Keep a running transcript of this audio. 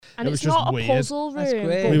And it was it's just not weird. a puzzle room, but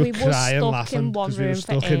We we were were crying, stuck laughing in one because we room were for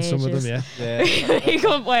stuck ages. in some of them. Yeah. We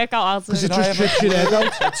couldn't work out how to. Because it just trips your head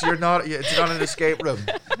out. So you're not an escape room.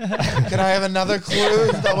 Can I have another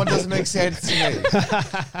clue? That one doesn't make sense to me.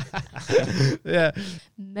 Yeah.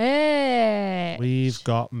 Merch. We've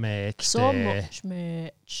got merch So there. much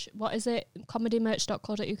merch. What is it?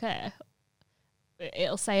 comedymerch.co.uk.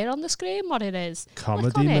 It'll say it on the screen what it is.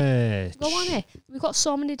 Comedy merch. Go on it. We've got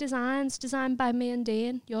so many designs designed by me and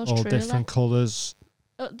Dean. Yours All truly. different colours.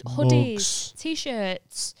 Hoodies, mugs,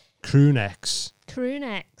 t-shirts, crew necks. crew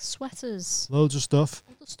necks, sweaters. Loads of stuff.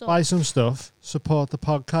 All the stuff. Buy some stuff. Support the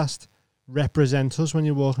podcast. Represent us when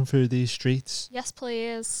you're walking through these streets. Yes,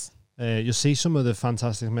 please. You'll see some of the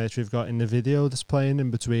fantastic merch we've got in the video that's playing in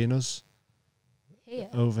between us. Here.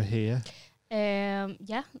 Over here. Yeah,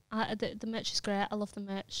 the merch is great. I love the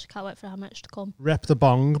merch. Can't wait for our merch to come. Rep the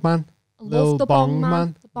Bong Man. I Lil love the Bong Bong Man.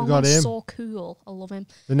 Man. The Bong We got Man's him. so cool. I love him.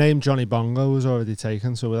 The name Johnny Bongo was already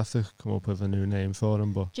taken, so we'll have to come up with a new name for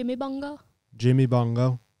him. But Jimmy Bongo. Jimmy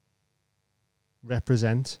Bongo.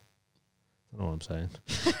 Represent. I don't know what I'm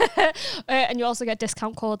saying. And you also get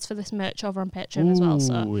discount codes for this merch over on Patreon as well.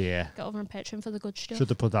 So Ooh, yeah. get over on Patreon for the good stuff. Should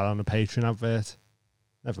have put that on a Patreon advert.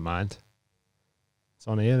 Never mind. It's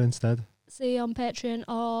on here instead. See you on Patreon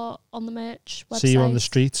or on the merch website. See you on the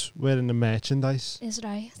streets wearing the merchandise. Is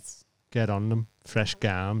right. Get on them. Fresh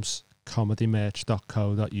Garms.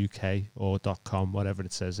 comedymerch.co.uk or .com, whatever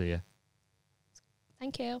it says here.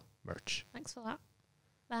 Thank you. Merch. Thanks for that.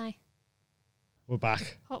 Bye. We're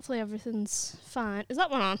back. Hopefully everything's fine. Is that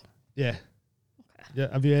one on? Yeah. Okay.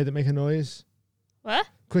 Yeah. Have you heard it make a noise? What?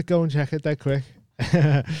 Quick, go and check it. Dead quick.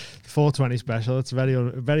 420 special. It's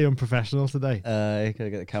very unprofessional today. Gotta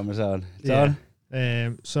get the cameras on. It's Yeah.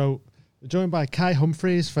 on. So we're joined by Kai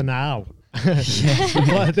Humphries for now.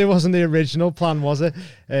 But it wasn't the original plan, was it?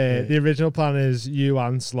 The original plan is you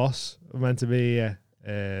and Sloss were meant to be.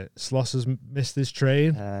 Sloss has missed his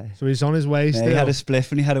train, so he's on his way still. He had a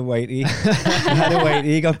spliff and he had a whitey.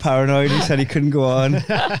 He got paranoid. He said he couldn't go on.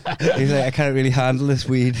 He's like, I can't really handle this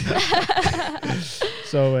weed.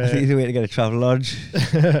 So I think he's a way to get a travel lodge.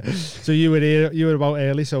 So you were about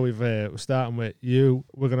early, so we're starting with you.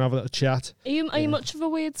 We're gonna have a little chat. Are you much of a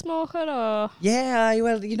weed smoker or? Yeah,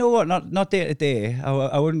 well, you know what? Not day to day.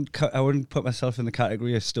 I wouldn't put myself in the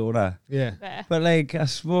category of stoner. Yeah. Fair. But like I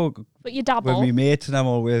smoke But you dabble. with me mates, and I'm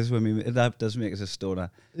always with me. That does make us a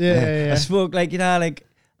stoner. Yeah. I smoke like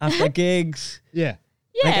after gigs. Yeah.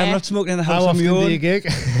 Yeah. Like I'm not smoking in the house How on often my own. do you gig?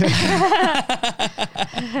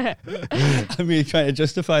 I mean, trying to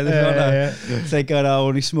justify this. Yeah. It's like, I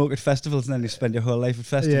only smoke at festivals, and then you spend your whole life at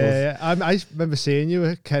festivals. Yeah. I remember seeing you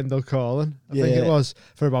at Kendall Calling. I think it was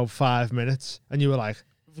for about 5 minutes, and you were like,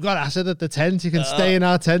 "We've got acid at the tent. You can stay in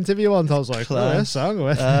our tent if you want." I was like, "Oh, yeah, song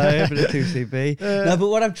with." A bit of 2CB. No, but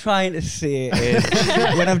what I'm trying to say is,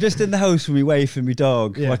 when I'm just in the house with my wife and my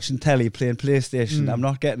dog watching telly, playing PlayStation, I'm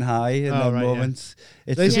not getting high in them moments.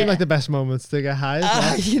 They seem like the best moments to get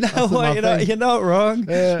high. You know what? You're not wrong.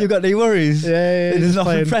 You've got no worries. There's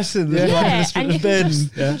nothing pressing. There's nothing and you to can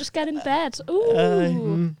spin. just get in bed.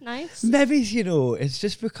 Ooh, nice. Maybe, it's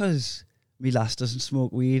just because me lass doesn't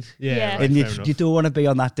smoke weed. Yeah. Right, And fair you don't want to be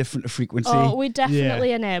on that different frequency. Oh, we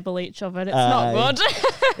definitely enable each other. It's not good.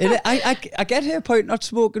 And I get her point not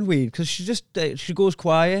smoking weed because she goes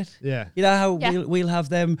quiet. Yeah. You know how we'll have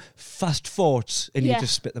them fast thoughts and you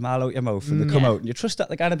just spit them all out your mouth and they come out and you trust that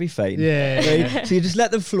they're gonna be fine. Yeah. Right? So you just let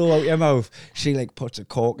them flow out your mouth. She like puts a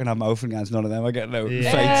cork in her mouth and goes, none of them are getting out and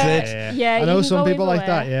fights it. Yeah, I know some people like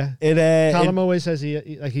that. Yeah. Callum always says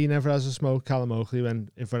he never has a smoke. Callum Oakley when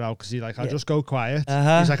if we're out because I'll just go quiet.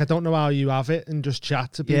 He's like, I don't know how you have it and just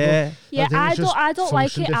chat to people. Yeah, I don't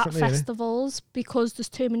like it at differently, festivals because there's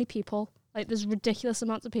too many people. Like there's ridiculous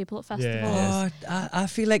amounts of people at festivals. Oh, I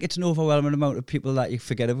feel like it's an overwhelming amount of people that you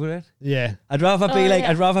forget about it. Yeah. I'd rather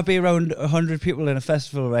be around 100 people in a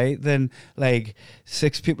festival, right, than like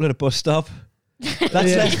 6 people at a bus stop. That's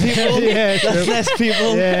less people. That's less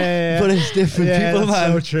people. But it's different people,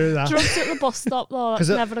 man. So true. That. Drugs at the bus stop though, that's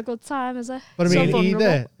never a good time, is it? But I mean, so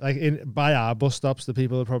either by our bus stops, the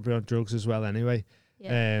people are probably on drugs as well, anyway.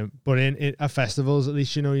 Yeah. But in at festivals, at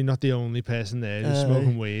least you're not the only person there who's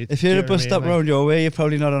smoking weed. If you're at a bus stop round your way, you're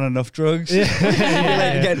probably not on enough drugs. You're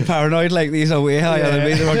getting paranoid like these are way higher than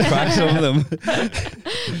me. They're on crack, some of them.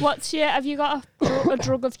 Have you got a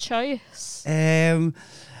drug of choice?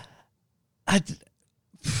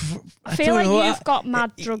 I feel like you've got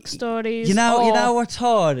mad drug stories. You know what's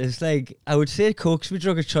hard is like I would say coke's my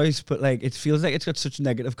drug of choice, but like it feels like it's got such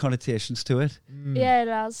negative connotations to it. Yeah, it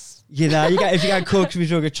has. If you got coke's my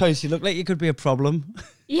drug of choice, you look like you could be a problem.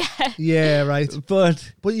 Yeah. Yeah, right.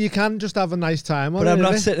 But But you can just have a nice time on it. I'm not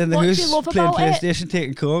really. sitting in the What do house you love playing about it? PlayStation,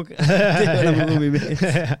 taking coke. Doing it with my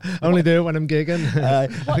mates. Only do it when I'm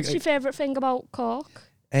gigging. What's your favourite thing about Coke?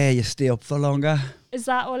 You stay up for longer. Is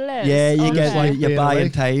that what it is? Yeah, you Okay. get like you're being buying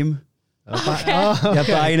awake. time. Oh, You're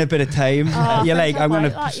okay. buying a bit of time. Oh, You're I like, think I I'm going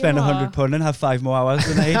like to that, spend you know. £100 and have 5 more hours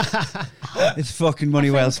tonight. It's fucking money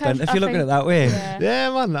I well think spent. I've- If I you look at think- it that way. Yeah. Yeah,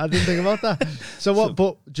 man, I didn't think about that. So what?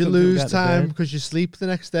 But do you something lose get to time bed. because you sleep the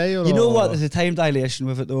next day? Or You know what? There's a time dilation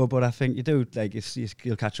with it though, but I think you do like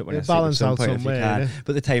you'll catch up when It'll you sleep at balance some out point if you somewhere, can. innit?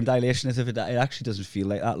 But the time dilation is if it actually doesn't feel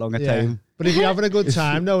like that long a Yeah. time. But if you're having a good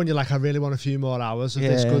time though, and you're like, I really want a few more hours of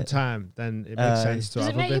this Yeah. good time, then it makes sense to Does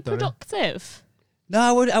have it make a you bit. Doesn't it? productive? No,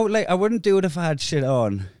 I wouldn't do it if I had shit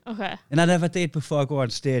on. Okay. And I never did before I go on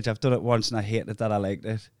stage. I've done it once and I hated that I liked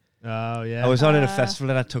it. Oh yeah. I was on at a festival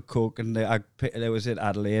and I took coke and it was in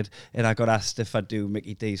Adelaide and I got asked if I'd do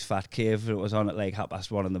Mickey D's Fat Cave. It was on at like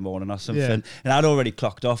 1:30 in the morning or something. Yeah. And I'd already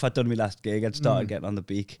clocked off. I'd done my last gig. I'd started getting on the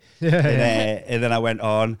beak. Yeah. And then I went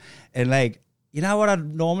on and like, you know what? I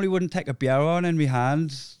normally wouldn't take a beer on in my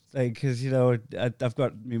hands. Like, because, you know, I've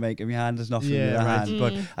got me mic in my hand, there's nothing in my hand.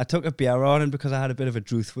 But I took a beer on, and because I had a bit of a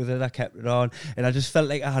truth with it, I kept it on. And I just felt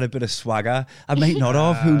like I had a bit of swagger. I might not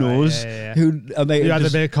have, who knows? Yeah. I might You have had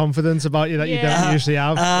just, a bit of confidence about you that you Yeah. don't usually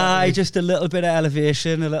have. just a little bit of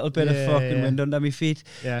elevation, a little bit of fucking wind under my feet.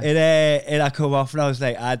 Yeah. And I come off and I was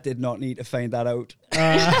like, I did not need to find that out.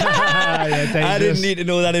 Yeah, I dangerous. didn't need to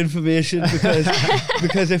know that information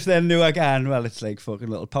because if they knew again, well, it's like fucking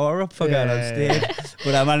little power up for going on stage.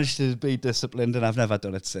 But I managed to be disciplined and I've never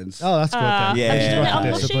done it since. Oh, that's good then. Yeah. Have you done it on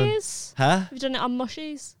Discipline. mushies? Huh? Have you done it on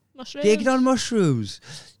mushrooms? Gigged on mushrooms.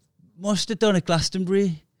 Must have done it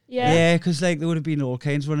Glastonbury. Yeah. Yeah, because like there would have been all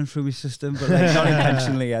kinds running through my system, but like not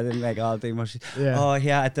intentionally. I didn't like, I'll do mushrooms. Yeah. Oh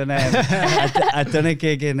yeah, I'd done a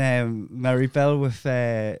gig in Marybelle with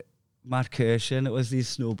Matt Kirshen. It was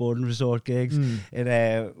these snowboarding resort gigs. And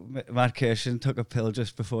Matt Kirshen took a pill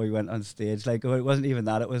just before he went on stage. Like it wasn't even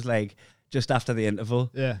that. It was like just after the interval.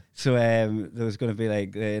 Yeah. So there was going to be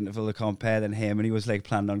like the interval to compare, then him, and he was like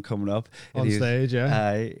planning on coming up and On he was, stage,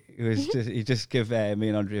 yeah. he just give me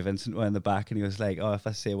and Andrea Vincent one in the back, and he was like, "Oh, if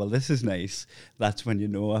I say, well, this is nice, that's when you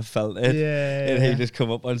know I felt it." Yeah. And he just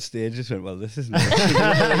come up on stage, just went, "Well, this is nice."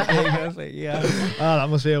 I was like, "Yeah." Oh, that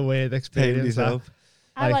must be a weird experience. That.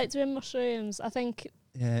 I Like- like doing mushrooms. I think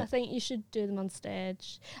you should do them on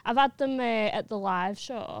stage. I've had them at the live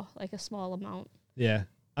show, like a small amount. Yeah.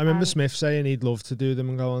 I remember Smith saying he'd love to do them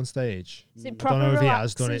and go on stage. Is it I proper don't know if he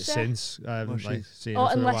has done it relaxes you? since. I haven't like, seen Oh, it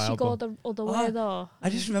for a unless while. you go but- the other way though. I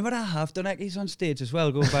just remember I have done Eckies on stage as well,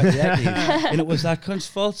 going back to the Eckies. And it was that cunt's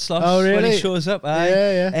fault, Sloss, Oh, when really? he shows up.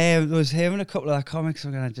 Yeah. There was him and a couple of our comics.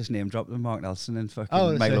 I'm going to just name drop them, Mark Nelson and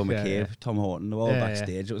fucking Michael sick, McCabe, yeah. Tom Horton, they were all Yeah,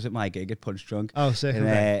 backstage. It was at my gig at Punch Drunk. Oh, sick.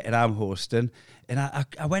 And I'm hosting. And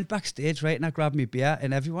I went backstage, right, and I grabbed me beer,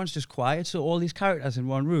 and everyone's just quiet. So all these characters in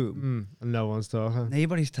one room. And no one's talking.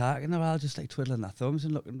 Nobody's talking. They're all just like twiddling their thumbs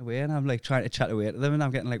and looking away. And I'm like trying to chat away to them, and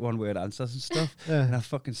I'm getting like one word answers and stuff. Yeah. And I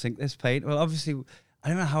fucking sink this pint. Well, obviously, I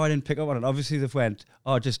don't know how I didn't pick up on it. Obviously, they've went,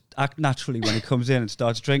 oh, just act naturally when he comes in and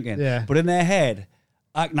starts drinking. Yeah. But in their head,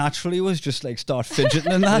 act naturally was just like start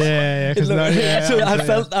fidgeting and that. Yeah. 'cause It looked- no, yeah, so I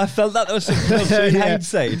yeah. felt that there was something else. So in Yeah.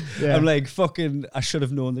 hindsight, Yeah. I'm like, fucking, I should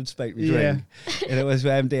have known they'd spike me drink. And it was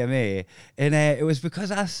MDMA. And it was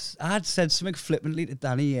because I had said something flippantly to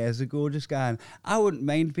Danny years ago, just going, I wouldn't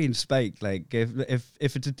mind being spiked, like if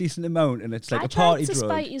it's a decent amount and it's like I a party tried to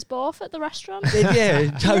drug. spike you both at the restaurant.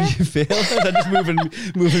 Yeah, how do you feel? I'm just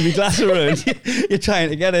moving my glass around. You're trying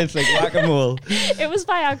to get it. It's like whack-a-mole. It was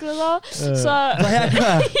Viagra though. So Viagra.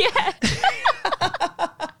 yeah.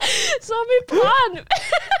 So my plan.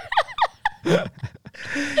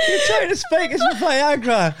 You're trying to spike us with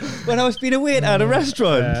Viagra when I was being a waiter at a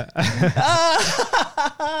restaurant.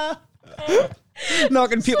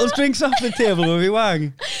 Knocking people's drinks off the table with your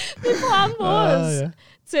wang. My plan was yeah.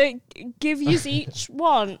 to give you each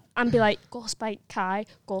one and be like, go spike Kai,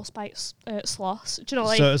 go spike Sloss. Do you know,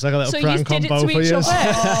 like, So it's like a little so prank you on did it both to of each you. other.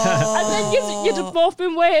 And then you'd have both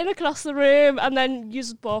been waiting across the room, and then you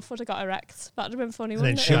both would have got erect. That'd have been funny, And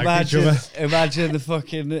then wouldn't it? shag each other. Imagine the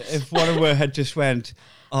fucking, if one of us had just went,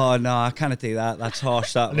 oh no, I can't do that. That's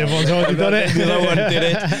harsh. That And everyone's already done it. The other one did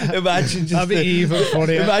it. Imagine just That'd be even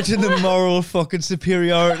funnier. Imagine the moral fucking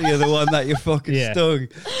superiority of the one that you fucking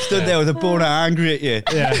stood there with a boner angry at you.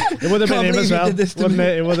 Yeah, it would have been Can't him as believe you well, did this to wouldn't me.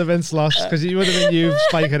 it? It would have been Sloss because it would have been you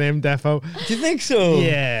spiking him, defo. Do you think so?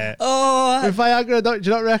 Yeah. Oh, With Viagra, do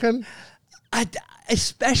you not reckon?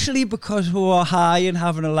 especially because we were high and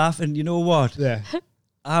having a laugh, and you know what? Yeah.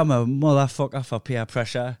 I'm a motherfucker for peer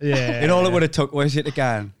pressure. Yeah. And all it would have took was it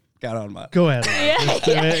again. Get on, man. Go ahead. Let's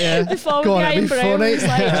do it, yeah. Before Go we on, got it'd him be through, funny. he was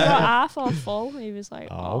like, "Do you want half or full?" He was like,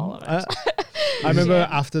 "All of it." I remember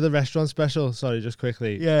after the restaurant special, sorry, just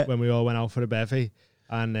quickly, Yeah. when we all went out for a bevy,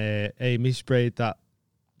 and Amy sprayed that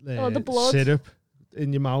the blood. syrup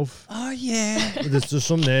in your mouth. Oh, yeah. There's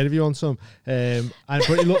some there if you want some. But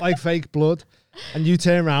it looked like fake blood, and you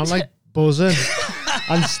turn around like buzzing.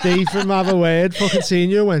 And Steve from Have a Word fucking seen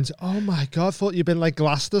you and went, "Oh my God, thought you'd been like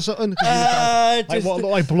glassed or something." Like what looked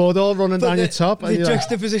like blood all running down your top. The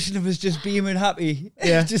juxtaposition of us just beaming happy.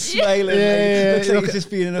 Yeah. Just smiling. Yeah. Looks like he's just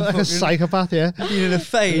being in a like fucking... a psychopath, yeah. Being in a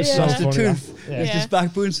face, Yeah. lost a Funny, tooth. yeah. He's Yeah. just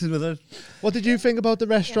back bouncing with it. What did you think about the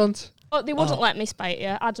restaurant? But they wouldn't let me spite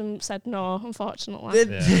you. Adam said no, unfortunately.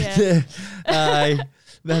 Aye.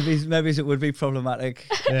 Maybe it would be problematic.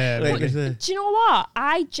 Yeah, Like, maybe. it's Do you know what?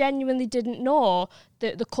 I genuinely didn't know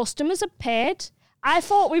that the customers had paid. I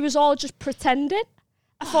thought we was all just pretending.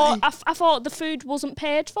 I thought the food wasn't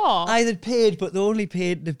paid for. Either paid, but they only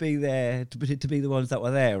paid to be there, to be the ones that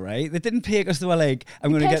were there, right? They didn't pay because they were like,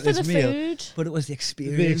 "I'm going to paid get for this the meal," food. but it was the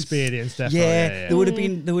experience. The experience, definitely. Yeah, there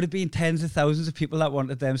would have been tens of thousands of people that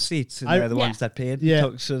wanted them seats, and they're the ones that paid.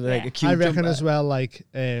 Yeah. So like Yeah. a queue I reckon jumper. as well, like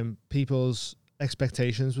people's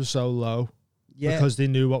expectations were so low Yeah, because they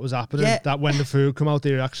knew what was happening. Yeah. That when the food come out,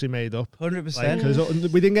 they were actually made up. 100%.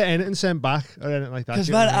 Because we didn't get anything sent back or anything like that. Because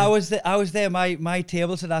do you know man, what I was there. My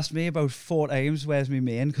tables had asked me about 4 times, "Where's my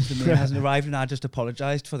main?" Because the main hasn't arrived, and I just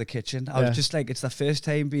apologised for the kitchen. I Yeah. was just like, it's the first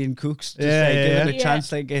time being cooks. Just Yeah, like yeah, giving yeah. it a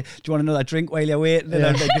chance. Like, do you want another drink while you're waiting? And Yeah.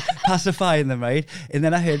 I'm like pacifying them, right? And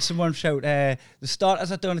then I heard someone shout, "The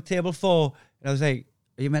starters are done at table 4." And I was like,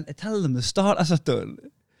 "Are you meant to tell them the starters are done?"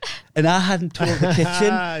 And I hadn't told the kitchen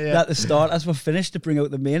Yeah. that the starters were finished to bring out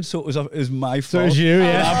the main, so it was my fault. So it was you, And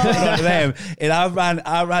yeah. I put it on them, and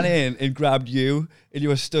I ran in and grabbed you, and you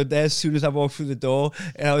were stood there as soon as I walked through the door,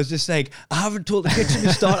 and I was just like, "I haven't told the kitchen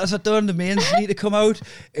the starters are done, the mains need to come out,"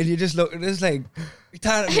 and you just looked at us like, "You're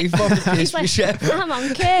tired of me, fucking He's pastry like, chef." "I'm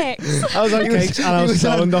on cakes." I was on He was- cakes and I he was was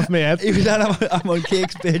on- stoned off my head. He was like, I'm on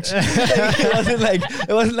cakes, bitch.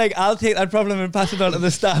 it wasn't like I'll take that problem and pass it on to the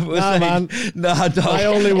staff. It was Nah, like, man. nah, dog. My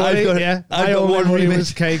only worry, I've got one worry remit.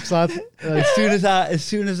 was cakes, lad. As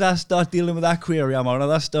soon as I start dealing with that query, I'm on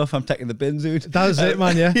other stuff. I'm taking the bins out. That was it,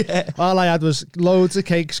 man, yeah. Yeah. All I had was loads of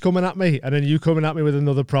cakes coming at me, and then you coming at me with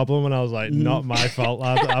another problem, and I was like, not my fault,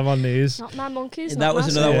 lad. I'm on these. Not my monkeys. And not that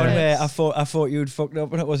was my another one spirits. where I thought you'd fucked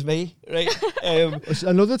up and it was me, right?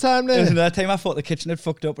 Another time There was then. another time I thought the kitchen had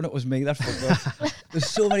fucked up and it was me that fucked up. There's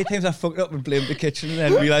so many times I fucked up and blamed the kitchen and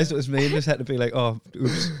then realised it was me and just had to be like, "Oh,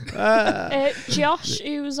 oops." Josh,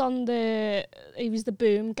 who was he was the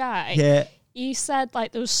boom guy. Yeah. He said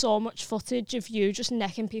like there was so much footage of you just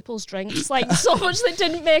necking people's drinks, like so much they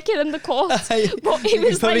didn't make it in the court. But he You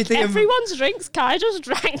was probably like, think I'm- everyone's drinks, Kai just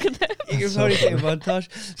drank them. You can probably take a montage.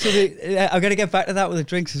 So I'm going to get back to that with the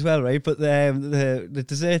drinks as well, right? But the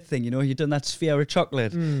dessert thing, you know, you've done that sphere of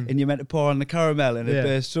chocolate and you're meant to pour on the caramel and it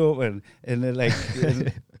bursts open. And then like,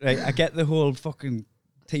 right, I get the whole fucking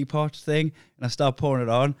teapot thing and I start pouring it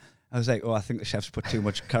on. I was like, "Oh, I think the chef's put too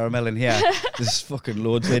much caramel in here. There's fucking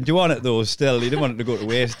loads in. Do you want it though? Still, you didn't want it to go to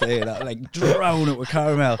waste, eh?" And I like drown it with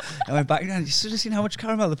caramel. I went back and you should have seen how much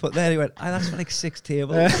caramel they put there. He went, "That's for like 6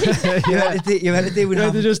 tables." You had to do with You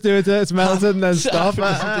had to just do it till it's melted and then stop.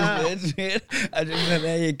 I just went,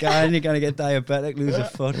 "There you go, and you're gonna get diabetic, lose a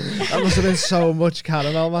foot." That must have been so much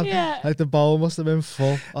caramel, man. Yeah. Like the bowl must have been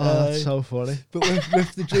full. Oh, that's so funny. But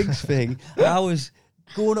with the drinks thing, I was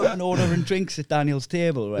going up and ordering drinks at Daniel's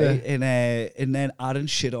table, right? Yeah. And then adding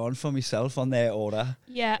shit on for myself on their order,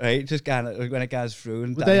 Yeah. right? Just when it goes through.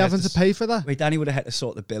 And Were Danny they has having to pay for that? Wait, Danny would have had to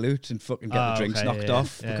sort the bill out and fucking get the drinks okay, knocked yeah,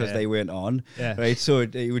 off yeah, because yeah. they weren't on, Yeah. right? So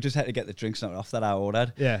we just had to get the drinks knocked off that I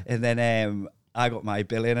ordered. Yeah. And then I got my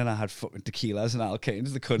bill in and I had fucking tequilas and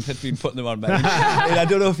alkanes. The cunt had been putting them on mine. And I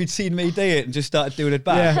don't know if he'd seen me do it and just started doing it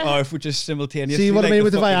back Yeah. or if we just simultaneously. See what I like mean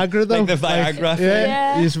with the fucking- Viagra, though? Like the Viagra thing.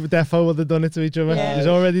 Yeah. You defo would have done it to each other. Yeah. He's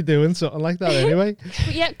already doing something like that anyway.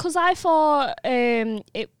 But yeah, because I thought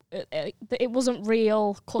it wasn't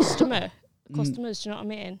real customers, do you know what I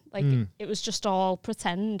mean? Like it was just all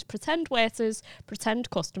pretend waiters, pretend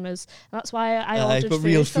customers. And that's why I ordered but food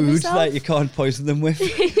real for foods myself. like you can't poison them with.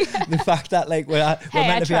 The fact that like we're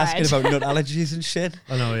meant to be asking tried. about nut allergies and shit.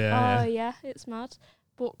 I know, yeah. Oh yeah, it's mad.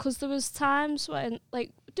 But because there was times when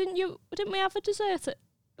like didn't we have a dessert?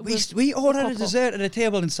 We ordered a couple. dessert at a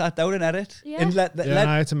table and sat down and ate it. Yeah. And let Yeah,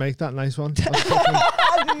 I had to make that nice one.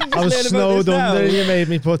 I I was snowed under and you made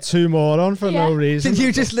me put 2 more on for no reason. Did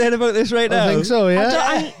you just learn about this right now? I think so,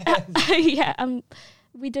 yeah. yeah,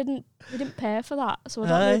 we didn't pay for that, so we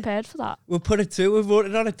don't really paid for that. We put it too. We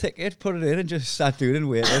voted on a ticket, put it in, and just sat down and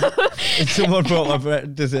waited. And someone brought my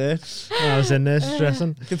dessert. I was in there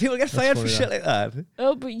stressing. Do people get fired for shit like that?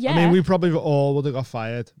 Oh, but yeah. I mean, we probably all would have got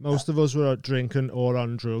fired. Most of us were drinking or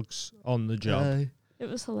on drugs on the job. It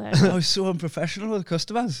was hilarious. I was so unprofessional with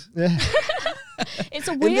customers. Yeah. It's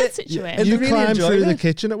a weird situation. You really climbed through the it.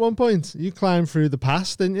 kitchen at one point. You climbed through the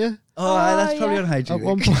pass, didn't you? Oh, that's probably yeah. unhygienic. At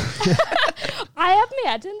one point. I had my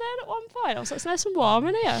head in there at one point. I was like, it's nice and warm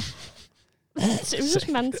in here. It was just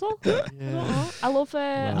mental. I don't know. I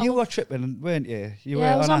love You were tripping, weren't you? You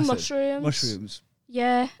I were was on on acid. mushrooms.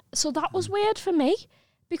 Yeah. So that was weird for me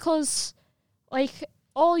because, like,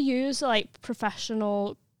 all yous are like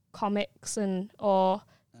professional comics or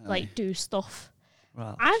like do stuff.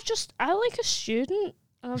 Right. I like a student.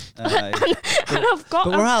 And I've but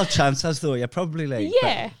we're all chances though. You're probably like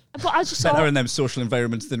but I just better thought, in them social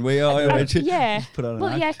environments than we are. yeah. Put on an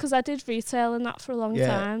Well, act. yeah, because I did retail and that for a long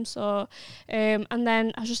time. So, and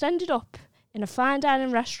then I just ended up in a fine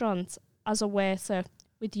dining restaurant as a waiter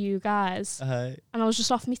with you guys, and I was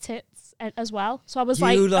just off my tits as well. So I was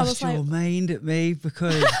you lost your mind at me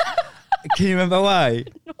because can you remember why?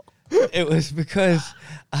 No. It was because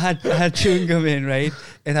I had chewing gum in, right?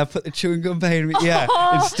 And I put the chewing gum behind me,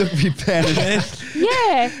 and stuck me pen in it.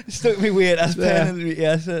 Yeah. Stuck me weird ass pen in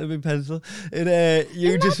me, so my pencil. And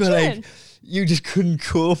you just were like, you just couldn't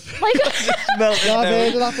cope. Like, I've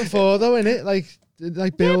heard of that before, though, innit?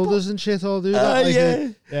 Like builders and shit all do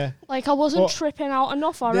that. Yeah. Like I wasn't tripping out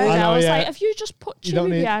enough already. I was like, if you just put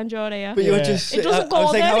chili behind your ear. But you were just, it doesn't go I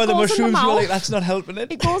was like, there, how are the goes in the mushrooms? You were like, mouth. that's not helping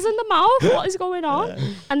it. It goes in the mouth. What is going on?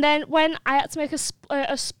 And then when I had to make a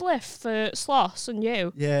spliff for Sloss and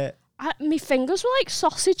you, my fingers were like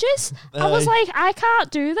sausages. I was like, I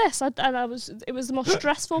can't do this. It was the most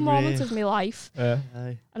stressful moment of my life.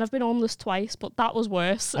 And I've been homeless twice, but that was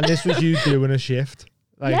worse. And this was you doing a shift.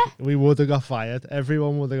 Like, we would have got fired.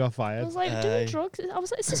 Everyone would have got fired. I was like, doing drugs. I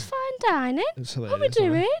was like, this is fine dining. It's What are we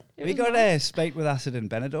doing? We got spiked with acid in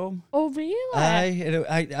Benidorm. Oh, really?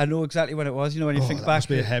 I know exactly when it was. You know, when you think that back. must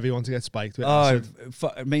be a heavy one to get spiked with.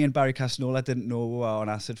 Me and Barry Casanola didn't know we were on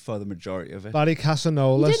acid for the majority of it. Barry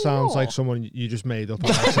Casanola sounds know? like someone you just made up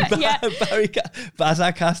on acid. Barry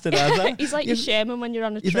Bazza Castanazza. He's like your shaman when you're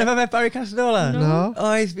on a trip. You've never met Barry Casanola? No.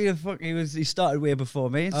 Oh, he's been he started way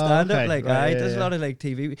before me in stand-up. Okay. He does a lot of like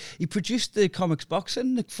TV. He produced the comics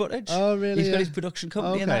boxing, the footage. Oh, really? He's got his production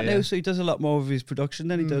company and that now, so he does a lot more of his production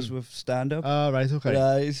than he does with stand-up. Oh, right, okay.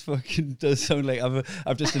 But he's fucking does sound like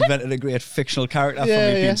I've just invented a great fictional character for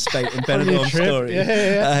me being spiked in Benidorm story.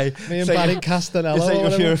 Me and Barry Castanella. It's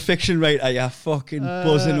like if you're a fiction writer, you're fucking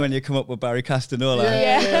buzzing when you come up with Barry Castanola.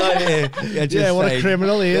 What a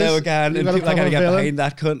criminal he is. And people are going to get behind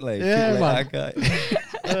that cunt. Like, like that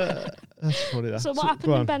guy. That's funny. So what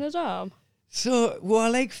happened in Benidorm? So,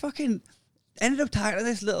 like fucking ended up talking to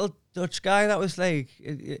this little Dutch guy that was like,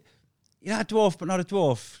 a dwarf, but not a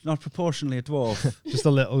dwarf, not proportionally a dwarf. Just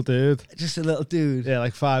a little dude. Just a little dude. Yeah,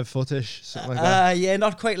 like 5 footish, something like that. Yeah,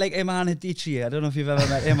 not quite like Iman Hadichi. I don't know if you've ever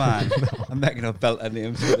met Iman. No. I'm making up belter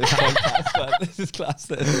names for this podcast, but this is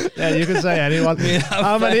class. Yeah, you can say anyone.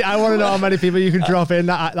 I want to know how many people you can drop in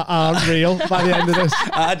that aren't real by the end of this.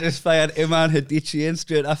 I just fired Iman Hadichi in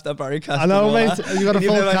straight after Barry Castanola. I know, mate. You got a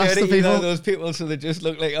full cast of people. You know those people, so they just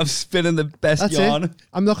look like I'm spinning the best yarn. It.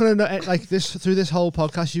 I'm not going to know, like this, through this whole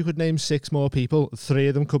podcast, you could name 6 more people. 3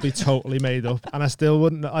 of them could be totally made up, and I still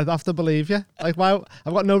wouldn't. I'd have to believe you. Like, why?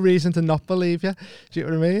 I've got no reason to not believe you. Do you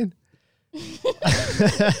know what I mean?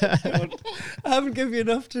 I haven't given you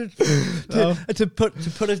enough to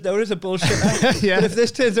put us down as a bullshitter. But if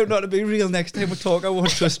this turns out not to be real next time we talk, I won't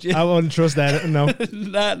trust you. I won't trust anything. No.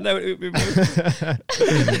 No, it would be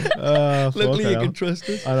luckily you can trust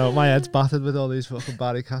us. I know my head's battered with all these fucking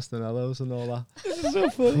Barry Castanellos and all that. This is so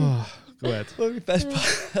funny. Go ahead. Best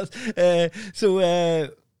part.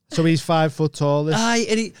 So he's 5 foot tall.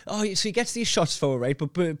 And so he gets these shots for, right?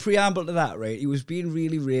 But preamble to that, right? He was being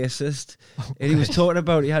really racist, and he was talking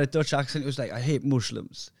about, he had a Dutch accent. It was like, I hate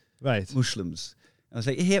Muslims. Right. Muslims. I was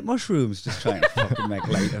like, you hate mushrooms? Just trying to fucking make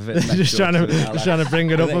light of it. Just trying to bring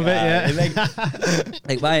it up a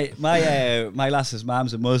bit, Like my lass's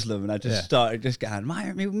mom's a Muslim, and I just started just going,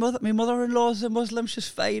 my mother-in-law's a Muslim, she's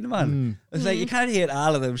fine, man. I was like, you can't hate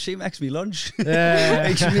all of them. She makes me lunch. She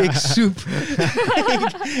makes soup.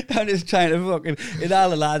 I'm just trying to fucking, and all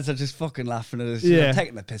the lads are just fucking laughing at us. I'm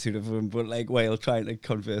taking the piss out of him, but like while trying to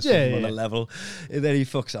converse with him on a level. And then he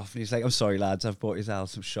fucks off and he's like, I'm sorry lads, I've bought you all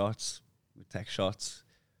some shots. We take shots.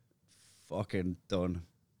 Fucking done.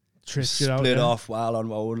 Trips, you know, split off while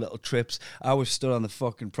on our own little trips. I was stood on the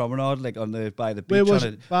fucking promenade, like by the beach. Where was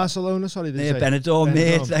it? Barcelona? Sorry, near Benidorm,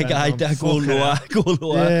 mate. Like I go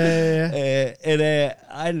lower. Yeah. And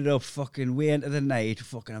I ended up fucking way into the night.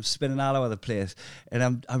 Fucking, I'm spinning all over the place,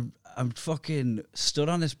 and I'm fucking stood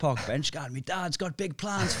on this park bench, going, my dad's got big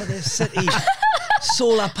plans for this city.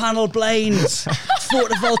 Solar panel blinds,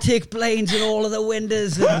 photovoltaic blinds in all of the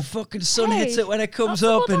windows, and the fucking sun hits it when it comes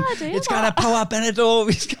up, and it's gonna power Benidorm.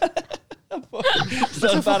 It's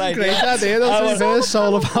not a bad idea. Great idea. That's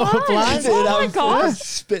solar power blinds. Oh my God.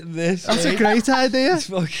 Spitting this. That's a great idea. It's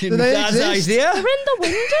fucking Do they dad's exist? idea. They're in the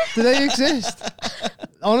window. Do they exist?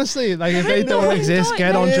 Honestly, like if they don't exist,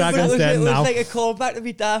 get on Yeah, Dragon's Den now. It was like a callback to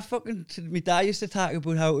my dad. My dad used to talk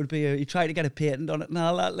about how it would be. He tried to get a patent on it and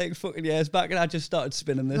all that, like fucking years back, and I just started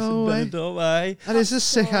spinning this No way. in Benidorm. That is a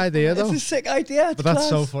sick idea, though. It's a sick idea. But that's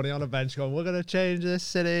so funny on a bench going, we're going to change this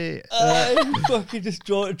city. Fucking just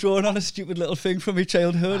drawing on a stupid little thing from my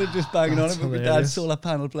childhood and just banging on it with my dad's solar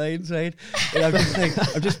panel blinds, right? And I'm just like,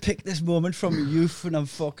 I've just picked this moment from my youth and I'm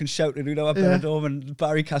fucking shouting out at Benidorm, and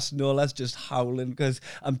Barry Castanola's just howling because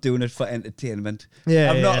I'm doing it for entertainment.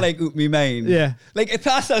 I'm not like out my mind. Yeah. Like it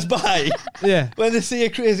passes us by. Yeah. When they see a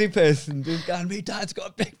crazy person, just going, my dad's got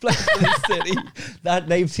a big plan for this city. That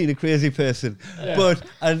they've seen a crazy person. Yeah. But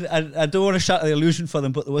I don't want to shatter the illusion for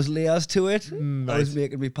them, but there was layers to it. I was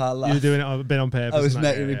making me pal laugh. You were doing it a bit on purpose. I was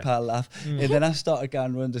making me pal laugh. And then I started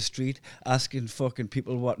going around the street asking fucking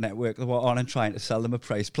people what network they were on and trying to sell them a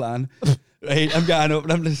price plan. Right, I'm going up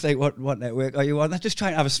and I'm just like, what network are you on? They're just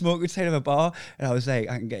trying to have a smoke outside of a bar, and I was like,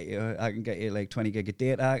 I can get you like 20 gig of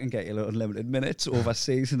data, I can get you unlimited minutes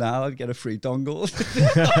overseas, and I'll get a free dongle.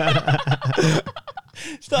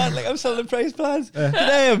 Started like I'm selling price plans.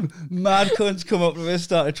 Damn, mad cunts come up to me,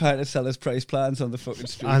 started trying to sell us price plans on the fucking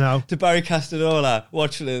street. I know. To Barry Castanola,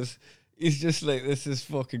 watching us. He's just like, this is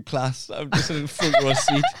fucking class. I'm just in the front row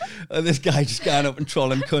seat, and this guy just going up and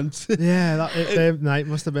trolling cunts. Yeah, that night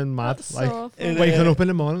must have been mad. That's Like so waking up in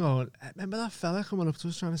the morning going, remember that fella coming up to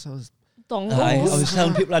us trying to sell us dongles? I was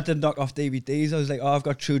telling people I did knock off DVDs. I was like, oh, I've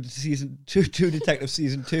got True Detective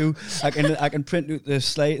season 2. I can print out the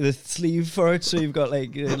sleeve for it, so you've got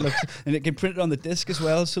like it looks, and it can print it on the disc as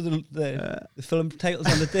well, so the film titles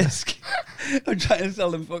on the disc. I'm trying to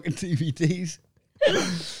sell them fucking DVDs.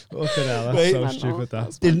 Fucking hell, that's so stupid.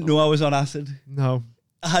 That Didn't know I was on acid. No,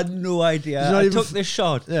 I had no idea. I took this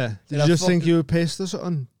shot. Yeah. Did you just think you were pissed or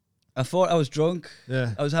something? I thought I was drunk.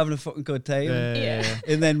 Yeah. I was having a fucking good time. Yeah.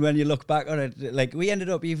 And then when you look back on it, like we ended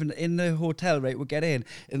up even in the hotel, right? We get in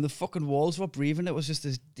and the fucking walls were breathing. It was just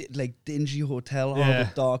this like dingy hotel, horrible,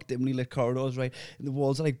 dark, dimly lit corridors, right? And the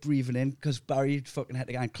walls are like breathing in because Barry fucking had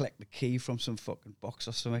to go and collect the key from some fucking box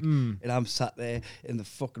or something. And I'm sat there and the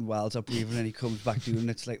fucking walls are breathing, and he comes back down and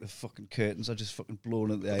it's like the fucking curtains are just fucking blown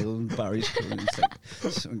at the aisle, and Barry's coming. It's like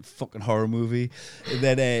some fucking horror movie. And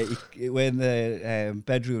then we're in the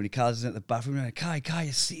bedroom, and he calls us into the bathroom, and I'm like, Kai,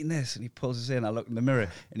 you seen this? And he pulls us in. I look in the mirror,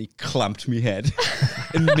 and he clamped me head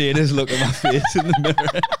and made us look at my face in the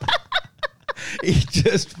mirror. He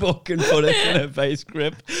just fucking put us in a vice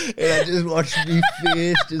grip, and I just watched my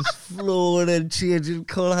face just flowing and changing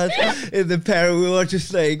colours. And the pair we were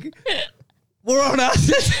just like, we're on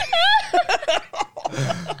acid.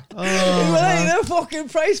 You ain't the fucking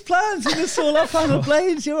price plans in the solar panel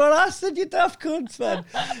planes. You're on acid, you daft cunts, man.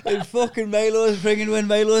 And fucking Milo's bringing when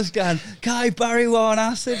Milo's gone, Kai, Barry were on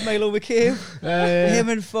acid, Milo McCabe. Him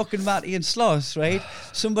and fucking Matty and Sloss, right?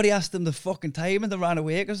 Somebody asked them the fucking time and they ran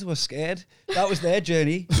away because they were scared. That was their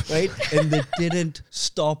journey, right? And they didn't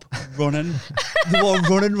stop running. They were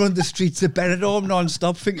running around the streets of Benidorm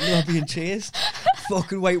non-stop thinking they were being chased.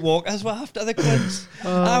 Fucking White Walkers were after the cunts.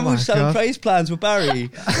 I was selling price plans with Barry.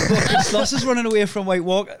 Fucking Sloss is running away from White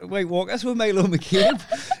Walkers with Milo McCabe.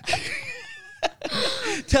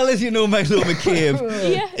 Tell us you know Milo McCabe.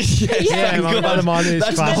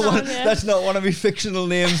 That's not one of my fictional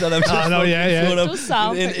names that I'm just It does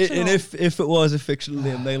sound and if it was a fictional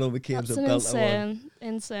name, Milo McCabe's that's a belter one.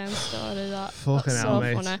 Insane story. Fucking that's hell, so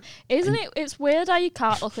mate. funny. Isn't it? It's weird how you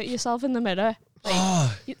can't look at yourself in the mirror.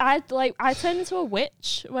 I turn into a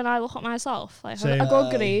witch when I look at myself. Like I go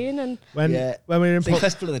green, and when we were in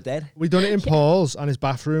Festival of the Dead, we done it in Paul's, and his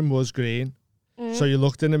bathroom was green. So you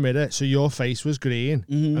looked in the mirror, so your face was green,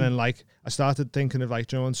 and then like I started thinking of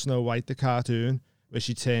like on Snow White the cartoon where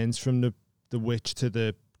she turns from the witch to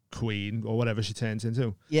the queen or whatever she turns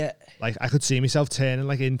into. Yeah, like I could see myself turning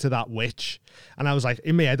like into that witch, and I was like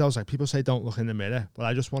in my head I was like, people say don't look in the mirror, but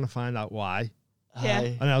I just want to find out why. Yeah,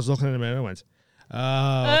 and I was looking in the mirror and went,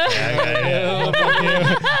 Oh, okay.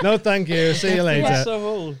 Thank you. No, thank you. See you later. Yeah. So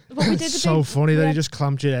old. But we did It's the so big- funny that yeah. he just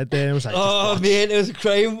clamped your head there and was like, Oh man, it was a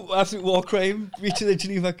crime, absolute war crime. Reaching the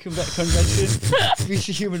Geneva Convention,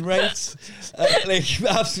 reaching human rights, like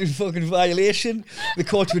absolute fucking violation. The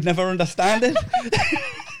courts would never understand it.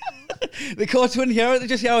 The courts wouldn't hear it. They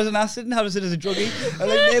just hear I was an acid and have it as a druggie. I'm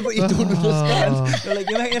like, no, but you don't understand. They're like,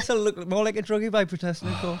 you make yourself look more like a druggie by protesting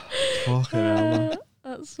in court. fucking hell, man.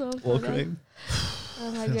 That's so War funny. crime.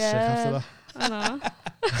 Oh my I feel sick after god. that. I know.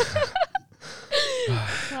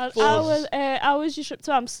 How was your trip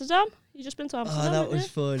to Amsterdam? You just been to Amsterdam? Oh, that didn't was you?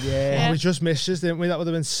 fun, yeah. Oh, we just missed you, didn't we? That would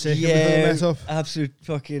have been sick if we could have Yeah, met up. absolute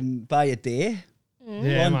fucking by a day.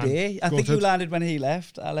 Yeah, One man. day. I think you Gutted. landed when he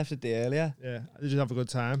left. I left a day earlier. Yeah, did you have a good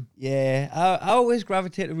time? Yeah, I always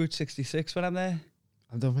gravitate to Route 66 when I'm there.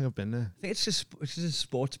 I don't think I've been there. I think it's just a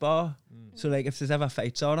sports bar. So like if there's ever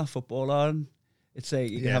fights on or football on, it's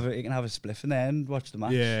like you can have a spliff in there and watch the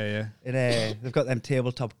match. Yeah. And they've got them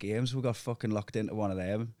tabletop games. We got fucking locked into one of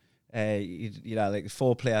them. You know, like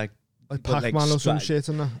 4-player. Like but, Pac-Man or some strat- shit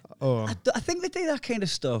and that. Oh, I think they do that kind of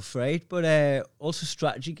stuff, right? But also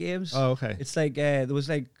strategy games. oh, okay. It's like there was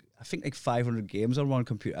like I think like 500 games on one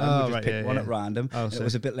computer. Oh, And we just right, picked yeah, one yeah. at random. Oh, And it sick.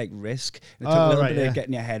 was a bit like Risk. And it Oh, took a little right, bit yeah. of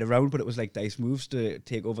getting your head around, but it was like dice moves to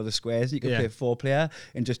take over the squares. You could Yeah. play 4-player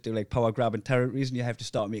and just do like power grabbing territories, and you have to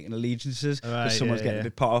start making allegiances because Right, someone's yeah, getting yeah.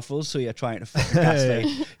 a bit powerful. So you're trying to fucking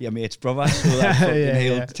gaslight your mate's brother, so that fucking Yeah,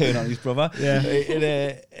 he'll yeah. turn on his brother. Yeah.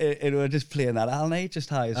 And we're just playing that all night, just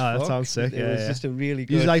high as Oh, that fuck. sounds sick, It yeah, was yeah. just a really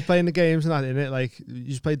You good. like playing the games and that, innit? Like, you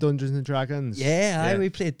just play Dungeons and Dragons. Yeah, we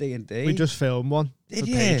played D&D. We just filmed one Did for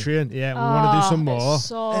you? Patreon. Yeah, we want to do some more.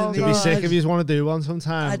 So And It'd be God. sick if you just want to do one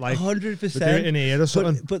sometime. Like, we'll do 100%. it in here or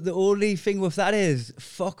something. But the only thing with that is,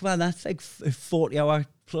 fuck man, that's like 40-hour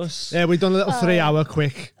plus. Yeah, we've done a little 3-hour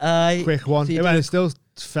quick one. So you Yeah, do well, it- it still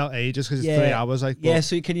felt ages because it's Yeah. 3 hours. Like, Yeah, but-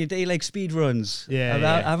 so can you do like speed runs? Yeah, And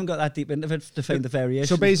yeah. I haven't got that deep into it to find the variations.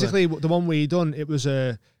 So basically, the one we done, it was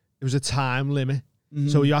a time limit.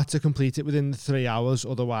 So you had to complete it within the 3 hours,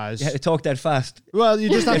 otherwise. you had to talk dead fast. Well, you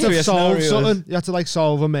just had Through to your solve scenarios. something. You had to like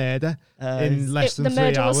solve a murder in less the than 3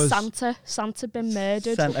 murder hours. was Santa. Santa been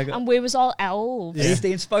murdered, Santa got- and we was all elves. Are these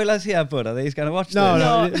doing spoilers here, bud? Are these going to watch No, this?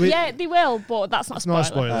 no. No, we- yeah, they will, but that's not It's not a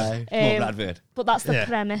spoiler. spoiler. Aye, more Um, advert. But that's the Yeah.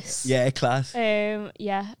 premise. Yeah, class. Yeah.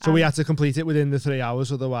 So we and- had to complete it within the 3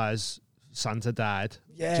 hours, otherwise Santa died.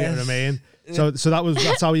 Do you know what I Yes. mean? So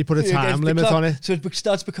that's how you put a So you get time the limit clock- on it. So it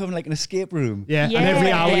starts becoming like an escape room. Yeah, Yeah. and every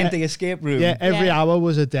Yeah. hour, The escape room. yeah, every Yeah. hour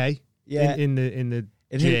was a day. Yeah. in the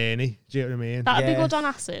And who- journey. Do you know what I mean? That'd be Yeah. good on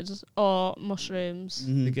acid or mushrooms.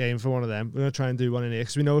 Mhm. The game for one of them. We're gonna try and do one in here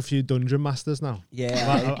because we know a few dungeon masters now.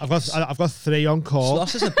 Yeah. I've got 3 on call.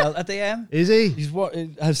 Sloss is a belt at DM. Is he?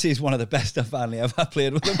 I'd say he's one of the best I've finally ever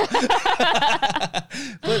played with him.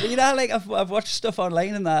 But you know, like I've watched stuff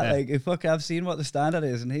online and that, Yeah. like I've seen what the standard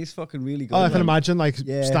is, and he's fucking really good. Oh, I can man. imagine like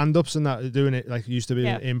Yeah. stand-ups and that doing it like used to be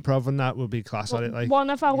Yeah. improv and that would be class at it. Like One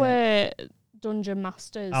of our dungeon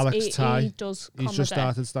masters, Alex Ty. he does comedy. he's just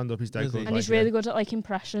started stand-up. He's dead Does he? good. And he's like, really good at like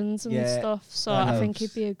impressions and Yeah, stuff. So that I think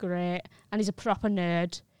helps. he'd be a great. And he's a proper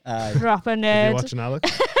nerd. Aye. Proper If you're nerd. watching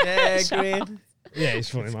Alex. Yeah, Shut great. up. Yeah, he's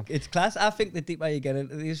funny, man. It's class. I think the deeper you get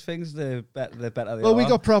into these things, the better they Well, are. we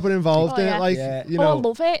got proper involved Oh, in yeah. it. Like, Yeah. you I know,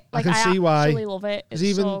 love it. Like can see why. actually love it. It's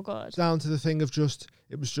even so good. down to the thing of just,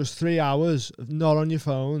 it was just 3 hours of not on your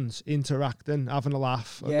phones, interacting, having a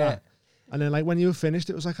laugh. And Yeah. that. And then, like, when you were finished,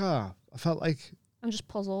 it was like, I felt like, And just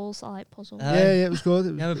puzzles. I like puzzles. Aye. yeah, it was good.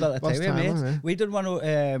 It was, Yeah, we're about to lost tell you, time, mate. wasn't it? We done one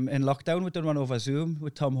in lockdown. We done one over Zoom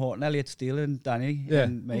with Tom Horton, Elliot Steele, and Danny Yeah.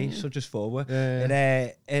 and me. So just 4 were. Yeah,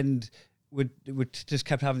 yeah. And we just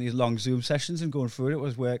kept having these long Zoom sessions and going through it. It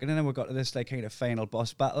was working, and then we got to this like kind of final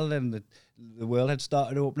boss battle, and the world had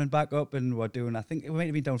started opening back up, and we're doing. I think we might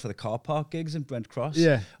have been down for the car park gigs in Brent Cross,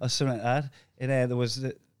 Yeah. or something like that. And there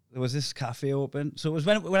was this cafe open. So it was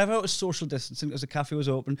whenever it was social distancing, because the cafe was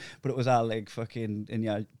open, but it was all like fucking in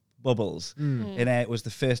your bubbles. Mm. And it was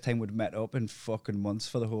the first time we'd met up in fucking months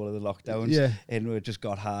for the whole of the lockdowns. Yeah. And we just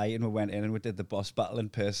got high and we went in and we did the boss battle in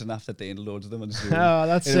person after doing loads of them on Zoom. Oh,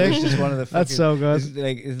 that's And it was sick. just one of the That's fucking- so good. It's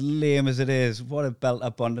like as lame as it is, what a belt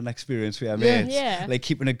bonding experience we have Yeah. made. Yeah. Like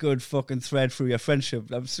keeping a good fucking thread through your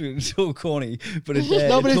friendship. I'm so corny, but it, No,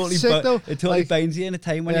 it but it's totally, sick though. it totally Like- binds you in a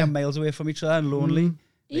time when Yeah. you're miles away from each other and lonely.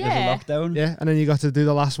 Because Yeah. of lockdown. Yeah, and then you got to do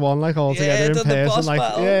the last one like all Yeah, together done in the person. boss Like,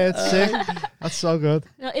 battle. yeah, it's sick. That's so good.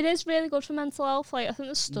 No, it is really good for mental health. Like I think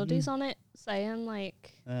there's studies on it saying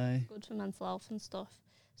like Aye. good for mental health and stuff.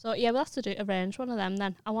 So yeah, we'll have to arrange one of them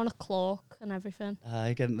then. I want a cloak and everything.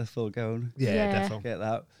 Aye, getting the full gown. Yeah, Yeah. definitely. Get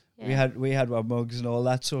that. Yeah. We had our mugs and all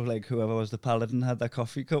that. So like whoever was the paladin had their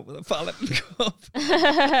coffee cup with a paladin cup.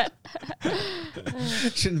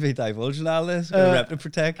 Shouldn't be divulging all this. Got a rep to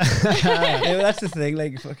protect. Yeah, that's the thing.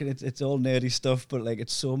 Like fucking, it's all nerdy stuff, but like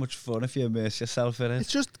it's so much fun if you immerse yourself in it.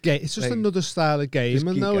 It's just it's just Like, another style of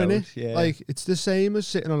gaming, though, geek isn't out, it? yeah. Like it's the same as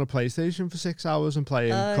sitting on a PlayStation for 6 hours and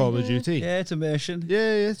playing Call of Duty. Yeah, it's immersion.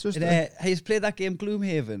 Yeah, it's just. And, have you played that game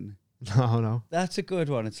Gloomhaven? No. That's a good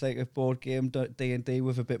one. It's like a board game D&D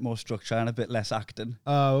with a bit more structure and a bit less acting.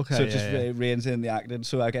 Oh, okay. So it just reins in the acting.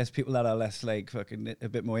 So I guess people that are less like fucking a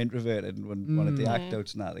bit more introverted and want to act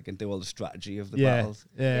out and that, they can do all the strategy of the battles.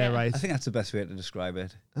 Yeah, Yeah. right. I think that's the best way to describe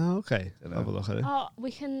it. Oh, okay. Dunno. Have a look at it. Oh,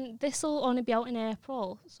 this will only be out in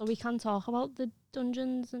April, so we can talk about the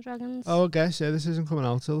Dungeons and Dragons. Oh, I guess, yeah, this isn't coming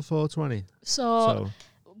out till 4/20. So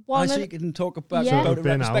one So of you can talk about, Yeah. about it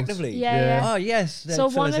Been out. retrospectively. Yeah. Oh, yes. so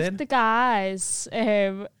fill one us of in. the guys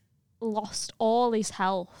lost all his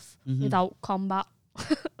health without combat.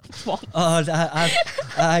 What? Oh,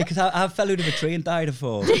 because I fell out of a tree and died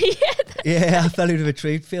before. Yeah, I fell out of a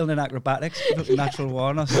tree feeling in acrobatics, natural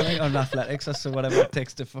one or something, or in athletics or so whatever it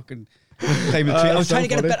takes to fucking climb a tree. I was so trying to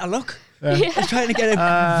get a funny. better look. Yeah. I was trying to get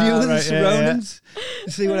a view of the right, surroundings,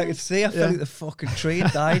 to see what I could see. I fell out the fucking tree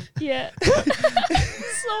and died. Yeah.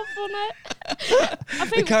 So funny. I The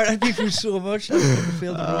think character came through so much. I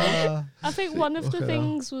failed the role. I think one of the Okay.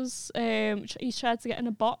 things was he tried to get in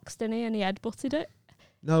a box, didn't he? And he headbutted it.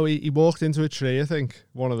 No, he walked into a tree, I think.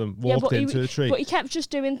 One of them walked into a tree. But he kept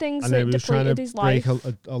just doing things And that then he was trying depleted to his break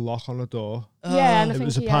life. a lock on a door. Yeah, and I It think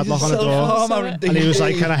was a he padlock on a door. So And And he was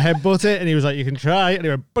like, can I headbutt it? And he was like, you can try. And he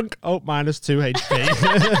went, bunk, oh, -2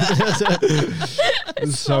 HP. It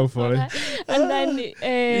was so funny. And then You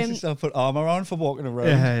should still put armor on for walking around.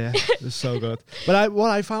 Yeah. It was so good. But what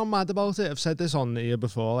I found mad about it, I've said this on here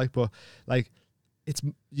before, it's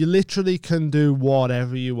you literally can do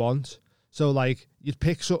whatever you want. So like you'd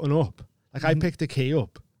pick something up. Like I picked the key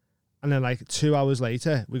up, and then like 2 hours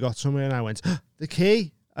later we got somewhere and I went, the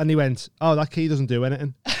key, and he went, oh, that key doesn't do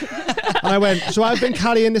anything. And I went, so I've been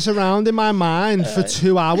carrying this around in my mind for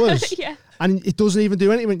 2 hours, yeah. and it doesn't even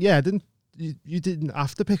do anything. He went, yeah, you didn't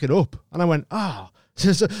have to pick it up. And I went, oh.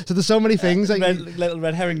 So there's so many things like little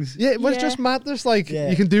red herrings. yeah, well, it's just madness. Like Yeah.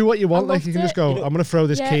 you can do what you want. I Like you can loved just go, You know- I'm gonna throw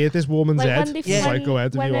this Yeah. key at this woman's Like head. when they, It's like go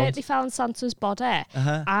ahead if you want. they found Santa's body,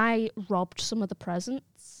 Uh-huh. I robbed some of the presents.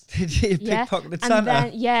 Did you Yeah. pickpocketed And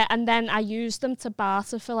Santa? then I used them to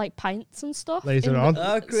barter for like pints and stuff. Later in the- on.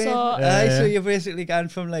 Oh, great. So- So you've basically gone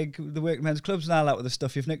from like the workmen's clubs and all that with the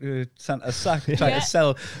stuff you've nicked to Santa's sack, trying Yeah. to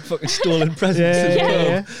sell fucking stolen presents. Yeah, as yeah, well.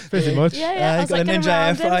 yeah, pretty much. Yeah, yeah. I I was got like a going Ninja air around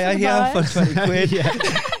in fryer for the here bar. for 20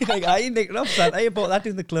 quid. Like, I ain't nicking up Santa. You bought that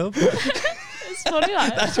in the club. It's funny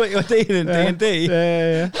that. That's what you're doing in D&D.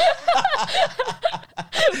 Yeah.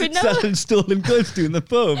 We never, Selling stolen goods doing the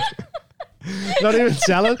pub. Not even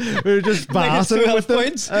selling. We were just Minus bartering 12 with them.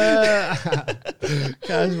 points.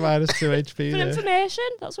 Guys, -2 HP for there. information,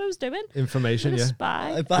 that's what I was doing. Information, I'm a yeah.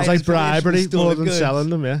 spy. It's like bribery more than selling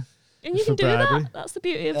them, yeah. And you for can do bribery. that. That's the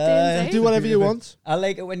beauty of Uh, D&D. Do whatever you want. I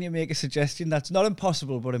like it when you make a suggestion that's not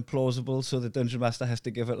impossible but implausible, so the dungeon master has to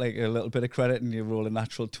give it like a little bit of credit and you roll a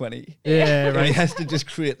natural 20. Yeah, Right. He right. has to just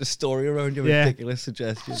create the story around your Yeah. ridiculous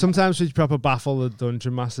suggestion. Sometimes we proper baffle the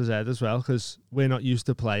dungeon master's head as well because we're not used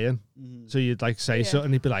to playing. So you'd like say Yeah.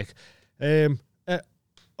 something, he'd be like,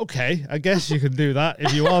 okay, I guess you can do that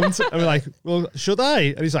if you want. And we're like, well, should I?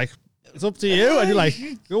 And he's like, it's up to you. And you're like,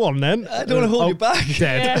 go on then. I don't want to hold you back.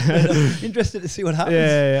 Dead. Interested to see what happens.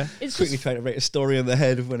 Yeah. It's Quickly just, trying to write a story in the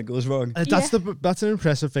head of when it goes wrong. That's an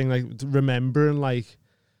impressive thing, like remembering, like,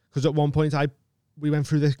 because at one point we went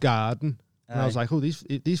through this garden and I was like, oh,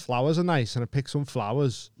 these flowers are nice, and I picked some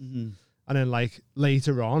flowers, and then like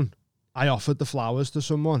later on, I offered the flowers to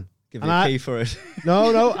someone. Give And you a key for it.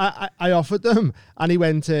 No, I offered them, and he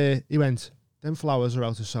went, them flowers are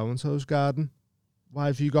out of so and so's garden. Why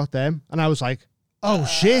have you got them? And I was like, oh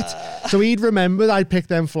shit. So he'd remembered I'd picked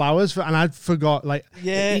them flowers and I'd forgot, like,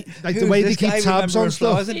 the way they keep tabs on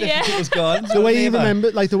stuff. Yeah. The way he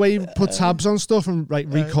remembered, like the way he put tabs on stuff and like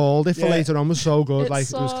recalled it for later on was so good. It's Like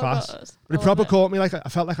so it was class. good. But he proper caught me, like I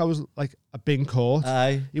felt like I was like being caught.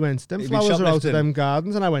 Aye. He went, them He'd been flowers are out of shoplifting. them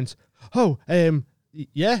gardens, and I went, oh,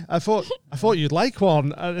 yeah, I thought you'd like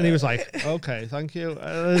one, and he was like, okay, thank you.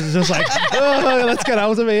 And it was just like, oh, let's get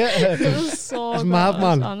out of here. It was so It's good, mad,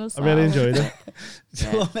 man. honestly. I really enjoyed it.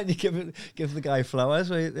 So then you give the guy flowers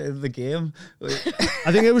in the game.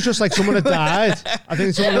 I think it was just like someone had died. I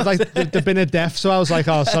think someone had like there'd been a death, so I was like,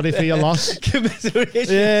 oh, sorry for your loss.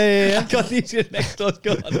 Commiseration. Yeah. I got these your next door's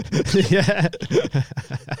gone. Yeah.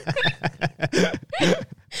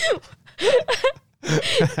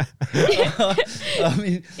 I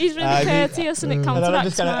mean, He's really courteous and it and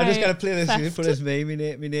counteracts I'm just gonna my play this theft. for this meme.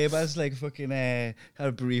 My neighbour's like fucking had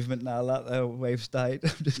a bereavement now. That wife's died.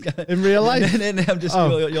 I'm just gonna In real life? and I'm just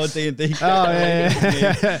your D&D. Oh,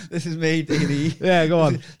 yeah. This is me D&D. Yeah, go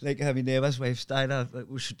on. Like my neighbour's wife's died.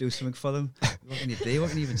 We should do something for them. What can you do? What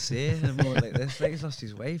can you even say? And I'm more like this. Like he's lost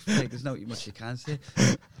his wife. Like there's not much you can say.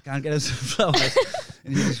 I can't get us some flowers.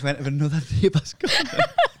 And he just went to another neighbour's garden.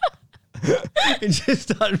 And just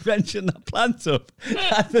started wrenching the plants up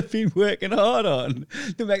that they've been working hard on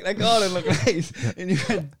to make the garden look nice. And you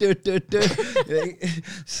went, do. Like,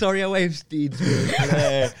 sorry, our wife's deeds,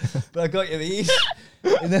 but I got you these.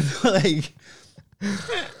 And then they're like,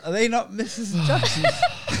 are they not Mrs. Jackson?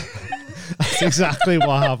 That's exactly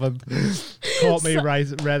what happened. Caught me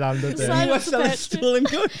red-handed there. Sign You were up for selling Patreon. stolen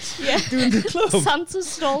goods Yeah. doing the club. Santa's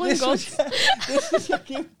stolen goods. This was your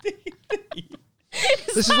gift.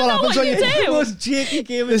 This is what happens when you The most cheeky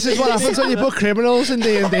game. This is what happens when you put criminals in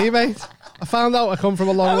D&D, mate. I found out I come from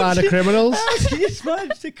a long line of criminals. You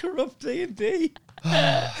managed to corrupt D&D.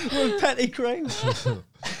 One petty crime.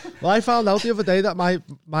 Well, I found out the other day that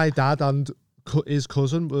my dad and his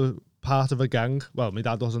cousin were part of a gang. Well, my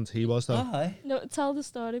dad wasn't. He was, though. Aye. No, tell the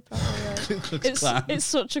story properly. Ku Klux Klan. It's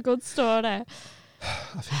such a good story. I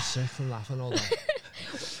feel sick from laughing all that.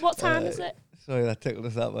 What time is it? Sorry, that tickled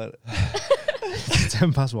us that much.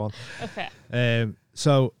 1:10. Okay.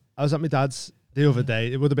 So I was at my dad's the other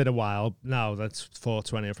day. It would have been a while now. That's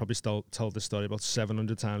 4:20. I've probably told this story about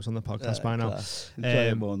 700 times on the podcast by now. Enjoy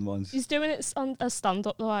it more than once. He's doing it on a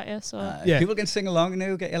stand-up though, aren't you? So Yeah. People can sing along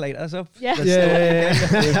and get your lighters up. Yeah. Let's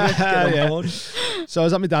Yeah. get on board. So I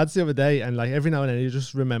was at my dad's the other day, and like every now and then he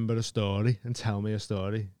just remember a story and tell me a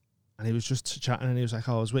story. And he was just chatting, and he was like,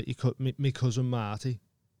 "Oh, I was with me cousin Marty."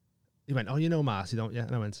 He went, "Oh, you know Marty, don't you?"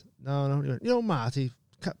 And I went, "No." He went, "You know Marty,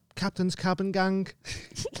 Captain's Cabin Gang?"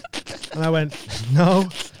 And I went, "No."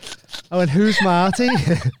 I went, "Who's Marty?"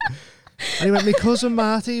 And he went, "My cousin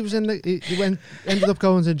Marty. He was ended up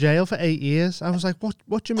going to jail for 8 years." I was like,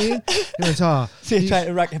 "What do you mean?" He went, "Oh." So you're trying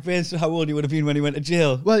to rack your brains to how old you would have been when he went to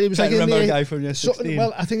jail. Well, it was Trying like to in remember the a guy from your 16.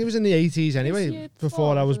 well, I think it was in the 80s anyway, year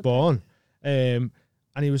before I was before, born.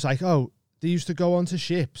 And he was like, "Oh, they used to go onto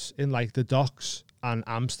ships in like the docks and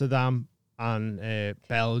Amsterdam and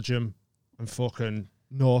Belgium and fucking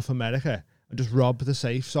North America and just rob the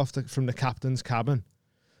safes off from the captain's cabin."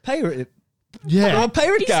 Pirate. Yeah, Oh, a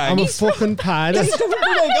pirate gang. I'm a fucking pirate. Like,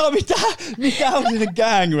 oh, my dad was in a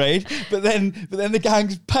gang, right? But then the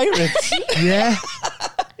gang's pirates. Yeah,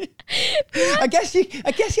 I guess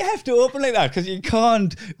you have to open like that because you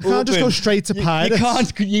can't. you can't just go straight to pirates. You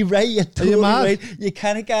can't. You're right. You're totally mad? right. You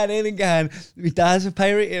can't get in and go, my dad's a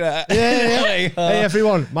pirate, you know. Yeah. Like, Hey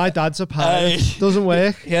everyone, my dad's a pirate. Doesn't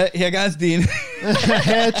work. Here goes Dean.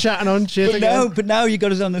 Here chatting on shit again. But now you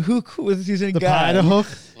got us on the hook with using The gang. pirate hook.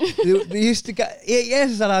 They used to get 8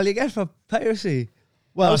 years. Is that all you get for piracy?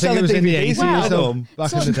 Well, I think it was in the 80s Well, though, back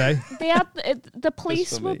so in the day. they had the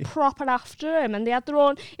police for were me. proper after him, and they had their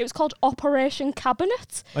own. It was called Operation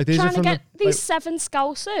Cabinet, Like these are trying to from get the- these like- 7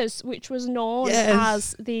 Scousers, which was known Yes.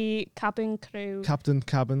 as the cabin crew, Captain's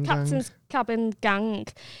Cabin Gang. Captain's Cabin Gang.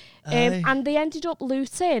 Aye. And they ended up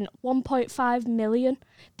looting 1.5 million.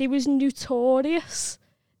 They was notorious.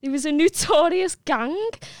 There was a notorious gang,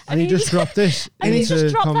 And he just dropped this and he into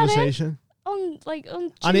just dropped that in. conversation. on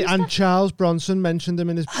And, Tuesday. and Charles Bronson mentioned him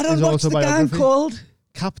in his, I don't his know what's the gang autobiography. called.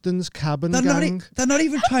 Captain's Cabin They're Gang. they're not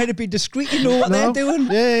even trying to be discreet. You know what No. they're doing.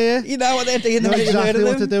 Yeah. You know what they're doing. You know They're getting rid exactly of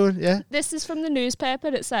what they're them. doing. Yeah. This is from the newspaper.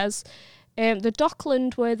 It says the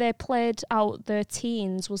Dockland where they played out their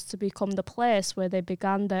teens was to become the place where they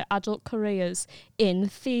began their adult careers in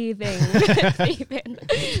thieving. Thieving.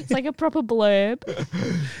 It's like a proper blurb.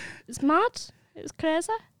 It's mad. It's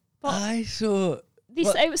crazy. But Aye, so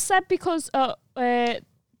it was said because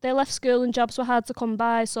they left school and jobs were hard to come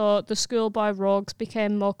by, so the schoolboy rogues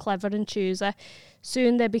became more clever and choosy.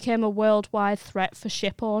 Soon they became a worldwide threat for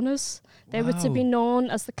ship owners. They were to be known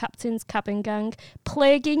as the Captain's Cabin Gang,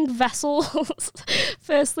 plaguing vessels,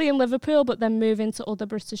 firstly in Liverpool, but then moving to other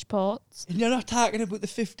British ports. and you're not talking about the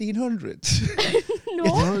 1500s.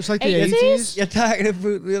 No, it's like the 80s? 80s. You're talking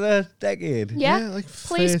about the other decade. Yeah. like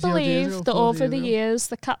Please 30 odd years believe ago, that 40 over the ago. years,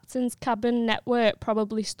 the Captain's Cabin network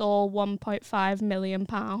probably stole £1.5 million.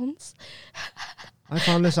 I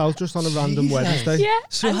found this out just on a random Jesus. Wednesday. Yeah.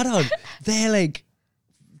 So and- hold on, they're like,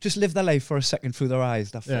 just live their life for a second through their eyes.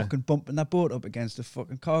 They're Yeah. fucking bumping their boat up against a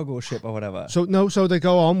fucking cargo ship or whatever. So they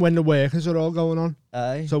go on when the workers are all going on.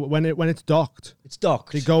 Aye. So when it's docked, It's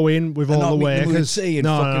docked. they go in with They're all not the meeting them workers. at sea and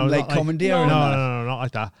fucking like not commandeering no, and that. no, not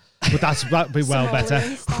like that. But that'd be well better.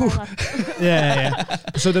 Yeah.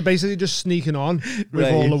 So they're basically just sneaking on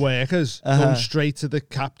with all the workers, going straight to the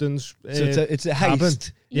captain's So it's a cabin.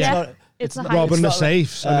 heist. Yeah, it's a robbing heist. the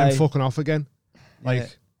safes and then fucking off again.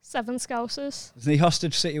 Like 7 Scousers. There's any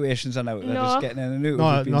hostage situations on out. They're No. just getting in and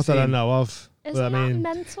out. not that I know of. Isn't But I mean,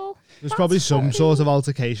 that mental? there's That's probably some fucking- sort of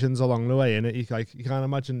altercations along the way, innit? You can't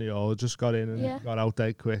imagine they all just got in and Yeah. got out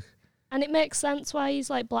dead quick. And it makes sense why he's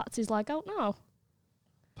like blacked his leg out now.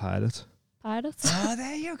 Pirate. Pirates. Oh,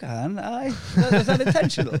 there you go. Aye. Was that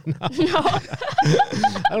intentional? No.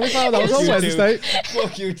 I only found out on You Wednesday.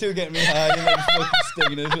 Fuck you two, getting me high and then fucking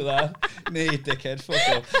stinging us with that. Nah, you dickhead.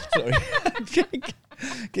 Fuck off. Sorry.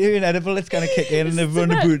 Give you an edible, it's going to kick in and everyone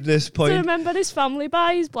about this To point. remember his family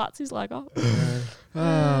by, he's blacked his leg off.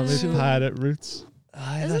 The pirate roots.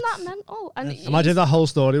 Aye, Isn't that's- that mental? And Imagine that whole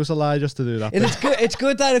story was a lie just to do that. And it's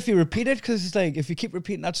good that if you repeat it, because it's like if you keep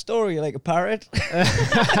repeating that story, you're like a parrot.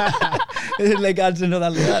 It like adds another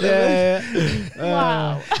layer.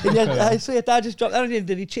 Wow. And I saw your dad just dropped that on you.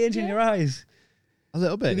 Did he change in your eyes? A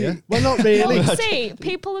little bit, yeah. Well, not really. Well, see,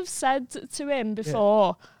 people have said to him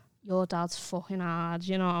before, your dad's fucking hard,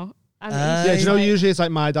 you know. And Yeah, he's you know, like- usually it's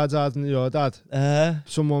like my dad's harder than your dad.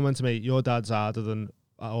 Someone Went to me, your dad's harder than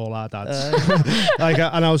all our dads.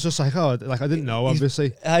 And I was just like, oh, like I didn't know,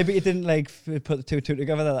 obviously. I bet you didn't like put the two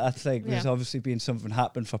together. That's like there's Yeah. obviously been something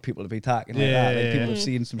happen for people to be talking like Yeah, that. Like yeah, people yeah. have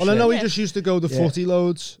seen some Well, shit. I know he Yeah. just used to go the Yeah. footy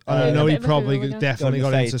loads, and Yeah. I know A he bit of a probably hooligan. definitely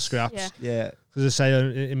Got got in into Yeah. scraps. Yeah. Because I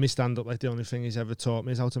say in my stand-up, like the only thing he's ever taught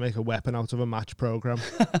me is how to make a weapon out of a match program.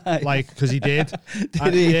 Like, because he did.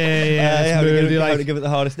 Did he? Yeah. How, It's to moody, give, how like- to give it the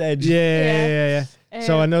hardest edge. Yeah.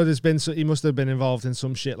 So I Um, know there's been, he must have been involved in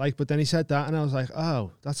some shit, like, but then he said that, and I was like,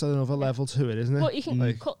 oh, that's another level to it, isn't it? But you can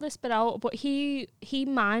Like, cut this bit out, but he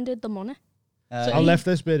minded the money. So I left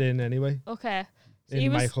this bit in anyway. Okay. So In he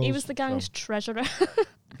Michael's, was the gang's treasurer.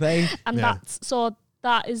 Right. And Yeah.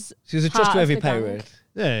 that is So is it part just of every the gang. pirate?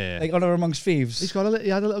 Yeah. Like honor amongst thieves. He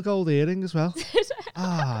had a little gold earring as well.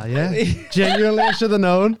 Yeah. Genuinely, I should have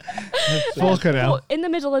known. Fucking hell. But in the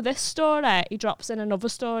middle of this story, he drops in another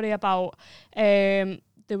story about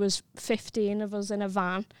there was 15 of us in a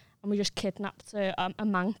van and we just kidnapped a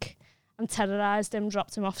mank and terrorised him,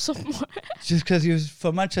 dropped him off somewhere. Just because he was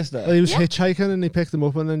from Manchester. Well, he was Yeah. hitchhiking and he picked them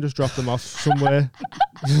up and then just dropped them off somewhere.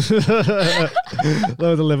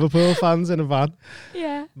 Load of Liverpool fans in a van.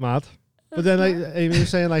 Yeah. Mad. But then, like, Amy was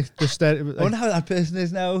saying, like, the I wonder how that person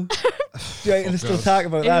is now. Do you reckon they still talk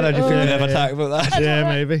about that, or do you think they never talk about that? I yeah, don't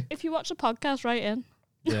know. maybe. If you watch a podcast, write in.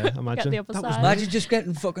 Yeah, Get imagine. the other That was side. Imagine just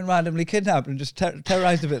getting fucking randomly kidnapped and just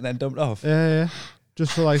terrorised a bit and then dumped off. Yeah.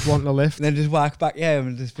 Just for, like, wanting a lift. And then just walk back home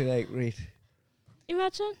and just be like, read.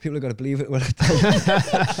 Imagine. People have got to believe it when I tell them.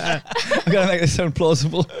 I've got to make this sound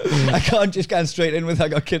plausible. I can't just go straight in with I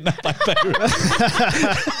got kidnapped by pirates.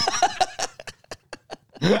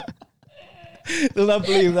 They'll not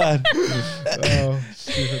believe that. Oh,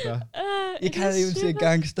 stupid that. You It can't is even say stupid.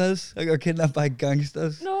 gangsters. I got kidnapped by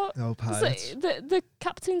gangsters. No. No So pirates. the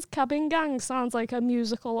captain's cabin gang sounds like a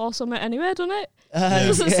musical or something anyway, doesn't it? Yeah.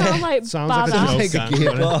 Does it sound like Sounds like a badass? joke. Like a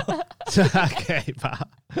gear bar. Okay, pal.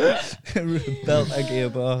 Belt a gear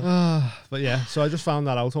bar. But yeah, so I just found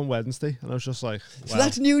that out on Wednesday, and I was just like, So well,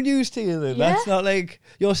 that's new news to you then? Yeah. That's not like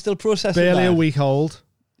you're still processing barely that. a week old.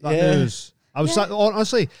 That Yeah. news. I was like,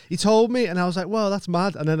 honestly, he told me, and I was like, well, that's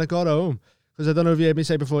mad. And then I got home because I don't know if you heard me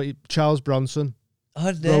say before, Charles Bronson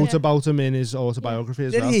Oh, wrote about him in his autobiography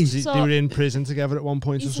as Did well. he? 'Cause So- they were in prison together at one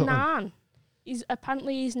point or His something. nan.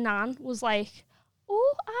 Apparently his nan was like,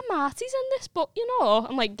 oh, our Marty's in this book, you know,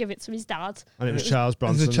 and like give it to his dad. And it was Charles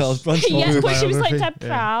Bronson. It's a Charles Bronson. Yeah, but she was like autobiography. dead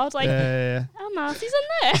proud, like, Yeah. our Marty's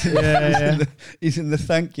in there. Yeah. He's in the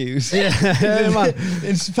thank yous. Yeah, man.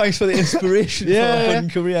 Thanks for the inspiration for Yeah. a fun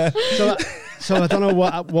career. So I don't know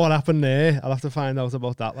what happened there. I'll have to find out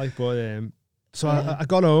about that. Like, but so I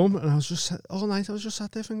got home and I was just all night. I was just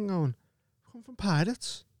sat there thinking, going, "Come from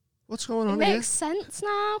pirates? What's going It on here?" makes sense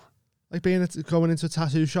now. Like going into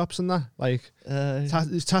tattoo shops and that. Like Uh,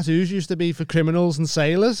 tattoos used to be for criminals and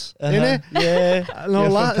sailors, innit? Yeah. And all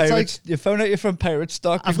You're that. from It's like pirates. You found out you're from pirate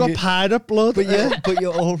stock. I've got you- pirate blood. but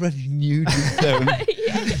you already knew deep down.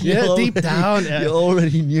 Yeah, deep down. Yeah. You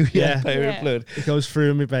already knew you Yeah. had pirate Yeah. blood. It goes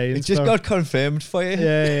through my veins. It just so- got confirmed for you.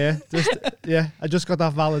 Yeah. I just got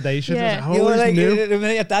that validation. Yeah. I You were always like, knew. the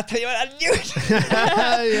minute that time, you went, I knew it.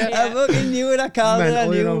 Yeah. I fucking knew it. I called it. I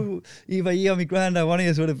Mental, you knew either you or my granddad, one of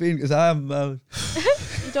you would have been, because I'm.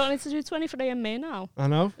 You don't need to do 23andMe now. I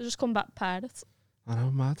know. You just come back pirates. I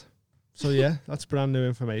know, mad. So yeah, that's brand new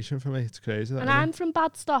information for me. It's crazy. That, And isn't it? I'm from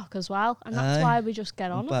bad stock as well, and that's Aye. why we just get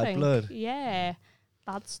on. Bad I think. blood. Yeah,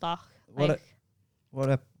 bad stock. What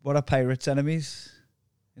Like, what are pirates' enemies?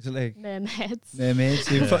 Is it like mermaids.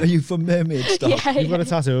 mermaids? Are you from mermaid stock? Yeah, You've got a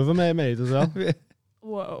tattoo of a mermaid as well.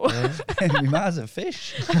 Whoa. My ma's a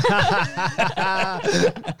fish.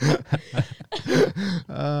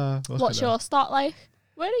 What's your start like?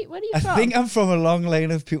 Where are you from? I think I'm from a long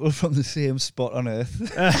line of people from the same spot on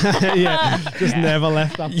Earth. Yeah, just never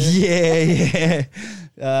left that bit.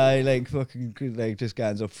 I like fucking like just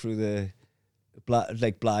guys up through the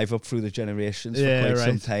Blythe up through the generations for quite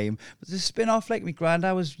some time. But the spin off, like my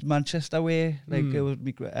granddad was Manchester way, like it was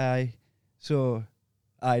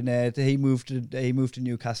he moved to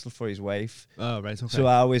Newcastle for his wife. Oh right, okay. So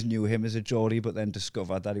I always knew him as a Geordie, but then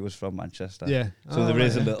discovered that he was from Manchester. Yeah. So there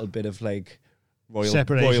is a little bit of like royal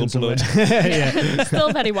separation blood. Yeah.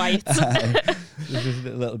 Still very white. There's just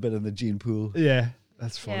a little bit in the gene pool. Yeah,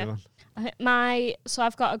 that's funny. Yeah. Man. So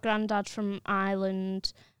I've got a granddad from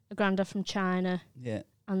Ireland, a granddad from China, Yeah.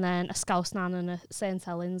 and then a Scouse nan and a St.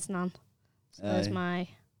 Helens nan. So there's my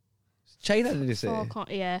China, did you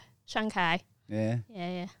say? Shanghai. Yeah.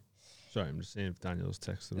 Yeah. Sorry, I'm just seeing if Daniel's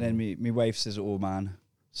texted. And then my wife says Oman.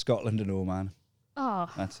 Scotland and Oman. Oh,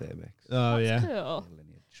 That's it, mix. Oh that's yeah. cool.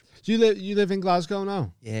 Do you live in Glasgow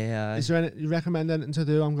now? Yeah. Is there any you recommend anything to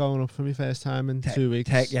do? I'm going up for my first time in 2 weeks.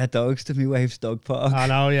 Take your dogs to my wife's dog park. I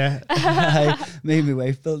know, yeah. Me and my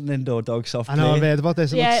wife built an indoor dog soft I know, I've play. heard about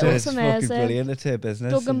this. Yeah, It it looks was sick. It's amazing. fucking brilliant. It's her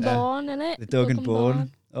business. Dug and And, Bone, innit? the Dug and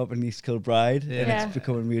Bone up in East Kilbride. Yeah. And it's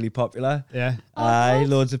becoming really popular. Yeah. Oh, Aye, nice.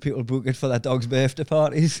 loads of people book it for their dog's birthday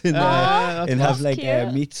parties. And, that's and have that's like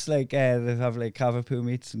cute. meats, like they have like Cavapoo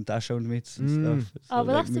meats and dashhound meats and stuff. Oh,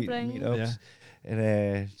 but like that's to bring. meetups. Yeah.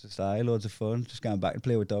 And just loads of fun. Just going back and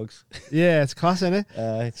play with dogs. Yeah, it's class, isn't it?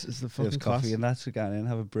 It's It's the there's fucking class. coffee and that, so go in,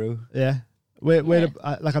 have a brew. Yeah. Where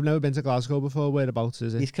like I've never been to Glasgow before. Whereabouts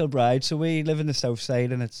is it? East Kilbride, so we live in the south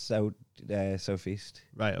side and it's southeast.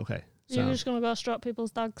 Right. Okay. You're So- just going to go strut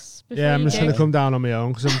people's dogs before Yeah, I'm you just going gig? to come down on my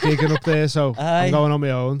own because I'm gigging up there, so Aye. I'm going on my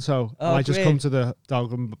own. So I Oh, might just great. come to the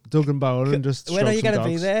Dug and Bone and just. When are you going going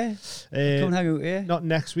to be there? Come and hang out here. Not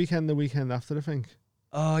next weekend, the weekend after, I think.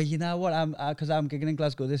 Oh, you know what? Because I'm gigging in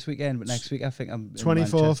Glasgow this weekend, but next week I think I'm in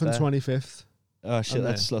 24th and Manchester. 25th. Oh shit, I'm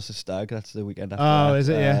that's Sloss Stag. That's the weekend after. Oh, that. is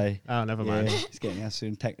it? Yeah. Aye. Oh, never Yeah, mind. he's getting us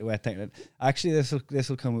soon. We're taking it. Actually, this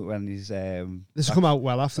will come out when he's This back- will come out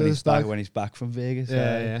well after when this he's back, Stag. when he's back from Vegas. Yeah,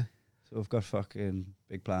 aye. yeah. So we've got fucking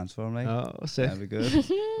big plans for him, like. Oh, sick. That'd be good.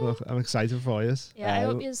 Look, I'm excited for you. Yeah, I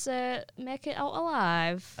hope you make it out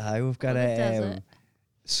alive. Aye, we've got On the desert.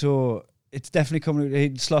 so it's definitely coming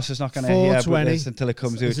out. Sloss is not going to hear about 420. this until it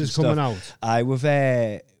comes out. This and is coming stuff.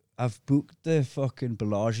 out. I've booked the fucking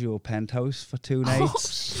Bellagio penthouse for 2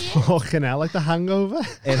 nights. Fucking hell, like the Hangover.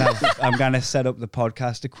 And I'm going to set up the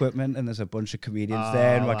podcast equipment, and there's a bunch of comedians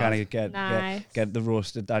there, and we're going to Nice. get the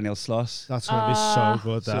roasted Daniel Sloss. That's going to be so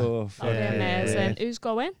good. That. So That'll be amazing. Who's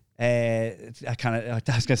going? I can't. I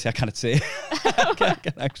was going to say I can't say. I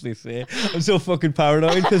can't actually say. I'm so fucking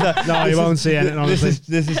paranoid because No, you won't see anything, honestly.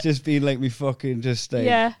 This has just been like me fucking just like.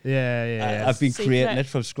 Yeah. Yeah. I've been Secret. creating it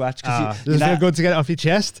from scratch. Does it feel good to get it off your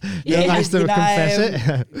chest? Yeah. Nice to confess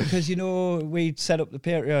it. Because we set up the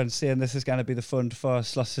Patreon saying this is going to be the fund for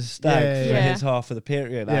Sloss's Stag Yeah, for yeah. his half of the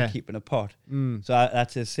Patreon. Yeah. I'm keeping a pot, Mm. so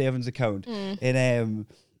that's his savings account. And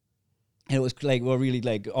it was like we're really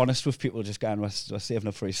like honest with people, just going we're saving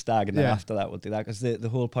up for his stag, and then Yeah. after that we'll do that, because the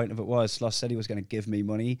whole point of it was Sloss said he was going to give me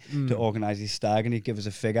money to organise his stag, and he'd give us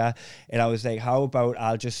a figure, and I was like, how about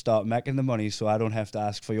I'll just start making the money so I don't have to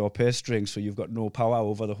ask for your purse strings, so you've got no power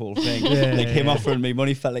over the whole thing. Yeah, like him yeah. offering me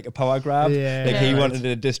money felt like a power grab. Yeah, Like he right. wanted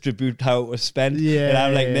to distribute how it was spent. Yeah, And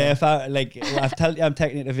I'm like, yeah. nah, if I like I've told you I'm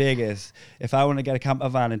taking you to Vegas. If I want to get a camper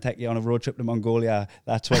van and take you on a road trip to Mongolia,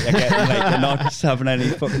 that's what you're getting. Like you're not just having any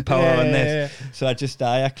fucking power Yeah, on yeah, this. yeah. So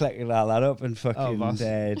I collected all that up and fucking boss.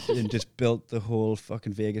 and just built the whole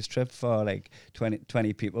fucking Vegas trip for like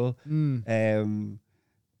 20 people.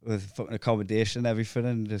 With fucking accommodation and everything,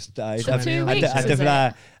 and just died. For 2 weeks, I is never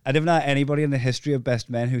it? know anybody in the history of Best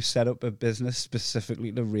Men who set up a business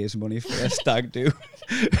specifically to raise money for a stag do.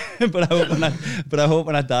 but I hope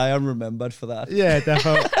when I die I'm remembered for that. Yeah,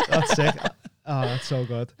 definitely. That's sick. Oh, that's so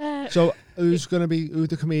good. So who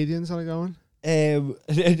the comedians are going?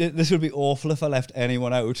 This would be awful if I left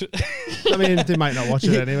anyone out. I mean, they might not watch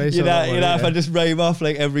it anyway. So you know, don't worry, if I just rhyme off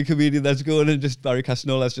like every comedian that's going, and just Barry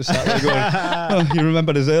Casnola's just sat there going, "Oh, you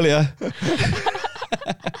remembered us earlier."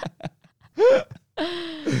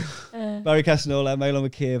 Barry Casnola, Milo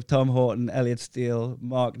McCabe, Tom Horton, Elliot Steele,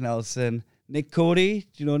 Mark Nelson, Nick Cody.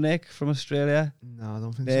 Do you know Nick from Australia? No, I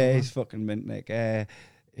don't think Yeah, so. he's fucking mint, Nick.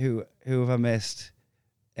 Who have I missed?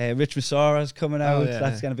 Rich Masara's coming out. yeah,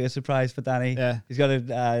 That's yeah. going to be a surprise for Danny. Yeah. He's got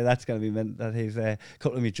that's going to be mint. That he's a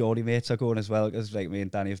couple of my Geordie mates are going as well, because like me and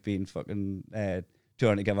Danny have been fucking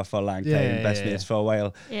touring together for a long time, best mates for a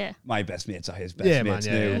while. Yeah. My best mates are his best mates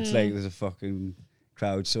now. It's like there's a fucking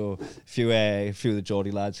crowd. So a few of the Geordie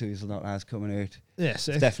lads who he's not as coming out. Yeah,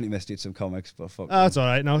 sick. Definitely missed some comics, but fuck. Oh, that's all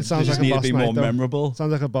right. No, it sounds like a need boss to be night, more though. memorable.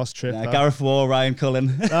 Sounds like a boss trip. Gareth Waugh, Ryan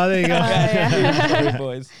Cullen. Oh, there you go. Yeah.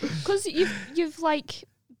 Boys. Because you've like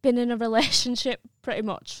been in a relationship pretty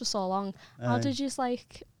much for so long. How did you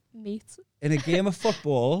like meet? In a game of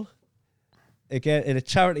football, again in a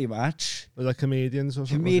charity match, With like comedians or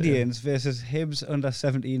something. comedians versus Hibs under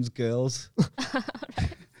 17s girls.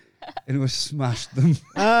 And we smashed them.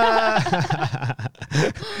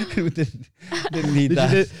 We didn't need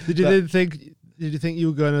that. Did you think you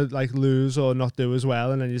were going to like lose or not do as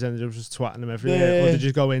well, and then you just ended up just twatting them everywhere? Or did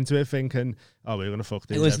you go into it thinking, oh, we're going to fuck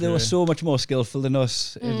these? They were so much more skillful than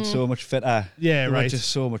us and so much fitter. Yeah, they right. were just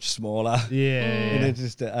so much smaller. Yeah. And it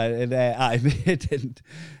just, it didn't.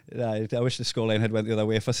 I wish the scoreline had went the other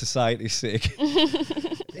way for society's sake.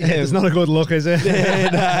 It's not a good look, is it?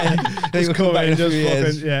 Just come back in a few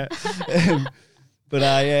years. Yeah. But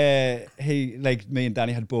me and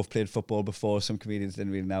Danny had both played football before. Some comedians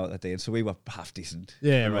didn't really know at that day, and so we were half decent.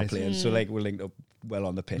 Yeah, when we were right. playing. So like we linked up well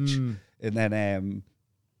on the pitch, and then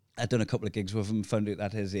I'd done a couple of gigs with him. Found out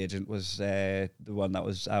that his agent was the one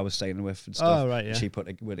that I was signing with and stuff. Oh right, yeah. She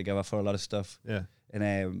we're together for a lot of stuff. Yeah.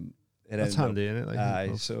 And That's handy, isn't it?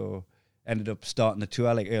 Like, so ended up starting the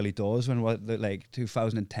tour like early doors when like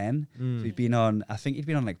 2010. So he'd been on, I think he'd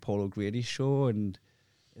been on like Paul O'Grady's show, and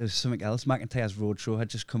it was something else. McIntyre's Roadshow had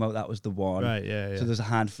just come out. That was the one. Right, yeah. So there's a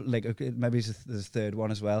handful, like maybe there's a third one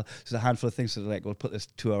as well. So there's a handful of things that like, we'll put this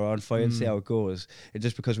tour on for you and see how it goes. And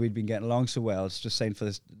just because we'd been getting along so well, it's just signed for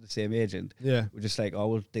the same agent. Yeah. We're just like, oh,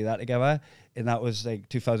 we'll do that together. And that was like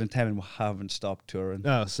 2010, and we haven't stopped touring.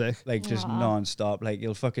 Oh, sick. Like just non-stop. Like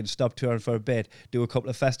you'll fucking stop touring for a bit, do a couple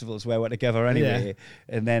of festivals where we're together anyway,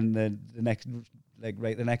 and then the next,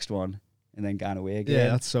 like the next one. And then gone away again.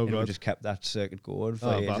 Yeah, that's so good. We just kept that circuit going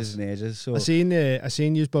for ages and ages. So I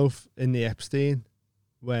seen you both in the Epstein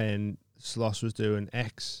when Sloss was doing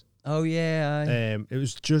X. Oh yeah. It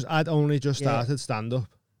was just I'd only just started stand up.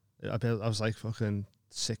 I was like fucking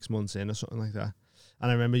 6 months in or something like that. And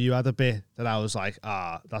I remember you had a bit that I was like,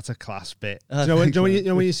 that's a class bit. Do you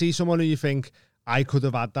know when you see someone who you think, I could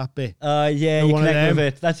have had that bit. Yeah, you connect with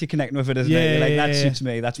it. That's you connecting with it, isn't it? You're like, that suits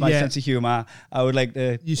me. That's my sense of humour. I would like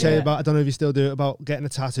to. You say about, I don't know if you still do it, about getting a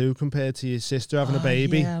tattoo compared to your sister having a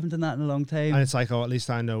baby. Yeah, I haven't done that in a long time. And it's like, at least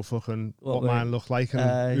I know fucking what mine looked like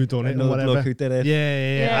and who done it and and whatever. Look who did it.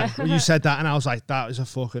 Yeah. Well, you said that, and I was like, that is a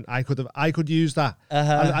fucking. I could use that.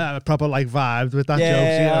 I proper like vibed with that joke.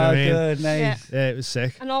 You know what I mean? Good, nice. Yeah, it was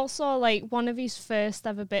sick. And also, like, one of his first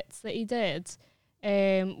ever bits that he did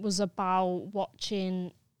was about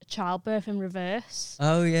watching childbirth in reverse.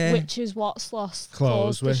 Oh yeah, which is what Sloss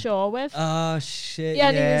closed the show with. Oh shit! Yeah,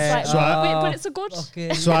 and he was like, but it's a good.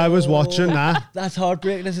 So I was watching that. That's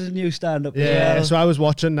heartbreaking. This is a new stand-up. Yeah, as well. so I was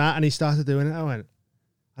watching that, and he started doing it. I went,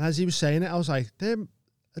 and as he was saying it, I was like, they're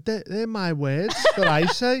my words that I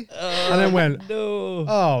say. And then went,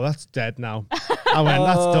 oh, that's dead now. I went,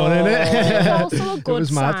 that's done, innit? It's also a good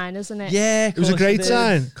sign, isn't it? Yeah, it was a great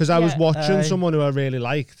sign, because I was watching someone who I really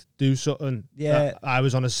liked do something. Yeah, I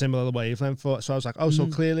was on a similar wavelength for, so I was like, so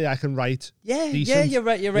clearly I can write. Yeah, decent, you're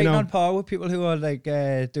right. You're right on par with people who are like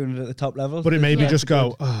doing it at the top level. But it made me just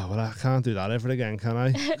go, well, I can't do that ever again, can I?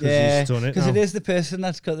 Yeah, because it is the person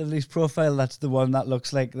that's got the least profile. That's the one that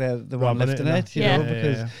looks like the one lifting it. You know,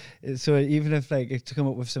 because so even if like to come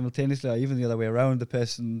up with simultaneously, or even the other way around, the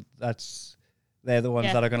person they're the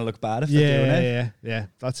ones that are going to look bad if they're doing it. Yeah,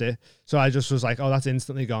 that's it. So I just was like, that's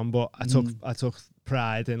instantly gone. But I took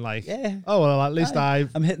pride in like, well, at least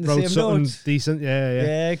I'm hitting the same something notes. Decent.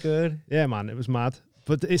 Yeah, good. Yeah, man, it was mad.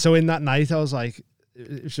 But so in that night, I was like,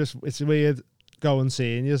 it's weird going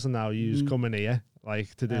seeing you, and now you's coming here.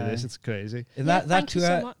 Like to do this, it's crazy. And that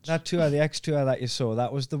tour, the X tour that you saw,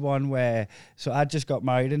 that was the one where. So I just got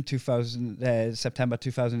married in September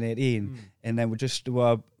 2018, and then we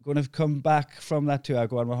were going to come back from that tour,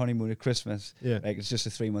 go on my honeymoon at Christmas. Yeah, like it's just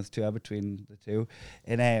a 3-month tour between the two,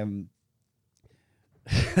 and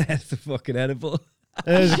that's the fucking edible.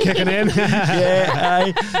 There's kicking in.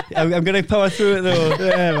 I'm going to power through it though.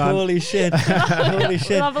 Yeah, man. Holy shit. Holy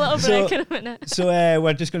shit. We'll have a little break in a minute. So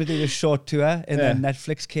we're just going to do this short tour, and then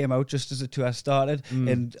Netflix came out just as the tour started,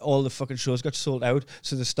 and all the fucking shows got sold out.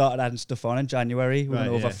 So they started adding stuff on in January. We're going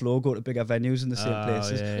to overflow, go to bigger venues in the same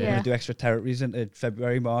places. We're going to do extra territories into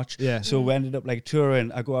February, March. Yeah. So we ended up like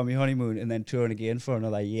touring. I go on my honeymoon and then touring again for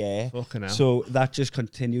another year. Fucking hell. So that just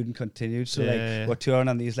continued and continued. So like we're touring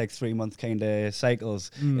on these like 3-month kind of cycles.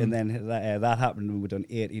 And then that happened, and we've done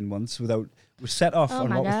 18 months without We set off Oh on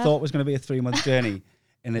my what we God. thought was going to be a 3-month journey,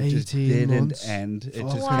 and it just 18 didn't months. end. It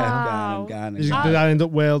just kept Wow. going and Did going. that end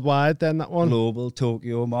up worldwide then, that one? Global,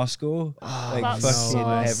 Tokyo, Moscow, like That's fucking so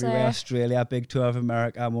everywhere. sick. Australia, big tour of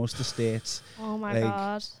America, most of the states. Oh my Like,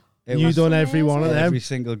 God. It You was done every one of them? every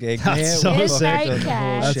single gig. That's Yeah, so we sick. fucking done the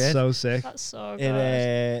whole That's shit. so sick. That's so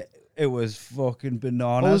good. It was fucking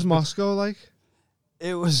bananas. What was but Moscow like?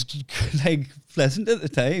 It was like pleasant at the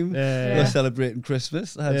time. Yeah. We were celebrating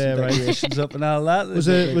Christmas. I had Yeah, some right. decorations up and all that. Was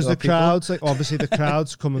There's it was got the people. crowds like obviously the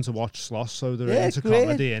crowds coming to watch Sloss, so they're Yeah, into great.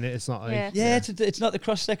 comedy in it. It's not like Yeah. Yeah, it's not the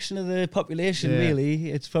cross section of the population Yeah. really.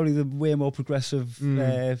 It's probably the way more progressive,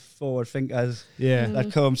 forward thinkers yeah.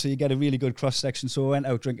 that come. So you get a really good cross section. So I went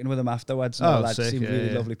out drinking with them afterwards. And Oh, all that sick, seemed yeah, really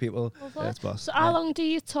yeah. lovely people. Lovely. Yeah, it's boss. So how long do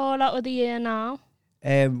you tour out of the year now?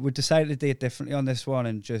 We decided to do it differently on this one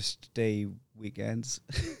and just do weekends.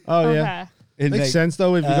 Oh yeah. Okay. And, Makes like, sense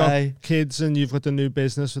though if you've got aye. kids and you've got the new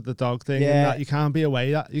business with the dog thing and Yeah. that you can't be away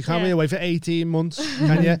you can't be Yeah. away for 18 months,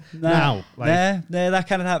 can you? Now. Like, Nah, that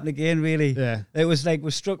kind of happened again, really. yeah. It was like,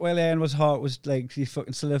 was struck while Ian was hot, was like, he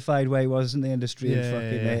fucking solidified where he was in the industry and Yeah,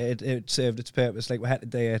 fucking, yeah. it served its purpose. Like, we had to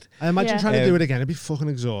do it. I imagine Yeah. trying to do it again, it'd be fucking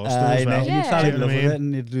exhausting as well. And you Yeah. fell Do in you know love what I with mean? it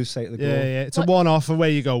and you'd lose sight of the Yeah, goal. yeah. It's a What- one-off where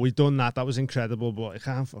you go, we've done that was incredible, but I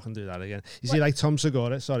can't fucking do that again. You see, like Tom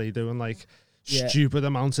Segura, doing like Yeah. stupid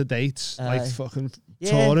amounts of dates, like Aye. fucking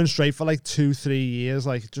Yeah. touring straight for like 2-3 years,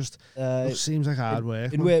 like just it seems like hard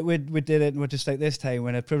work. And man. we did it, and we're just like this time we're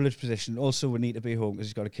in a privileged position. Also, we need to be home because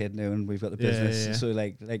he's got a kid now, and we've got the Yeah, business. yeah. So,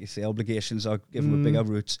 like you say, obligations are give him a bigger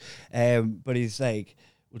roots. But he's like,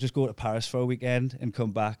 we'll just go to Paris for a weekend and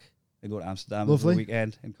come back, and go to Amsterdam for Lovely. a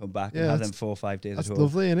weekend and come back Yeah, and have that's- them 4 or 5 days That's at home.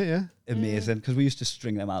 lovely, isn't it? Yeah. Amazing, because we used to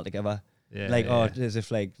string them all together. Yeah. Like, yeah. as if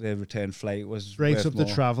like the return flight was Breaks worth up the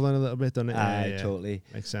more. travelling a little bit, doesn't it? Aye, Yeah, yeah. totally.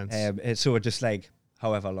 Makes sense. So we're just like,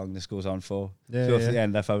 however long this goes on for. Yeah, so at yeah. the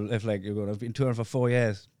end, if like you're going to be touring for 4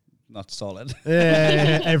 years, not solid.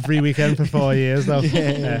 Yeah, every weekend for 4 years though.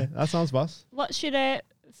 Yeah. Yeah, that sounds boss. What's your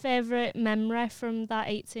favourite memory from that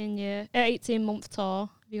 18-month tour?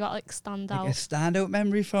 Have you got like stand Like out? a standout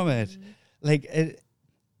memory from it. Like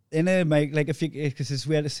in a like if you because it's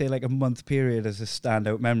weird to say like a month period as a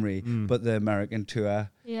standout memory, but the American tour,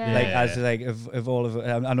 Yeah. like Yeah. as like of all of it,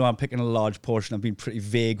 I know I'm picking a large portion. I've been pretty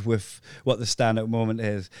vague with what the standout moment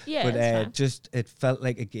is, Yeah, but that's fine. just it felt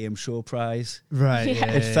like a game show prize. Right. Yeah.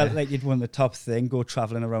 Yeah. It felt like you'd won the top thing, go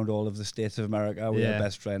traveling around all of the states of America with Yeah. your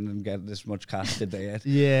best friend and get this much cash to do it.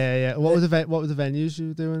 Yeah, yeah. What were the venues you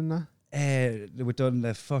were doing now? We've done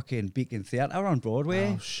the fucking Beacon Theatre on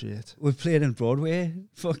Broadway. Oh shit. We've played in Broadway.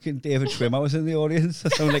 Fucking David Schwimmer was in the audience. I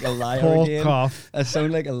sound like a liar Poor again. cough. I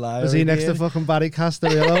sound like a liar. Was he next to again. fucking Barry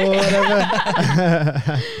Castellillo or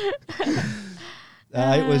whatever?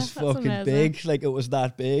 It was That's fucking amazing. big. Like it was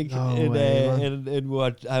that big. No and, way, man. and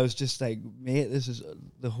what I was just like, mate, this is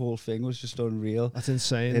the whole thing was just unreal. That's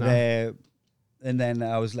insane. And, now. and then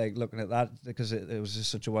I was like looking at that because it was just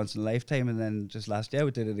such a once in a lifetime. And then just last year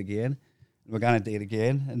we did it again. We're gonna do it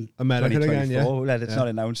again in America again, 2024. yeah. It's Yeah. not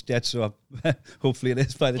announced yet, so hopefully it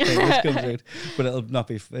is by the time this comes out. But it'll not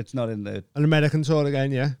be. It's not in the. An American tour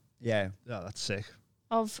again, yeah. Yeah, Yeah, that's sick.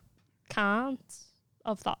 Of can't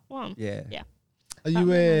of that one. yeah. Yeah. Are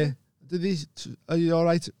That you are you all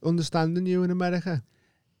right understanding you in America?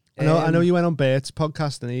 I know Um, you went on Bert's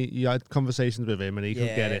podcast and you had conversations with him and he could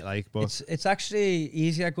Yeah. get it, like, but It's actually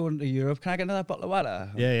easier going to Europe. Can I get another bottle of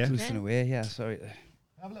water? Yeah, yeah. Twisting away. Yeah, sorry.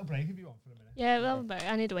 have a little break if you want for a minute. Yeah, well, but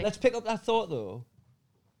I need to wait. Let's pick up that thought though.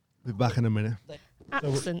 We'll be back in a minute.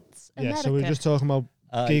 Accents. Yeah, so America. we're just talking about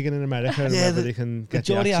gigging in America and yeah, whether the- they can The get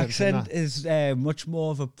Geordie the accent. accent is much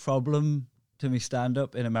more of a problem to me stand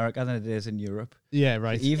up in America than it is in Europe. Yeah,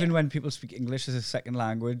 right. Even when people speak English as a second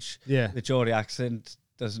language, Yeah. the Geordie accent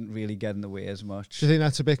doesn't really get in the way as much. Do you think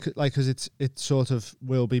that's a bit like because it sort of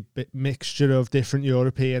will be bit mixture of different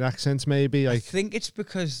European accents, maybe? I Like, think it's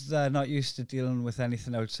because they're not used to dealing with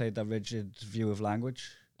anything outside their rigid view of language.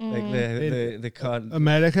 Like they can't.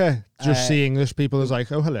 America, just Uh, see English people as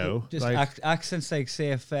like, oh, hello. Just Like, accents like, say,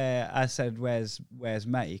 if I said, where's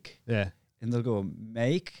Mike? yeah. And they'll go,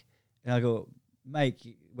 Mike? And I'll go, Mike,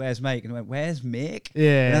 where's Mike? And I went, where's Mike?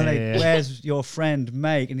 Yeah. And I'm like, yeah. where's your friend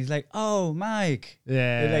Mike? And he's like, oh, Mike.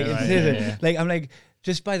 Yeah. And like, right, it's- yeah, yeah. like, I'm like,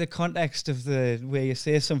 just by the context of the way you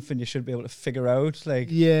say something, you should be able to figure out, like,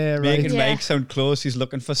 Yeah, right. making Yeah. Mike sound close. He's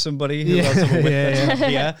looking for somebody who Yeah, else I'm with yeah, that's not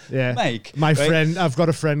here. Yeah. Mike. My right? friend, I've got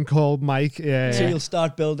a friend called Mike. Yeah. So yeah. you'll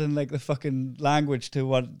start building like the fucking language to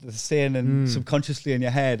what they're saying and subconsciously in your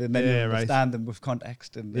head, and then Yeah, you right. understand them with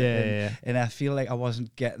context. And Yeah. and I feel like I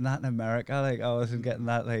wasn't getting that in America. Like I wasn't getting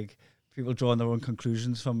that, like people drawing their own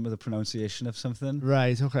conclusions from the pronunciation of something.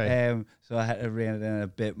 Right. Okay. So I had to rein it in a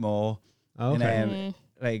bit more. Okay. And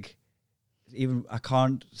like, even I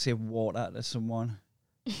can't say water to someone.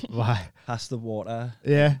 Why? Pass the water.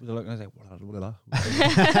 Yeah. They're looking at water.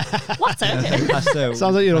 What's it?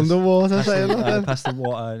 Sounds like you're underwater saying that. Pass the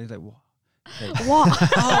water. And he's like, what? What?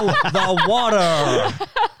 Oh, the water.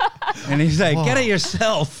 And he's like, get it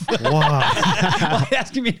yourself. Wow. Why are you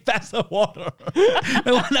asking me to pass the water?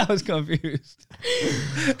 No one I was confused.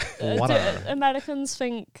 Do Americans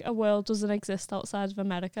think a world doesn't exist outside of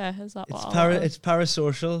America? Is that what? It's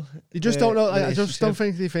parasocial. You just don't know. I just don't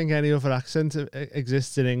think they think any other accent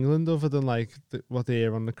exists in England other than like what they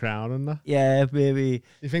hear on The Crown and that. Yeah, maybe.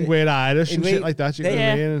 You think we're Irish and shit like that? You know what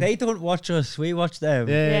I mean? They don't watch us. We watch them.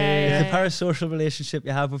 Yeah. It's a parasocial relationship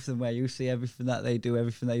you have with them where you see everything that they do,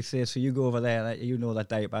 everything they say. So you go over there, and you know that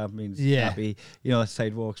diaper means nappy. You know,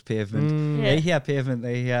 sidewalks, pavement. They hear pavement,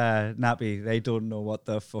 they hear nappy. They don't know what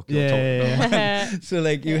the fuck you're talking about. So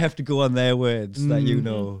like you have to go on their words that you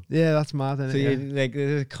know. Yeah, that's mad. So you, like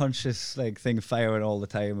there's a conscious like thing firing all the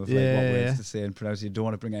time of like what words to say and pronounce. You don't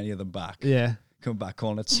want to bring any of them back. Yeah. Come back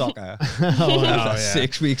calling it soccer. Oh, no,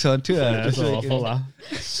 6 weeks on tour. Yeah, just awful.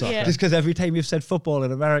 Just because every time you've said football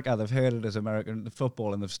in America, they've heard it as American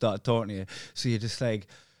football and they've started talking to you. So you're just like,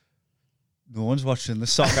 no one's watching the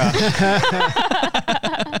soccer.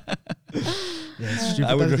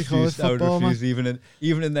 I would refuse.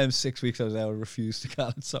 Even in them 6 weeks I was there, I would refuse to call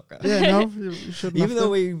it soccer. Yeah, no, you shouldn't. Even though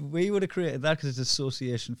we would have created that because it's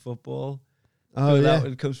association football. Oh, so yeah.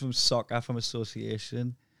 That comes from soccer, from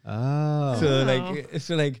association. Oh.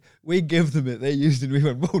 So like we give them it, they used it, we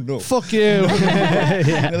went, whoa, no. Fuck you.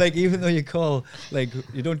 Like even though you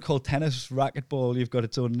don't call tennis racquetball, you've got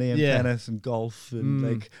its own name, tennis and golf and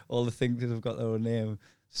like all the things that have got their own name.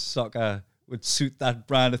 Soccer would suit that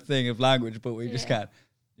brand of thing of language, but we just can't.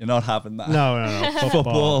 You're not having that. No.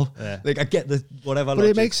 Football. Yeah. Like I get the whatever. But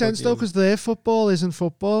it makes sense though, because their football isn't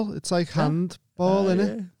football. It's like handball,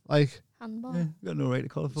 innit? Like handball. Yeah, you've got no right to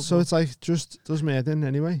call it football. So it's like just does made in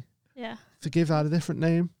anyway. Yeah. Forgive that a different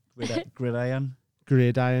name. Gridiron.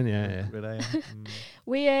 Gridiron, yeah.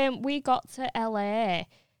 Gridiron. We got to LA.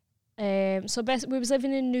 So basically we was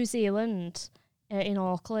living in New Zealand, in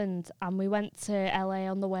Auckland, and we went to LA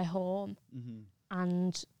on the way home.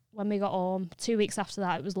 And when we got home, 2 weeks after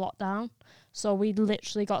that, it was lockdown. So we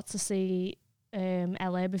literally got to see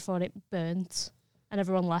LA before it burnt. And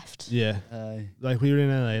everyone left. Yeah. Like we were in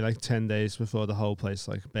LA like 10 days before the whole place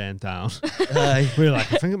like burnt down. We were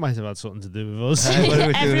like, I think it might have had something to do with us.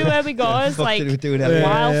 Everywhere we go is like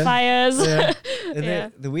wildfires.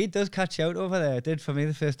 The weed does catch you out over there. It did for me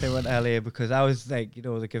the first time I went to LA because I was like, you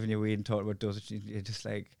know, they're giving you weed and talking about doses. You're just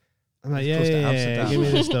like, I'm like, yeah, give me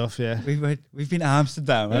this stuff, yeah. We've been to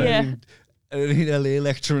Amsterdam. Yeah. I don't need LA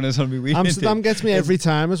lecturing us on me weed. Amsterdam gets me every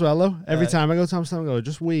time as well, though. Every time I go to Amsterdam, I go,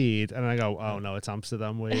 just weed. And I go, oh, no, it's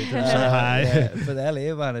Amsterdam weed. I'm so high. But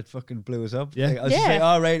LA, man, it fucking blew us up. Yeah. Like, I was just like,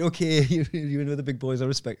 all right, okay, you know the big boys, I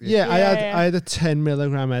respect you. Yeah, I had a 10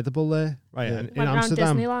 milligram edible there, right, in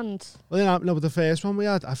Amsterdam. Disneyland. Well, no, but the first one we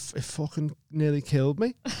had, it fucking nearly killed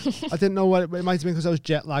me. I didn't know what it might have been because I was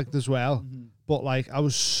jet lagged as well. But like I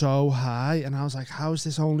was so high, and I was like, how is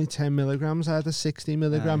this only 10 milligrams? I had a 60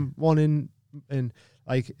 milligram one in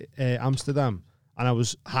like Amsterdam, and I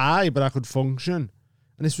was high, but I could function.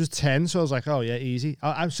 And this was 10, so I was like, oh yeah, easy.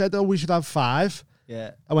 I said, oh, we should have 5.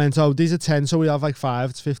 Yeah. I went, oh, these are 10, so we have like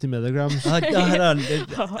 5. It's 50 milligrams. Hold on.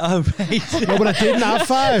 Oh, right. No, but I didn't have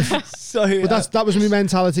 5. Sorry. But that was my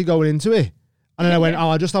mentality going into it. And then I went,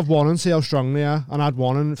 I'll just have 1 and see how strong they are. And I had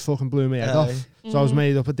 1 and it fucking blew my head off. So I was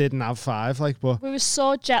made up. I didn't have 5. But we were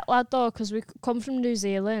so jet lagged though, because we come from New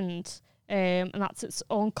Zealand, and that's its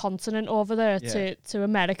own continent over there to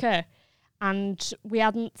America. And we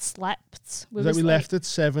hadn't slept. We left at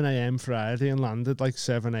 7 a.m. Friday and landed like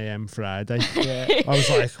 7 a.m. Friday. I was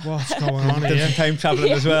like, what's going on here? Some time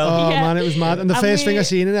traveling as well. Oh man, it was mad. And the first thing I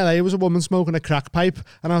seen in LA was a woman smoking a crack pipe,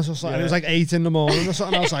 and I was just like, it was like 8 in the morning or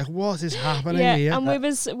something. I was like, what is happening here?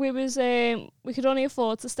 And we could only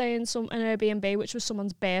afford to stay in an Airbnb, which was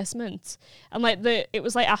someone's basement, and like it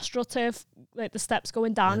was like AstroTurf, like the steps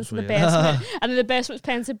going down into the basement, and then the basement was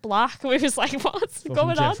painted black, and we was like, what's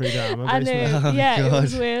going on? And it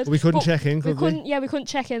was weird. We couldn't check in, could we? Yeah, we couldn't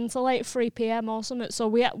check in till like 3 p.m. or something. So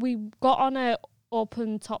we got on a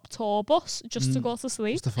open top tour bus just to go to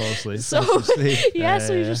sleep. Just to fall asleep. So so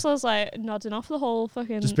we just was like nodding off the whole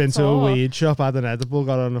fucking just been tour. to a weed shop, had an edible,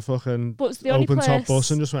 got on a fucking open top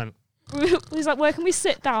bus and just went. He's like, where can we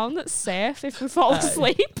sit down that's safe if we fall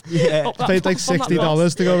asleep? Paid like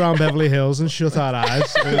 $60 to go around Beverly Hills and shut our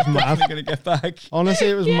eyes. It was mad. We're gonna get back. Honestly,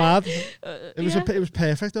 it was mad. It was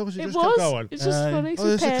perfect though, because you just kept going. It's just funny. Oh,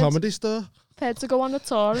 there's a comedy store. paid to go on a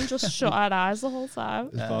tour and just shut our eyes the whole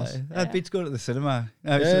time. I'd beat going to the cinema.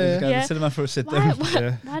 Go to Yeah. the cinema for a sit Why, down.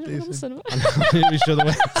 why didn't we go to the cinema? We should have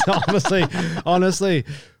went. Honestly,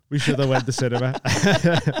 we should have went to cinema.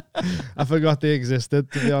 I forgot they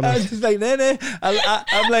existed, to be I was honest. just like, no.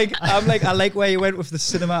 I'm like, I like where you went with the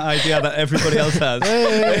cinema idea that everybody else has.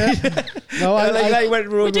 Yeah. No, I went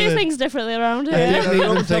wrong We do with it. things differently around here. I didn't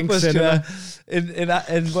even Top think was cinema.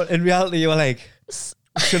 in reality, you were like,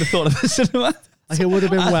 should have thought of the cinema. Like, it would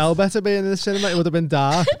have been well better being in the cinema. It would have been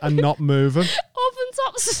dark and not moving. Open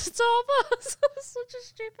top Starbucks. Such a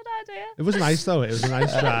stupid idea. It was nice though. It was a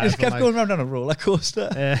nice drive. Just kept going around on a roller coaster.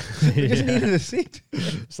 We just needed a seat.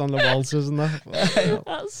 It's on the waltzers and that.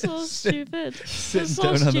 That's so stupid. Sitting That's so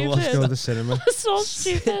down on the walls. Go to the cinema. That's so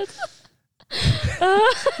stupid.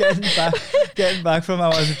 Getting back from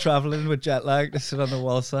hours of travelling with jet lag to sit on the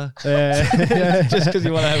waltzer. Yeah. Just because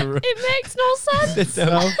you want to have a It makes no sense. sit down.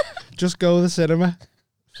 No, just go to the cinema.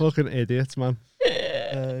 Fucking idiots, man.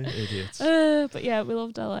 Idiots. But yeah, we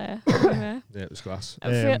loved LA. Anyway. Yeah, it was class.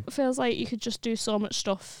 It feels like you could just do so much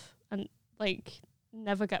stuff and like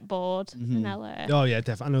never get bored in LA. Oh yeah,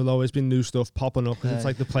 definitely. And there'll always be new stuff popping up because it's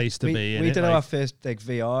like the place to be. We innit? did Like, our first like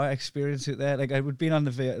VR experience out there. Like I'd been on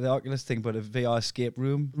the Oculus thing, but a VR escape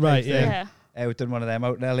room. Right, thing. yeah. We've done one of them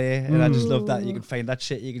out in LA, and I just love that you can find that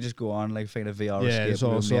shit. You can just go on like find a VR Yeah, escape there's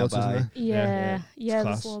room all sorts, nearby. isn't there? Yeah,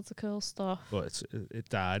 class. there's loads of cool stuff. But it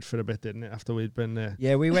died for a bit, didn't it? After we'd been there.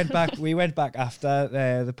 Yeah, we went back. We went back after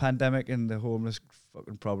the pandemic, and the homeless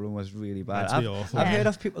fucking problem was really bad. That'd be awful. I've Yeah. heard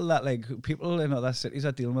of people that like people in other cities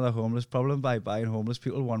are dealing with a homeless problem by buying homeless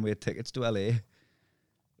people one-way tickets to LA.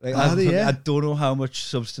 Like, I don't know how much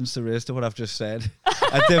substance there is to what I've just said.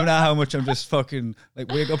 I don't know how much I'm just fucking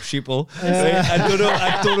like wake up sheeple. Like,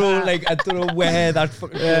 I don't know where that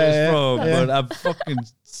fucking is from, but I've fucking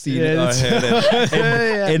seen it or heard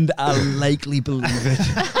it, and I likely believe it.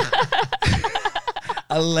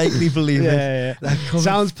 I likely believe it. Yeah. That coming,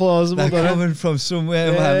 Sounds plausible, that doesn't it? coming from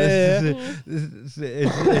somewhere, man.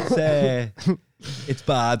 It's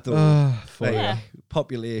bad though. Oh, Like, Yeah.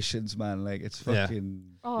 populations, man. Like it's fucking.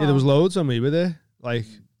 Oh, Yeah, there was loads when we were there. Like,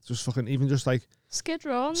 just fucking, even just like, Skid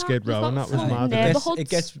Row. and Skid You've Row, got and that was fucking mad. Neighbourhoods.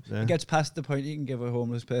 It gets past the point you can give a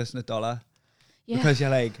homeless person $1 Yeah. because you're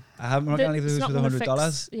like, I'm not gonna leave It's the house not with gonna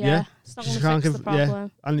 $100. fix- Yeah, it's not you going can't to fix give, the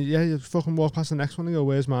problem. and you fucking walk past the next one and go,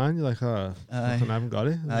 where's mine? You're like, oh, Aye. fucking haven't got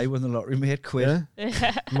it. I won the lottery, mate. Quit.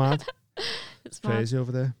 Yeah, mad. It's mad. Crazy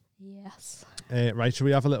over there. Yes. Right, should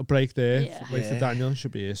we have a little break there? Yeah. Wait for Yeah. Daniel.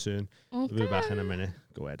 Should be here soon. We'll be back in a Okay. minute.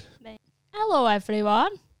 Go ahead. Hello,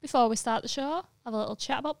 everyone. Before we start the show, have a little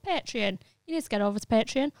chat about Patreon. You need to get over to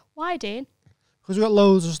Patreon. Why, Dean? Because we've got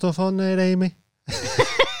loads of stuff on there, Amy.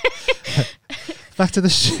 Back to the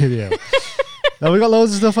studio. Now, we've got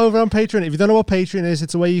loads of stuff over on Patreon. If you don't know what Patreon is,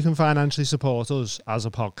 it's a way you can financially support us as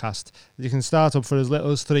a podcast. You can start up for as little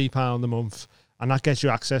as £3 a month, and that gets you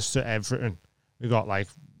access to everything. We've got like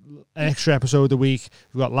an extra episode a week.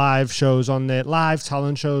 We've got live shows on there, live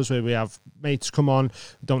talent shows where we have mates come on.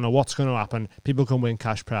 Don't know what's going to happen. People can win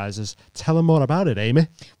cash prizes. Tell them more about it, Amy.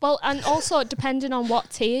 Well, and also, depending on what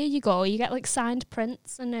tier you go, you get like signed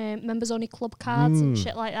prints and members-only club cards and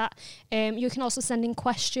shit like that. You can also send in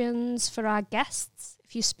questions for our guests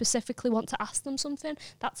if you specifically want to ask them something.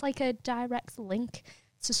 That's like a direct link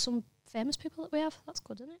to some famous people that we have. That's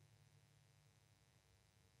good, isn't it?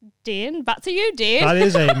 Dean, back to you, Dean. That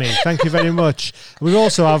is Amy. Thank you very much. We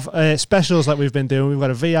also have specials that we've been doing. We've got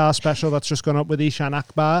a VR special that's just gone up with Ishan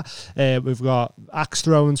Akbar. We've got Axe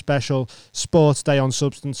Throwing special, Sports Day on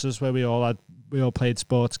Substances, where we all played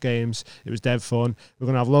sports games. It was dead fun. We're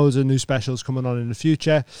going to have loads of new specials coming on in the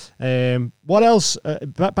future. What else?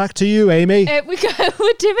 Back to you, Amy.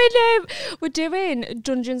 We're doing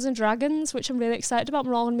Dungeons and Dragons, which I'm really excited about.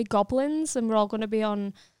 We're all going to be goblins, and we're all going to be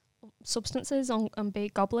on substances and be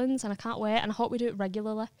goblins, and I can't wait. And I hope we do it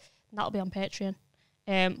regularly. And that'll be on Patreon.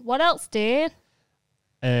 What else, Dean?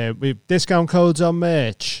 We've discount codes on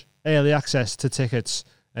merch, early access to tickets.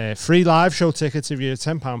 Free live show tickets if you're a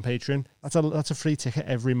 £10 patron. That's a free ticket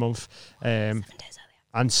every month. 7 days earlier.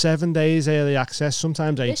 And 7 days early access,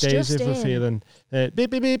 sometimes 8 This days just if we're in. feeling beep,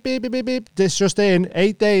 beep, beep, beep, beep, beep, beep. This just in,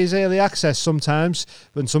 8 days early access sometimes,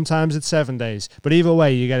 but sometimes it's 7 days. But either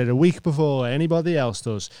way, you get it a week before anybody else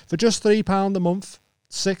does. For just £3 a month.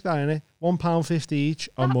 Sick that, innit? £1.50 each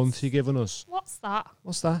a month you're giving us. What's that?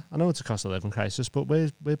 What's that? I know it's a cost of living crisis, but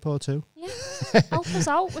we're poor too. Yeah, help us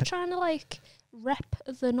out. We're trying to like rep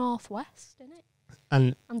the Northwest, innit?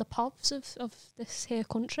 And And the povs of this here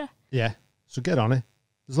country. yeah, so get on it.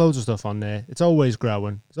 There's loads of stuff on there. It's always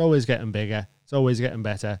growing. It's always getting bigger. It's always getting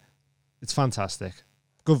better. It's fantastic.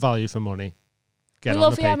 Good value for money. get We on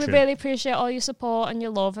love the you, and we Patreon. really appreciate all your support and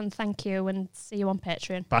your love, and thank you, and see you on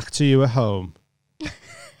Patreon. Back to you at home.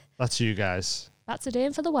 That's you guys. Back to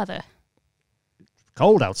Dane for the weather.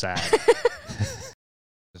 Cold outside.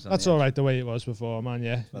 That's all right the way it was before, man.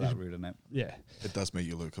 Yeah. Well, that's rude, isn't it? Yeah. It does make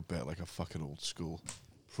you look a bit like a fucking old school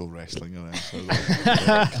pro wrestling announcer.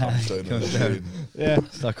 Like, comes down on the train. Yeah.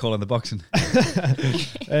 Start calling the boxing.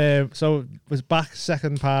 So was back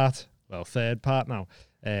second part. Well, third part now.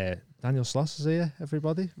 Daniel Sloss is here,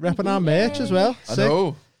 everybody. Repping our merch as well. I Sick.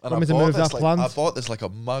 know. And Want me to move that plant? I bought this like a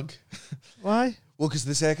mug. Why? Well, because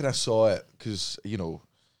the second I saw it, because, you know,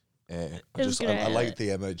 I liked the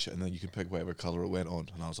image, and then you could pick whatever colour it went on,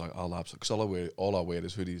 and I was like, I'll absolutely, because all I wear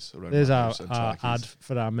is hoodies around. There's my our house and ad trackies.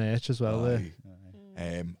 for our merch as well. There.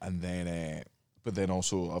 And then, but then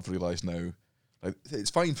also I've realised now, like, it's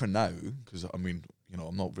fine for now, because I mean, you know,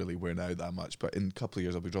 I'm not really wearing out that much, but in a couple of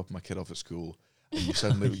years I'll be dropping my kid off at school, and you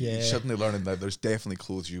suddenly learning that there's definitely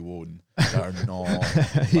clothes you own that are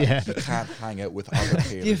not, you can't hang out with other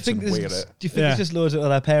parents and wear it. Do you think there's just loads of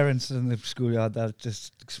other parents in the schoolyard that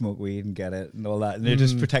just smoke weed and get it and all that, and you're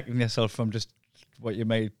just protecting yourself from just what you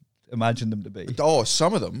may imagine them to be? Oh,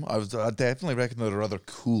 some of them. I definitely reckon there are other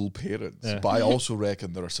cool parents, but I also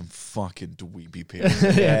reckon there are some fucking dweeby parents.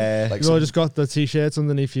 Yeah. You've all just got the t-shirts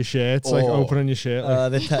underneath your shirts, like opening your shirt.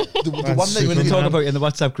 Like. The one that when they talk about it in the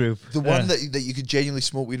WhatsApp group, the one that you could genuinely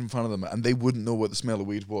smoke weed in front of them, and they wouldn't know what the smell of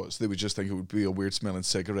weed was. They would just think it would be a weird smelling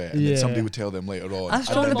cigarette, and then somebody would tell them later on. I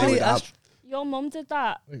strongly believe Your mum did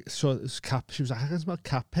that. So it's cap. She was like, I can smell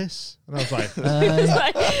cat piss, and I was like,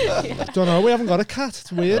 don't know. We haven't got a cat.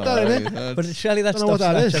 It's weird, that, isn't it? but surely that Don't know stops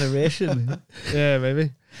what that that is. generation. Yeah,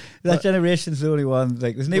 maybe. That generation's the only one.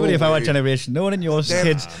 Like, there's nobody of our generation. No one in your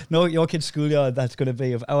kids, your kid's schoolyard that's going to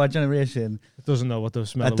be of our generation. It doesn't know what the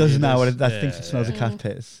smell. That of doesn't weed know is. what that thinks it smells of cat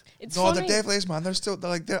piss. It's No, funny. there definitely is, man.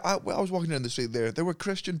 I was walking down the street there were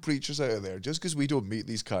Christian preachers out of there. Just because we don't meet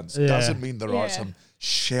these cunts doesn't mean there are some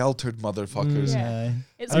sheltered motherfuckers. Yeah.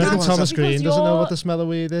 It's I reckon mad Thomas because Green doesn't know what the smell of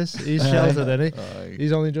weed is. He's sheltered, isn't he?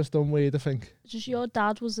 He's only just done weed, I think. Just your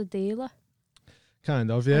dad was a dealer,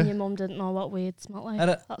 Kind of, and yeah. your mum didn't know what weed smelled like.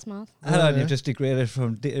 That's mad. Hold on, you've just degraded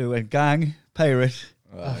from a gang, pirate.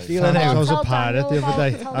 Found out I was a Tell pirate the Daniel other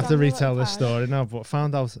day. about- I have to tell retell Daniel this about story now, but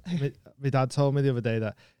found out my dad told me the other day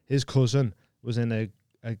that his cousin was in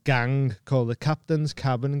a gang called the Captain's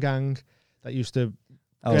Cabin Gang that used to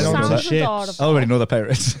get onto Sounds ships. adorable. I already know the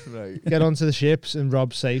pirates. Right. Get onto the ships and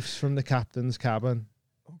rob safes from the captain's cabin,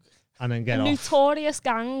 and then get A off. notorious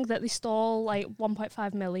gang that they stole like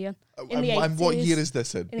 1.5 million in the 80s. And what year is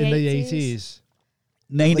this in? In the 80s.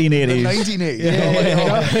 1980s. 1980s.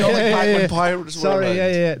 Yeah. Pirates were Sorry,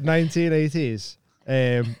 around. 1980s.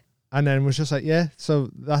 And then was just like, yeah, so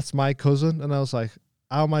that's my cousin, and I was like,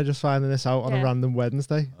 how am I just finding this out on a random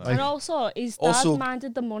Wednesday? Like, And also, his dad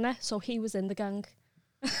minded the money, so he was in the gang.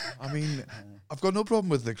 I mean, I've got no problem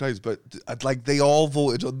with the crowds, but like they all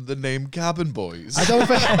voted on the name Cabin Boys. I don't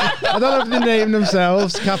know if they name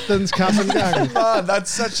themselves Captain's Cabin Gang. Man,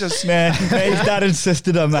 that's such a Man, his dad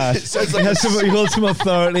insisted on that. He holds some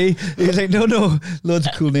authority. He's like, no, loads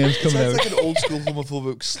of cool names coming sounds out. like an old school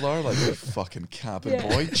homophobic slur, like you fucking cabin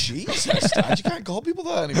boy. Jesus, Dad, you can't call people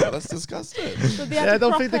that anymore. That's disgusting. So they had Yeah, I a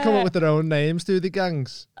don't think they come up proper- with their own names, do the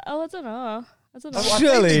gangs? Oh, I don't know. I think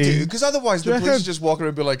Surely. they do, because otherwise the reckon? police just walk around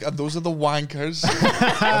and be like, and those are the wankers, and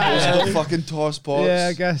those are the fucking tosspots. Yeah,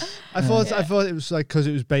 I guess. I thought it was like because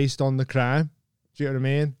it was based on the crime. Do you know what I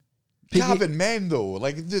mean? Cabin men though,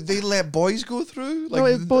 like they let boys go through.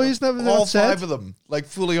 Like No, boys never all said. 5 of them, like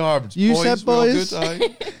fully armed. You boys, said we're all boys. good,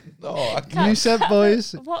 aye. No, I can't. You said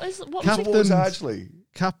boys. What So what was Captain's- actually?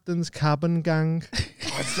 Captain's Cabin Gang.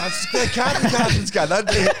 That's the captain's guy.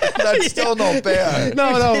 That's still not better. No,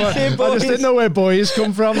 I just didn't know where boys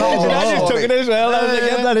come from. That was Oh, all. I just took it as well. I was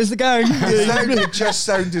like, yeah, that is the gang. It just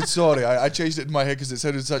sounded, sorry, I changed it in my head because it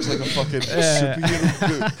sounded such like a fucking superhero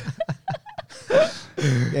group.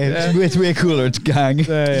 It's way cooler. It's gang. It's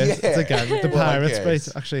a gang. The Well, I pirates,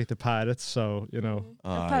 guess. actually, the pirates. So you know,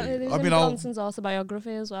 Apparently, there's in Bronson's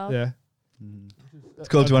autobiography as well. yeah. It's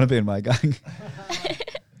called Do You Want to Be in My Gang?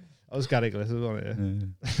 I was Gary Glitters on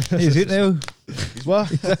it. Is it now? He's what?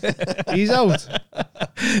 He's out.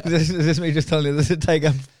 Is this me just telling you there's a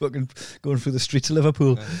tiger fucking going through the streets of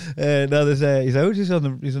Liverpool? No, there's he's out.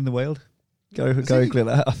 He's in the wild. Gary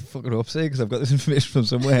Glitter. I fucking hope so, because I've got this information from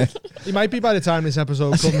somewhere. He might be by the time this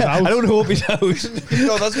episode comes out. I don't hope he's out.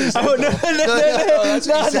 No, that's what he said. No, That's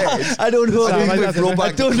what he said. I don't hope. Sound like that, doesn't it?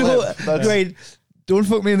 I don't know. Wait, don't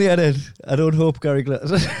fuck me in the edit. I don't hope Gary Glitter.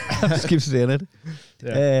 I just keep saying it.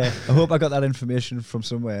 Yeah. I hope I got that information from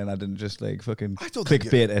somewhere and I didn't just like fucking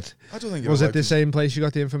clickbait it. I don't think was it the same place you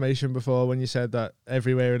got the information before when you said that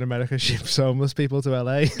everywhere in America ships homeless people to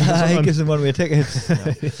LA? Aye, gives them one-way tickets.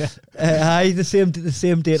 Aye, the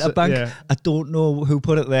same data bank. Yeah. I don't know who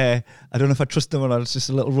put it there. I don't know if I trust them or not. It's just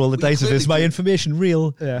a little roll of the dice. Is my information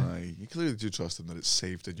real? Yeah. You clearly do trust them that it's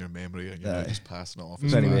saved in your memory and you're not just passing it off.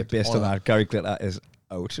 So anyway, based on that, Gary Glitter is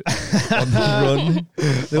out on the run.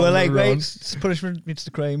 They were like, right, punishment meets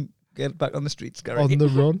the crime. Get back on the streets, Gary. On the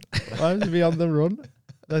run. Why would he be on the run?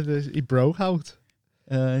 He broke out.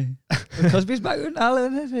 Cosby's back with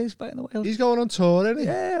Alan. He's back in the wild. He's going on tour, isn't he?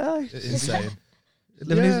 Yeah, insane.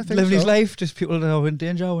 Living his life. Just people that are in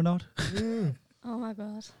danger or not. Oh my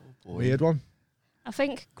God. Weird one. I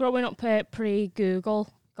think growing up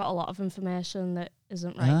pre-Google got a lot of information that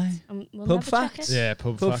isn't right. We'll pub facts. Yeah,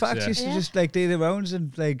 pub facts used to just like do the rounds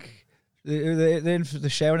and like the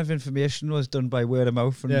sharing of information was done by word of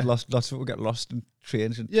mouth and lots of people get lost in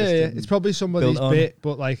trains and it's probably somebody's bit,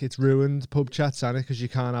 but like it's ruined pub chats, and because you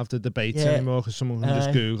can't have the debates anymore because someone can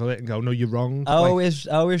just Google it and go, no, you're wrong. I always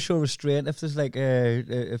show restraint if there's like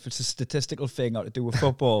if it's a statistical thing or to do with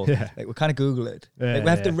football. Like we kind of Google it. Like we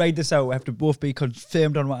have to write this out. We have to both be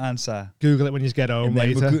confirmed on what answer. Google it when you get home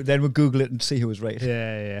later. Then we'll Google it and see who was right.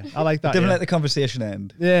 Yeah. I like that. Don't let the conversation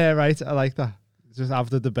end. Yeah, right. I like that. Just have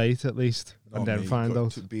the debate at least, and then find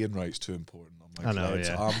out. Being right's too important. I know,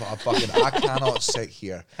 I cannot sit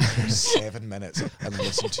here for 7 minutes and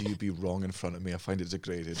listen to you be wrong in front of me. I find it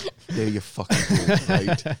degraded. There you fucking go.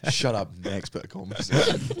 Right. Shut up. Next bit of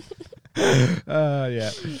conversation.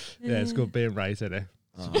 It's good being right, isn't it?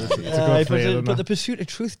 But the pursuit of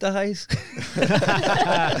truth dies.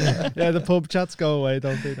 The pub chats go away,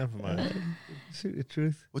 don't they? Never mind. Pursuit of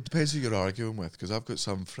truth. Well, it depends who you're arguing with, because I've got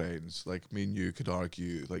some friends, like me and you, could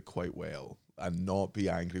argue like quite well and not be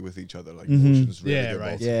angry with each other. Like emotions really get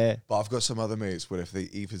involved. Yeah. But I've got some other mates where if they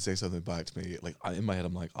even say something back to me, like in my head,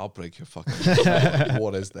 I'm like, I'll break your fucking like,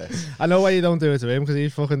 what is this? I know why you don't do it to him, because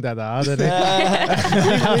he's fucking dead hard, isn't he?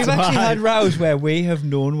 We've actually had rows where we have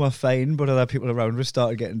known we're fine, but other people around us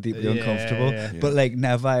started getting deeply uncomfortable. Yeah. But like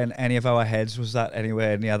never in any of our heads was that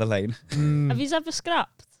anywhere in the other lane. Have you ever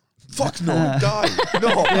scrapped? Fuck no, die.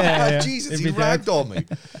 No, Jesus, he ragged on me.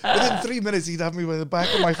 Within 3 minutes, he'd have me with the back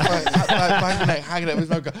of my back of my neck hanging out of his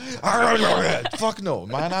mouth. Fuck no,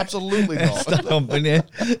 man, absolutely not. Stop humping you.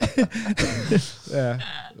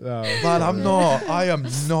 Man, I am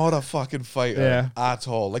not a fucking fighter at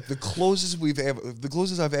all. Like the closest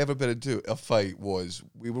I've ever been into a fight was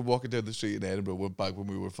we were walking down the street in Edinburgh. We're back when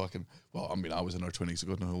we were fucking. Well, I mean, I was in our 20s, so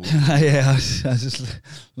God knows. I was just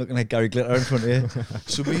looking like Gary Glitter in front of you.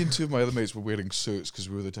 So me and two of my other mates were wearing suits because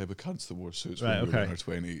we were the type of cunts that wore suits when we were in our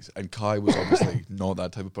 20s. And Kai was obviously not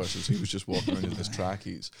that type of person, so he was just walking around in his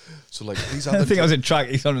trackies. So like these other. I think I was in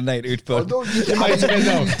trackies on the night out, but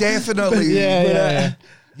definitely. Yeah.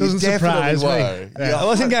 Doesn't surprise me. I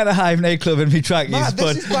wasn't going to Hive nightclub in me trackies,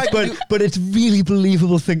 but it's a really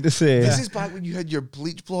believable thing to say. This is back when you had your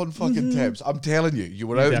bleach blonde fucking tips. I'm telling you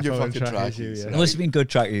were out in your fucking trackies. It must have been good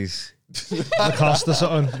trackies. Lacoste or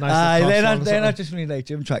something. They're not just really like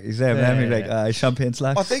gym trackies. They're champagne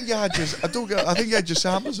slacks. I think you had your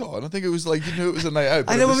sambas on. I think it was like you knew it was a night out.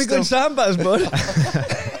 I know when we got sambas, bud.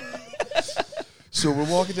 So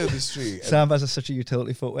we're walking down the street. Sambas are such a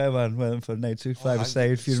utility footwear, man. Wear them for night suit,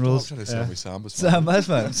 5-a-side funerals. Stop trying to sell me sambas. Sambas,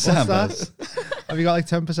 man. Sambas. Have you got like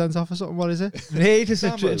 10% off or something? What is it? Hey, just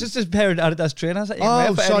a pair of Adidas trainers. That you can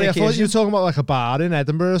wear for sorry, any I thought you were talking about like a bar in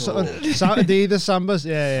Edinburgh or something. Adidas Sambas.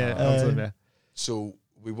 Yeah. So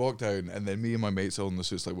we walked down, and then me and my mates all in the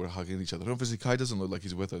suits, like we're hugging each other. And obviously, Kai doesn't look like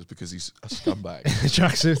he's with us because he's a scumbag.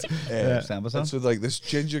 Tracksuit. Sambas on. So like this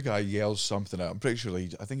ginger guy yells something out. I'm pretty sure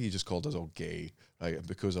I think he just called us all gay. Right, and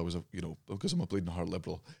because I was because I'm a bleeding heart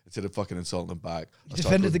liberal, instead of fucking insulting them back, I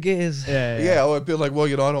defended the gays. I would be like, well,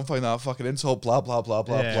 I don't find that a fucking insult, blah blah blah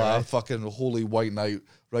blah blah, right. Fucking holy white knight,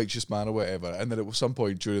 righteous man or whatever. And then at some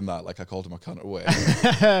point during that, like I called him a cunt or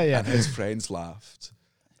whatever, and his friends laughed,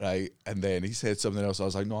 right, and then he said something else. I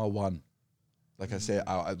was like, no, I won. Like I said,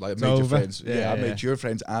 I made your friends. I made your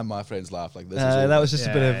friends and my friends laugh. Like this. That was just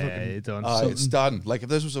a bit of. It's done. Like if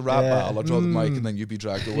this was a rap battle, I'd draw the mic and then you'd be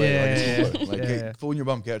dragged away. Phone your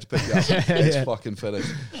mum, get her to pick you up. It's fucking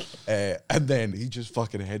finished. And then he just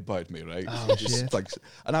fucking headbutted me, right? Oh, shit. Like,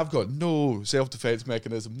 and I've got no self-defense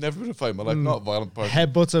mechanism. Never been a fight in my life. Not a violent person.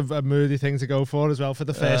 Headbutt's a moody thing to go for as well for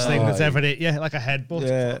the first thing that's ever hit. Yeah, like a headbutt.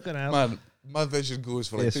 Yeah. Fucking hell. Man. My vision goes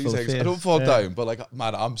for like 3 seconds. I don't fall down, but like,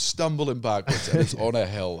 man, I'm stumbling backwards and it's on a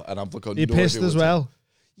hill and I'm like, you pissed as well.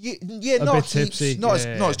 Yeah, A not bit heaps, tipsy. not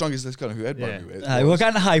Yeah, as drunk as this kind of who headbutted me with. We're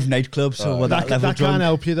getting a Hive nightclub, so we're that level that drunk. can't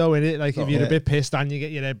help you though, innit? Like if you're Yeah. a bit pissed and you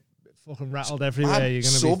get your head fucking rattled everywhere, I'm you're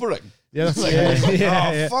gonna sobering. be. Yeah, that's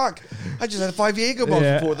Oh fuck! I just had a 5 Jaeger bomb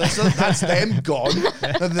before. That's them gone.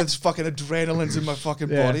 And there's fucking adrenaline's in my fucking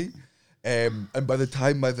body. And by the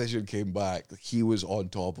time my vision came back, he was on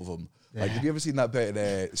top of him. Like, have you ever seen that bit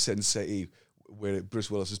in Sin City where Bruce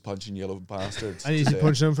Willis is punching yellow bastards? And he's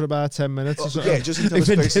punching him for about 10 minutes or something. Yeah, just until his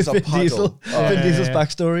face is a puddle. Vin Diesel's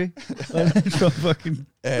backstory from fucking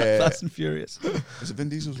Fast and Furious. Is it Vin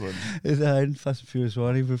Diesel's one? In Fast and Furious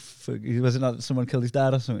 1, he was it not someone killed his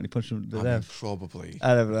dad or something? He punched him to death. Probably.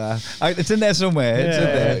 I don't know. It's in there somewhere. It's in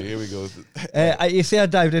there. Here we go. You see, I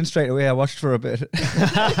dived in straight away. I watched for a bit.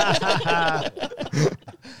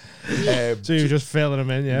 So you were just filling him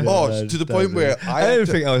in, yeah? Oh, to the point where I didn't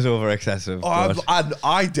think I was over excessive. Oh,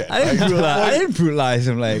 I did. I didn't brutalize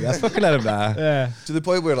him. Like, I fucking let him die. Yeah. To the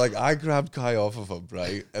point where, like, I grabbed Kai off of him,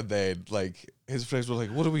 right? And then, like, his friends were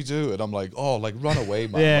like, what do we do? And I'm like, oh, like, run away,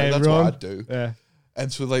 man. Yeah, like, that's run. what I'd do. Yeah. And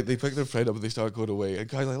so, like, they pick their friend up and they start going away. And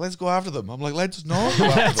Kai's like, let's go after them. I'm like, let's not go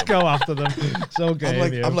after Let's them. go after them. So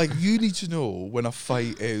game, I'm like, you need to know when a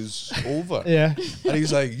fight is over. Yeah. And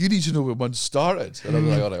he's like, you need to know when one started. And I'm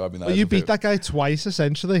like, all right, I mean, Well, you beat that guy twice,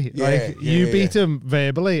 essentially. Yeah, like, you beat him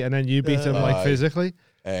verbally, and then you beat him, like, physically.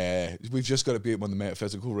 We've just got to beat him on the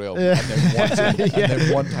metaphysical realm, and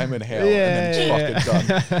then one time in hell, and then it's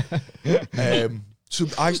fucking done. So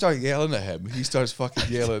I start yelling at him. He starts fucking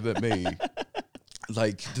yelling at me.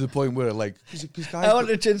 Like, to the point where, like, because I want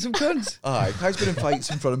to chin some cunts. Kai's been in fights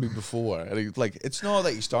in front of me before, and he, like, it's not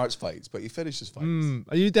that he starts fights, but he finishes fights.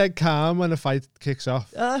 Are you dead calm when a fight kicks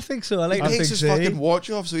off? I think so. He takes his fucking watch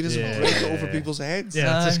off so he doesn't break it over people's heads. Yeah,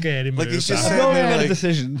 that's a scary move. Like, he's just that. saying, I've never made like, a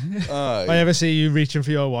decision. If I ever see you reaching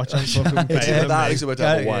for your watch, I'm fucking better that is about to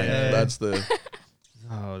have a wine. Yeah. That's the...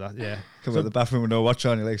 Oh, that, yeah. Come out of the bathroom with no watch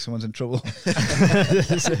on, you're like, someone's in trouble.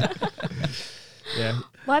 Yeah.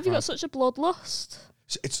 Why have you got such a bloodlust?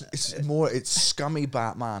 It's scummy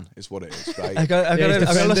Batman is what it is, right? I got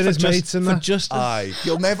defended his mates and for that. justice.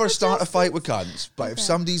 He'll never start a fight with cunts, but if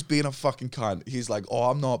somebody's being a fucking cunt, he's like,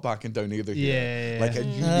 oh, I'm not backing down either here. Yeah. Like,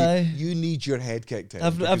 you need your head kicked in.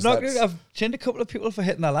 I've chinned a couple of people for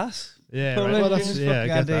hitting their ass. Yeah, Probably. right. Well, that's, I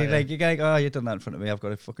get that, like, you're like, oh, you've done that in front of me. I've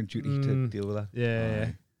got a fucking duty to deal with that. Yeah.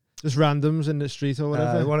 Just randoms in the street or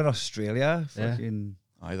whatever. One in Australia. Yeah. Fucking.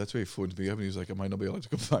 Aye, that's why he phoned me up and he was like, I might not be allowed to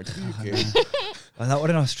come back to the UK. That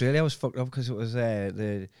one in Australia was fucked up because it was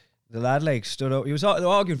the lad like stood up. He was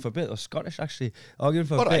arguing for a bit. Or Scottish actually arguing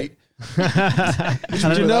for a bit.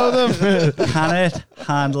 Did you know them? Can it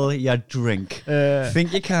handle your drink?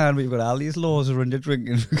 Think you can, but you've got all these laws around your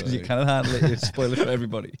drinking because you can't handle it. You spoil it for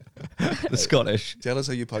everybody. The Scottish. Tell us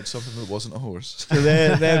how you punched something that wasn't a horse. So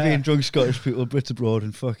they're being drunk Scottish people, Brits abroad,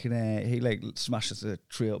 and fucking he like smashes a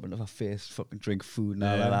tray up into her face, fucking drink food and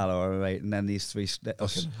all that, all right. And then these three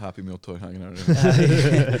Happy Meal toy hanging out.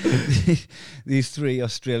 These three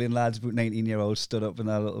Australian lads, about 19-year-olds, stood up in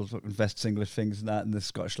their little fucking vest singlet things and that, and the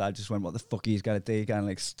Scottish lad just went, what the fuck he's gonna do? He can't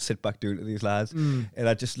like sit back doing it to these lads. And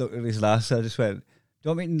I just looked at these lads, so I just went, do you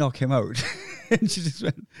want me to knock him out? And she just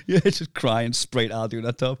went, yeah, just crying, sprayed I'll do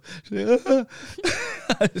that top.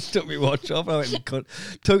 I just took my watch off. I went and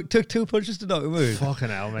took 2 punches to knock him out. Fucking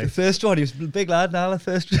hell, mate. The first one, he was a big lad now, the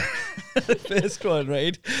first one,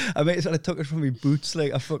 right? I mean, I took it from my boots,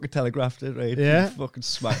 like I fucking telegraphed it, right? Yeah. And fucking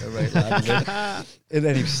smacked it right lad. And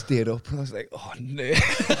then he stayed up, and I was like, oh no.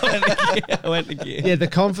 I went again. Yeah, the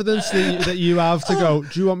confidence that you have to go,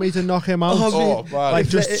 do you want me to knock him out? Oh, man. Like,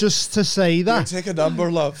 just to say that. Take a number,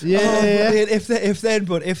 love. Yeah. If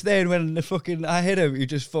then when the fucking I hit him, he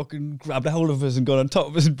just fucking grabbed a hold of us and got on top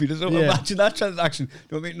of us and beat us up. Yeah. Imagine that transaction. Do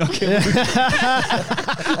you want me to knock him out?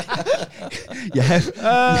 you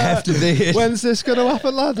have to be it. When's this going to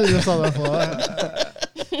happen, lad? And just like that.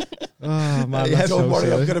 Oh, man, that's Don't so worry,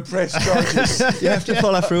 silly. I'm going to press charges. You have to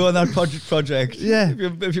follow through on that project. Yeah.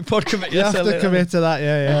 If you pod commit You have yourself. to commit to that,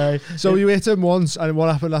 yeah. So you hit him once, and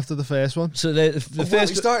what happened after the first one? So the Well, first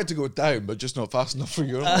he started to go down, but just not fast enough for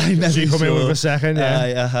you. So you come in with a second,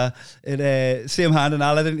 yeah. Same hand, and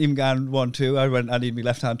I didn't even go on 1-2. I went, I need my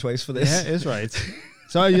left hand twice for this. Yeah, it is right.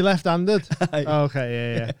 So are you left-handed? Oh,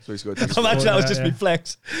 okay, yeah. So he's got to Imagine that was just me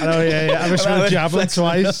flex. I know, yeah. I was going to jab him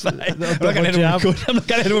twice. I'm not going to hit him with I'm not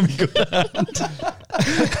going to hit him with my good hand.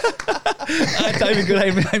 I don't even good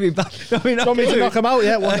hand behind me back. Do you want me to knock him out?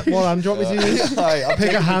 Yeah, one hand. Do you want me to use? I'll Pick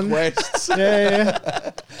a take hand. requests.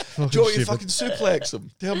 Yeah. Do you want you fucking suplex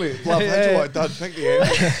them? Tell me, love, how do you want it done? Pick the end.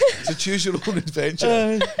 It's a choose your own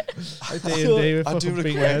adventure. I do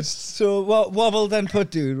request. So Wobble then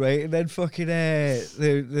put dude, right? And then fucking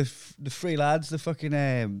the three lads, the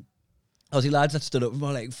fucking Aussie lads that stood up and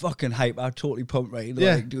were like fucking hype. I totally pumped, right?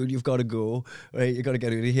 They're like, dude, you've got to go, right? You got to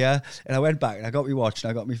get out of here. And I went back and I got me watch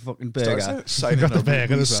and I got me fucking burger. Signing a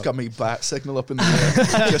really scummy bat signal up in the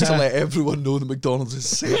air just to let everyone know the McDonald's is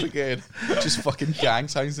safe again. Just fucking gang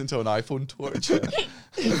signs into an iPhone torch.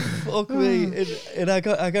 Fuck me. And I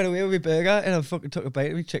got away with my burger and I fucking took a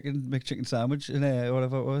bite of my McChicken sandwich and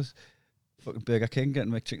whatever it was. Fucking Burger King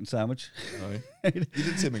getting McChicken sandwich. You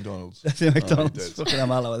didn't say McDonald's. I said McDonald's. Fucking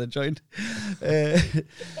I'm all out of the joint.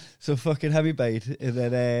 So fucking heavy bite and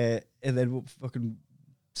then fucking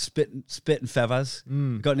spitting feathers.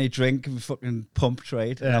 Got any drink and fucking pumped,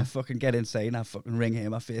 right? And I fucking get inside and I fucking ring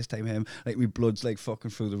him, I FaceTime him, like my blood's like fucking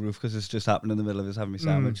through the roof because it's just happened in the middle of us having my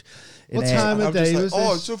sandwich. What time of day was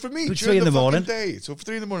this? So for me, It's during 3 in the morning. Day. So for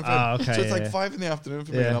 3 in the morning. Okay, so it's like 5 in the afternoon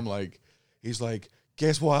for me, and I'm like, he's like,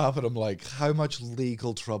 guess what happened? I'm like, how much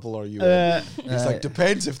legal trouble are you in? He's like,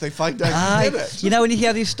 depends if they find out you did it. You know, when you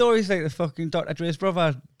hear these stories, like the fucking Dr. Dre's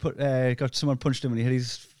brother got someone punched him and he hit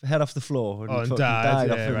his head off the floor and fucking died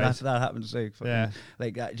off him. Right. That happens, like, fucking,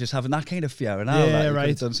 like just having that kind of fear and all that,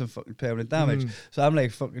 right, done some fucking permanent damage. So I'm like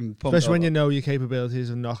fucking pumped. Especially when you know your capabilities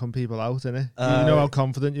of knocking people out, innit? You know how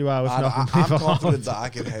confident you are with knocking people out. I'm confident that I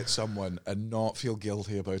can hit someone and not feel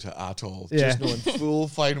guilty about it at all. Just knowing full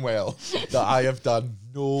fine well that I have done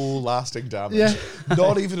no lasting damage.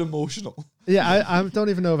 Not even emotional. I don't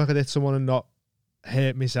even know if I could hit someone and not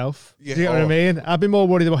hurt myself. Do you get what I mean? I'd be more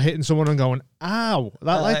worried about hitting someone and going, ow,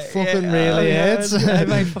 that fucking really hurts.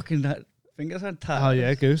 My fucking fingers are tight. Oh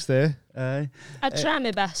yeah, goose there. I'd try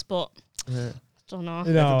my best, but I don't know.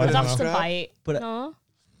 I'd have to bite. But no.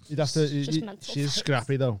 You'd have to. She's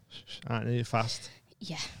scrappy though, aren't you? Fast.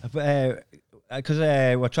 Yeah. Because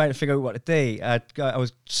we're trying to figure out what to do. I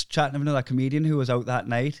was chatting with another comedian who was out that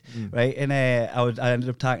night, right? And I ended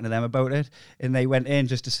up talking to them about it, and they went in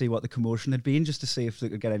just to see what the commotion had been, just to see if they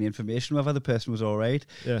could get any information whether the person was all right.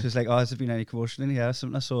 So it's like, has there been any commotion in here?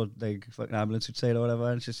 Something I saw, like fucking ambulance outside or whatever,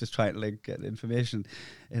 and she's just trying to like get the information.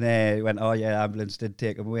 And he went, ambulance did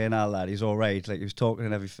take him away and all that. He's all right. Like he was talking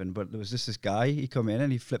and everything, but there was this guy. He come in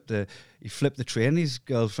and he flipped the tray in his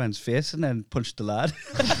girlfriend's face and then punched the lad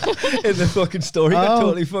in the fucking story. Got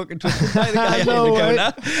totally fucking twisted by the guy in the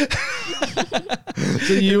counter.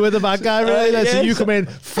 So you were the bad guy, really? Then? So you come in,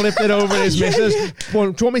 flipped it over his missus. Do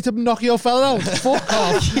you want me to knock your fella out? Fuck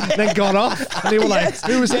off. Then got off. And they were like,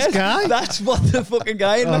 who was this guy? That's what the fucking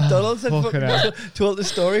guy in McDonald's had fucking told the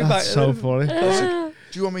story back. That's so funny.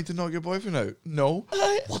 Do you want me to knock your boyfriend out? No.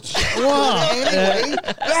 What? Anyway,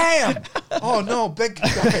 bam! Oh no, big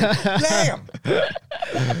guy. Bam!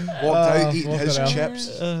 Walked out eating his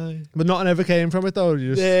chips. But nothing ever came from it though.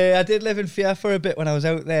 I did live in fear for a bit when I was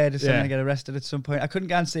out there, just trying to get arrested at some point. I couldn't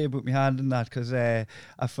go and say about my hand and that because my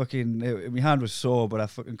hand was sore, but I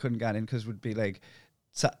fucking couldn't get in because we'd be like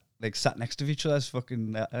sat next to each other's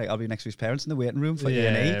fucking. I'll be next to his parents in the waiting room for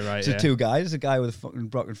A&E. Right, so two guys, a guy with a fucking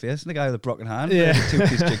broken face and a guy with a broken hand. Yeah, like a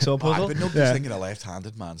two-piece jigsaw puzzle. But nobody's thinking a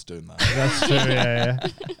left-handed man's doing that. That's true.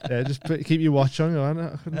 Yeah. Just keep your watch on.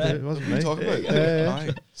 I couldn't do it. It wasn't me. Talk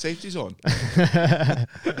about safety's on.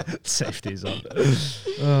 Safety's on.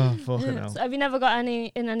 Oh fucking hell! So have you never got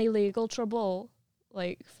in any legal trouble?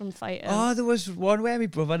 Like from fighting? Oh, there was one where my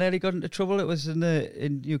brother nearly got into trouble. It was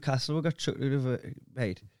in Newcastle. We got chucked out of a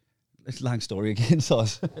mate. It's a long story again,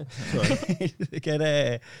 Sloss.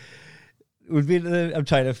 I'm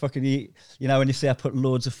trying to fucking eat. You know when you say I put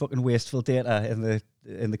loads of fucking wasteful data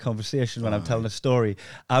in the conversation when I'm telling a story,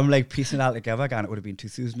 I'm like piecing it all together. Again, it would have been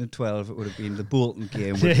 2012. It would have been the Bolton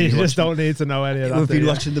game. You just don't need to know any of that. We've been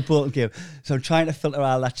watching the Bolton game, so I'm trying to filter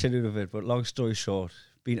all that shit out of it. But long story short,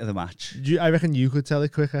 been to the match. I reckon you could tell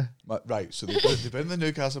it quicker. Right, so they've been in the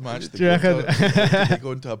Newcastle match. They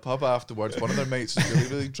go into a pub afterwards. One of their mates is really,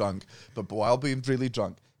 really drunk, but while being really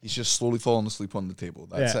drunk, he's just slowly falling asleep on the table.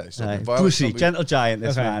 That's it. So pussy, gentle giant,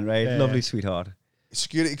 this man, right? Lovely sweetheart.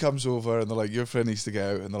 Security comes over and they're like, your friend needs to get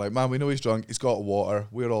out. And they're like, man, we know he's drunk. He's got water.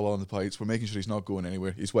 We're all on the pipes. We're making sure he's not going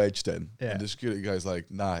anywhere. He's wedged in. And the security guy's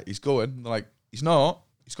like, nah, he's going. And they're like, he's not.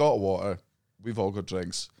 He's got water. We've all got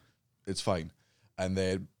drinks. It's fine. And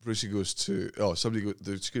then Brucey goes to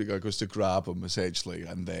the security guy goes to grab him essentially,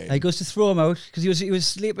 and then he goes to throw him out because he was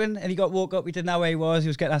sleeping and he got woke up. We didn't know where he was. He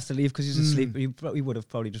was getting asked to leave because he was asleep. He would have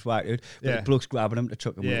probably just walked out. But the bloke's grabbing him to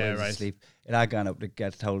chuck him away asleep. And I gone up to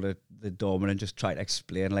get hold of the doorman and just try to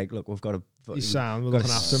explain, like, look, we've got a we're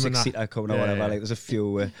looking after him, 6-seater coming or whatever. Like, there's a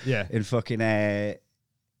few in fucking.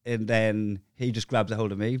 And then he just grabs a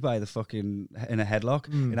hold of me by the fucking in a headlock,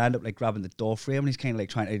 and I end up like grabbing the door frame, and he's kind of like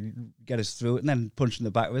trying to get us through it, and then punching the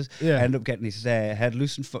back of us. Yeah. I end up getting his head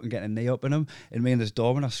loose and fucking getting a knee up in him, and me and this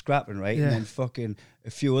doorman are scrapping, right? Yeah. And then fucking a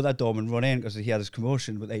few other doormen run in because he had his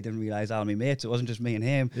commotion, but they didn't realise all my mates. It wasn't just me and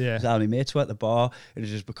him. Yeah. It was all my mates were at the bar, and it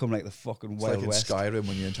just become like the fucking It's Wild like in West. Skyrim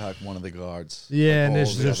when you attack one of the guards. Yeah, like and all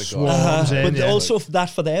it's the just other guards. swarms in. But Yeah. also that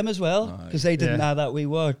for them as well, Aye. because they didn't Yeah. know that we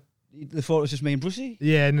were. They thought it was just me and Brucey.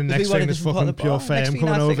 Yeah, and the Because next we wanted thing there's to support fucking the pure bar. Next fame thing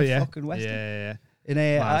coming that's like over, a yeah. fucking Western. Yeah. And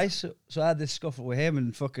Mad. so I had this scuffle with him,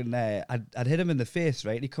 and fucking I'd hit him in the face,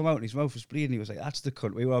 right? And he come out and his mouth was bleeding. He was like, "That's the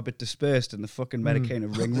cunt." We were a bit dispersed, and the fucking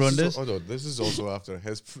medicated ring runned us. Hold on, this is also after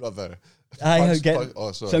his brother. I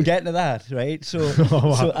Sorry. so I'm getting to that, right? So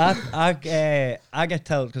wow. so I get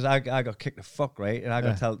told because I got kicked the fuck, right? And I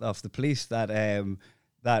got told off the police that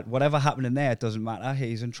that whatever happened in there, it doesn't matter.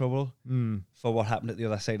 He's in trouble for what happened at the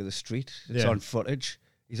other side of the street. It's on footage.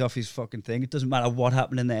 He's off his fucking thing. It doesn't matter what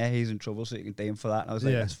happened in there. He's in trouble, so you can dame for that. And I was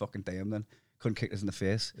like, let's fucking dame then. Couldn't kick us in the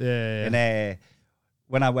face. Yeah. And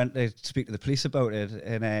when I went to speak to the police about it,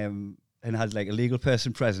 and had like a legal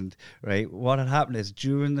person present, right? What had happened is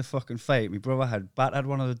during the fucking fight, my brother had battered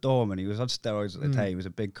one of the doormen. He was on steroids at the time. He was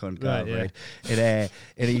a big cunt guy, right?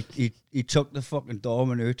 And he took the fucking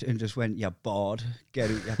doorman out and just went, "You're bored.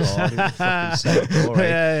 Get out, you're bored." The fucking side door, right?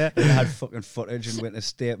 And they had fucking footage and witness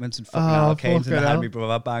statements and fucking alkanes, and they had my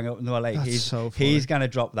brother bang up, and they were like, "He's gonna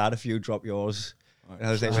drop that if you drop yours." And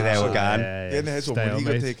I was like, "There we go." In the headshot, when he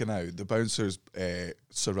got taken out, the bouncers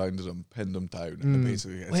surrounded him, pinned him down, and they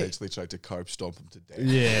basically essentially tried to curb stomp him to death.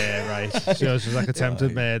 Yeah, right. So it was just like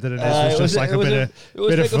attempted murder, and it was just like a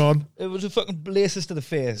bit of fun. It was a fucking blaces to the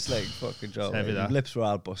face, like fucking job. Heavy that. Lips were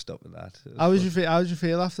all bust up with that. How did you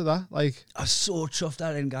feel after that? Like, I was so chuffed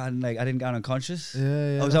I didn't go unconscious.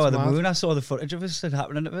 Yeah, I was out of the moon. I saw the footage of us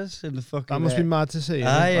happening to us in the fucking. That must be mad to see.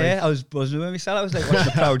 Yeah. I was buzzing with myself. I was like, "What's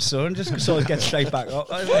the proud son?" Just saw us get straight back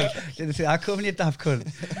up. I was like, "Didn't see that coming, you daft cunt."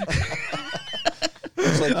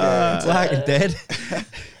 It's like It's like a dead.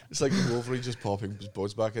 it's like Wolverine just popping his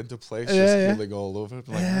buds back into place, Yeah, just healing all over. Like,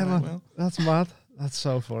 man. well. That's mad. That's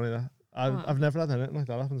so funny. That I've never had anything like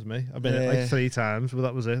that happen to me. I've been it like 3 times, but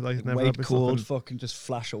that was it. Like never White had cold, something. fucking just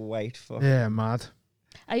flash of white. Fuck. Yeah, mad.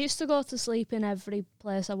 I used to go to sleep in every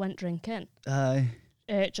place I went drinking. Aye.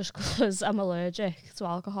 Just because I'm allergic to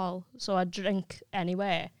alcohol. So I'd drink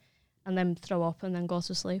anywhere and then throw up and then go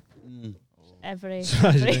to sleep. Every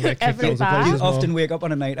bar. You often wake up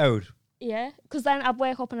on a night out. Yeah, because then I'd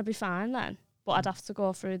wake up and I'd be fine then. But I'd have to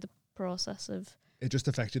go through the process of... It just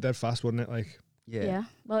affects you dead fast, wouldn't it? Like, Yeah.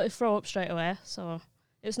 Well, it'd throw up straight away. So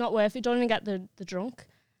it's not worth it. Don't even get the drunk.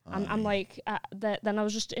 I'm like... then I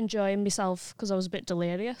was just enjoying myself because I was a bit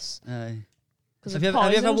delirious. Aye. Have you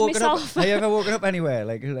ever woken up? Have you ever woken up anywhere?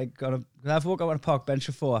 I've woke up on a park bench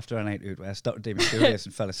before after a night out where I started doing serious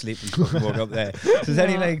and fell asleep and fucking woke up there. So is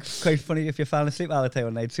any like quite funny if you're falling asleep all the time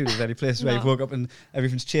on night too? Is there any places where you woke up and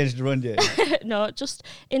everything's changed around you? No, just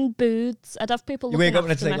in booths. I'd have people. You wake up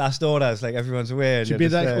and it's like last orders, like everyone's aware. She'd be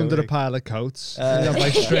like under a pile of coats. You'd have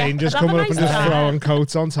like strangers coming up and just throwing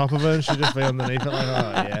coats on top of her, and she'd just be underneath it. Like,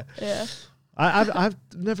 oh yeah. Yeah. I've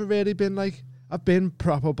never really been like. I've been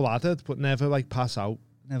proper bladdered, but never like pass out.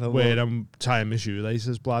 Never where I'm tying my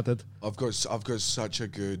shoelaces bladdered. I've got such a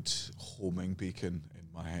good homing beacon in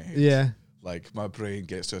my head. Yeah. Like my brain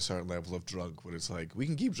gets to a certain level of drunk where it's like we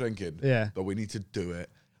can keep drinking, but we need to do it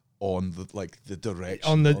on the direction.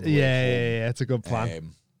 On the yeah, it's a good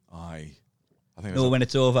plan. I think when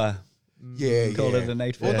it's over. Call it a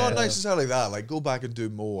night. Well, not necessarily that. Like, go back and do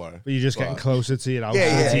more. But you're just getting closer to your house. To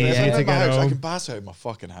get home. I can pass out in my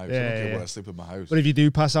fucking house. I don't care where I sleep in my house. But if you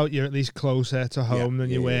do pass out, you're at least closer to home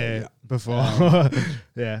than you were before.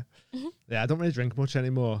 Yeah. I don't really drink much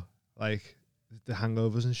anymore. Like, the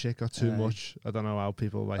hangovers and shit got too much. I don't know how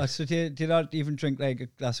people like. So do you not even drink like a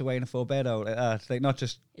glass of wine before bed out like that? Like not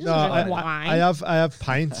just. No, I have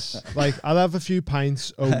pints. Like I'll have a few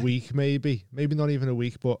pints a week, maybe not even a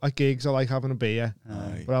week. But at gigs, I like having a beer.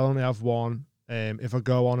 But I'll only have one. If I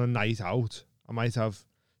go on a night out, I might have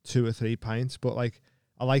 2 or 3 pints. But like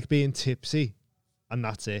I like being tipsy, and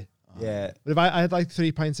that's it. Yeah. But if I had like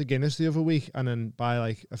 3 pints of Guinness the other week, and then by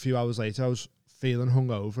like a few hours later, I was feeling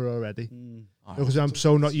hungover already. Because I'm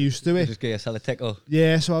so not used to it. Just get yourself a tickle.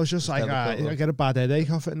 Yeah, so I was just like, I get a bad headache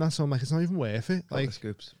off it and that, so I'm like, it's not even worth it. Like,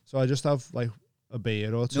 scoops. So I just have like a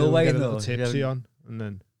beer or 2, no wine, get a little tipsy on, and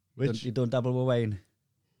then you don't dabble with wine.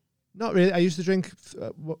 Not really. I used to drink.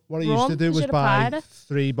 What I used to do was buy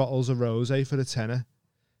 3 bottles of rosé for a tenner.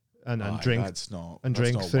 and drink that's not, and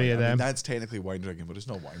that's drink not 3 wine. of I mean, them. that's technically wine drinking, but it's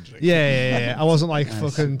not wine drinking. Yeah. I wasn't like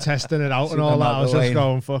fucking testing it out and all that. I was just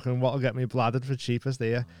going fucking what'll get me bladdered for cheapest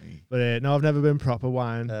here. But no, I've never been proper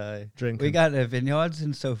wine drinking. We got vineyards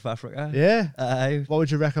in South Africa. Yeah. What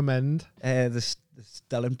would you recommend? The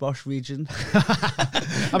Stellenbosch region.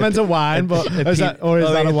 I meant a wine, but is that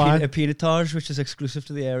a wine? A pinotage, which is exclusive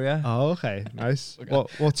to the area. Oh, okay, nice.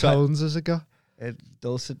 What tones has it got?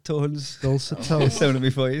 Dulcet tones. Dulcet tones. Sound of my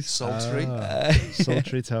voice. Sultry.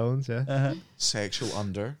 Sultry tones, yeah. Sexual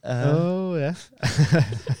under. Oh, yeah.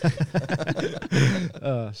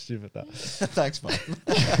 Oh, stupid that. Thanks, man.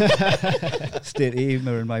 State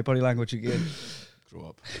humor in my body language again. Grow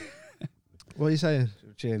up. What are you saying?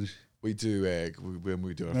 Change. We do, when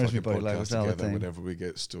we do our fucking podcast together, whenever we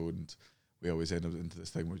get stoned, we always end up into this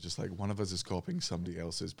thing where just like one of us is copying somebody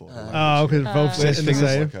else's body language. Oh, because both sitting the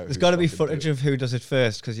same. There's got to be footage of who does it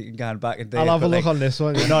first, because you can go back and I'll have a look on this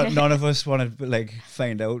one. None of us want to like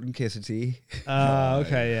find out in case it's he.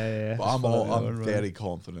 Okay, yeah. But I'm very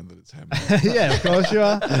confident that it's him. Yeah, of course you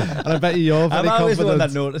are. And I bet you're very confident. I'm always the one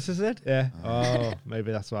that notices it. Yeah. Oh,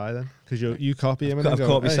 maybe that's why then. Because you copy him and I've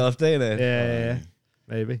caught myself doing it. Yeah.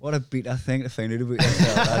 Maybe. What a beater thing to find out about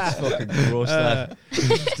yourself. That's fucking gross. That.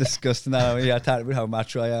 It's disgusting. That I talking about how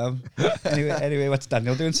macho I am. Anyway, what's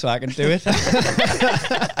Daniel doing so I can do it? What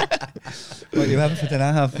are you having for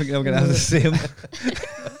dinner? I think I'm going to have the same.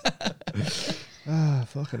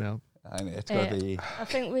 Fucking hell. I mean, it's got to be. I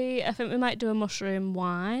think we might do a mushroom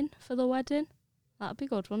wine for the wedding. That'd be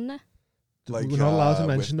good, wouldn't it? Like, we're not allowed to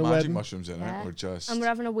mention the magic wedding. Mushrooms in it, or just. And we're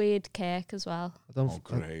having a weird cake as well.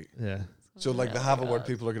 Great. Yeah. So like the have a word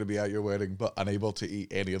people are going to be at your wedding but unable to eat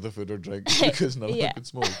any other food or drink because none of them can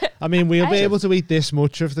smoke. I mean, we'll be able to eat this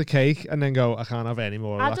much of the cake and then go, I can't have any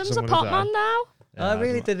more. Adam's a pot man now. Yeah,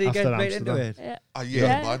 really? Did he get right into it?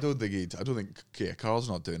 Yeah, but I don't think Carl's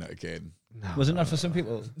not doing it again. No, wasn't that for some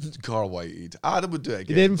people? Carl Whitey. Adam would do it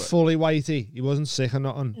again. He didn't fully whitey. He wasn't sick or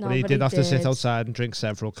nothing. No, but he did have to sit outside and drink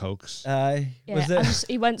several Cokes.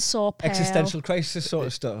 He went so pale. Existential crisis sort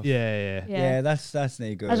of stuff. Yeah, that's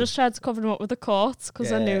no good. I just tried to cover him up with the courts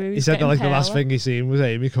because I knew he said that like the last thing he seen was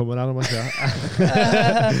Amy coming at him like that.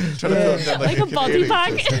 Like a body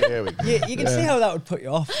bag. You can see how that would put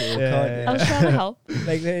you off. I was trying to help.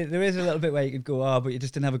 Like there is a little bit where you could go, but you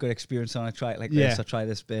just didn't have a good experience on it. Try it like this, or try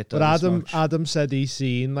this bit. But Adam said he's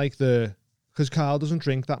seen like because Carl doesn't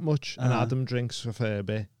drink that much and Adam drinks a fair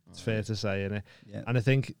bit. It's fair to say, innit? Yeah. And I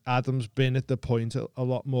think Adam's been at the point a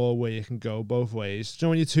lot more where you can go both ways. Do you know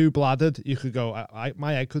when you're too bladdered, you could go,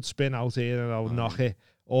 my head could spin out here and I'll knock it,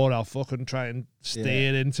 or I'll fucking try and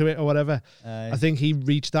steer into it or whatever. I think he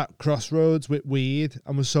reached that crossroads with weed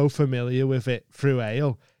and was so familiar with it through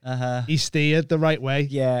ale. He steered the right way.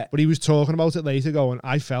 Yeah. But he was talking about it later going,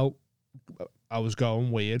 I felt I was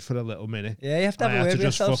going weird for a little minute. Yeah, you have to have a word with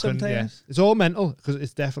yourself sometimes. Yeah. It's all mental, because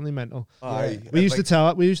it's definitely mental. We used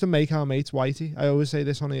to make our mates whitey. I always say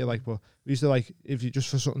this on here, like, but we used to, like, if you just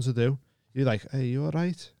for something to do, you're like, hey, you all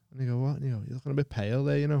right? And you go, what? And you go, you're looking a bit pale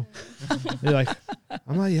there, you know. You're like,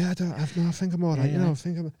 I'm like, yeah, I think I'm all right, you know. I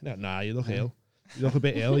think I'm. No, nah, you look ill. You look a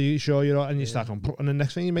bit ill. You sure you're all right? And you start on, and the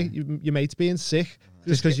next thing your mate's being sick.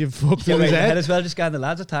 Just because you've fucked with his head as well. Just the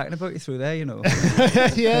lads are talking about you through there, you know. No,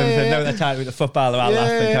 they're talking about the football, they're all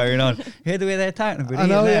laughing, carrying on. Hear the way they're talking about you. I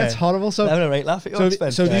know, it's horrible. So they're having a right laugh at your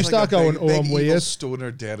expense. So you start going, I'm weird. Stoner,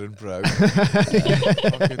 dead and brown.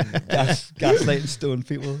 Gaslighting stone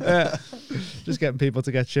people. Just getting people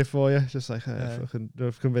to get shit for you. Just like fucking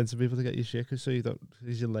convincing people to get you shit because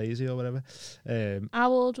you're lazy or whatever.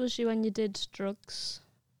 How old was you when you did drugs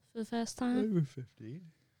for the first time? I was 15.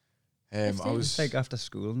 I was like after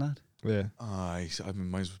school and that. Yeah. I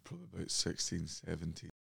mean, mine was probably about 16, 17.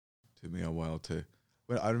 Took me a while to.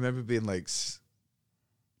 Well, I remember being like.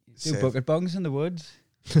 Do bucket bongs in the woods.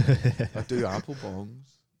 I do apple bongs.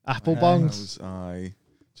 Apple bongs.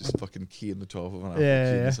 Just fucking key in the top of an apple,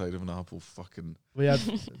 key in the side of an apple. Fucking.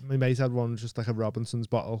 My mate had one just like a Robinson's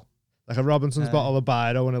bottle, bottle of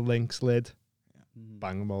Biro and a Lynx lid.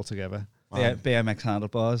 Bang them all together. BMX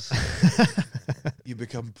handlebars. You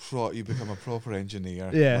become a proper engineer.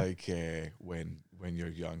 Yeah. Like when you're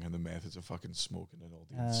young and the methods of fucking smoking and all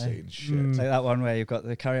the insane shit. It's like that one where you've got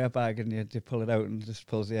the carrier bag and you pull it out and it just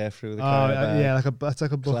pulls the air through the carrier bag. Yeah, that's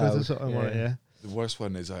like a bucket or something. Yeah. The worst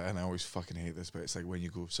one is, and I always fucking hate this, but it's like when you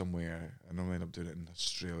go somewhere, I normally end up doing it in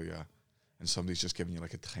Australia, and somebody's just giving you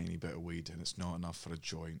like a tiny bit of weed and it's not enough for a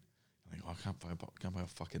joint. Like, I can't buy a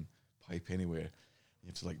fucking pipe anywhere. You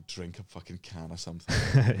have to like drink a fucking can of something.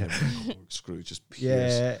 Corkscrew just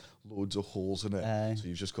pierce loads of holes in it. So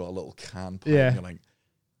you've just got a little can pipe and you're like,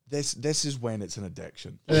 This is when it's an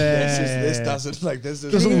addiction. Yeah. This doesn't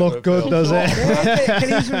Doesn't look good, does it? Can you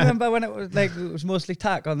just remember when it was like it was mostly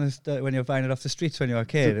tack on this when you were buying it off the streets when you were a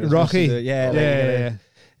kid? It was Rocky. mostly Yeah.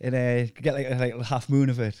 Get like a half moon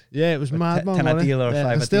of it. Yeah, it was mad, man. Ten a wasn't it? deal or a Yeah,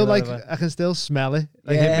 five I a still deal or like. whatever. I can still smell it.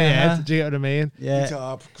 Like Yeah, hit my uh-huh. head. Do you get what I mean? Yeah. Heat it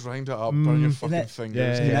up, grind it up, burn your fucking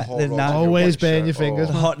fingers. yeah, get yeah. hot The rods knife- in your Always white burn shirt. your fingers,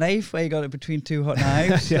 The hot knife where you got it between two hot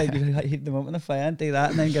knives, like you heat them up in the fire and do that,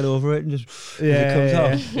 and then get over it and just it comes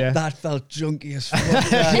off. yeah. That felt junky as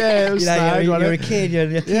fuck. Yeah, it was snide, you're wasn't a it? kid, you're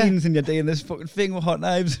in your Yeah. teens, and you're doing this fucking thing with hot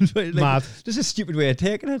knives. And like, Mad. Just a stupid way of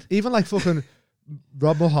taking it. Even like fucking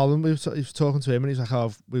Rob Mulholland, he was talking to him and he's like,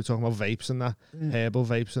 oh, we were talking about vapes and that, herbal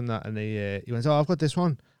vapes and that, and he went, oh, I've got this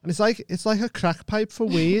one, and it's like a crack pipe for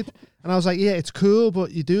weed, and I was like, yeah, it's cool,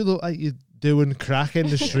 but you do look like you're doing crack in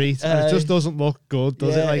the street, and it just doesn't look good,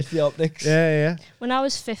 does it? Like it's the optics. yeah. When I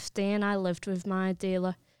was 15, I lived with my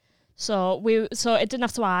dealer, so it didn't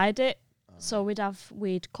have to hide it. So we'd have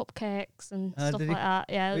weed cupcakes and stuff did like he- that.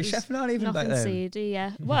 Yeah, Were it you was chefing on even back nothing then? seedy.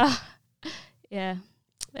 Yeah, well, yeah.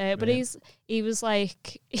 But he was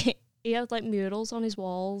like he had like murals on his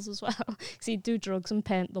walls as well. Because he'd do drugs and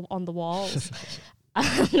paint them on the walls.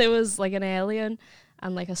 And there was like an alien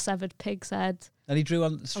and like a severed pig's head. And he drew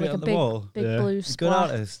on straight like on a the wall. Big Yeah. blue He's a good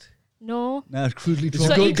splat. artist. No. No, it's crudely He's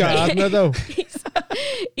drawn. a So good gardener though.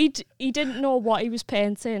 he didn't know what he was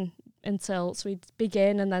painting until so he'd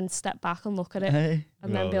begin and then step back and look at it Hey.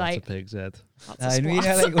 and then be that's like, a pig's head. that's a I mean,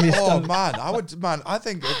 splat. like when you Oh stand, man, I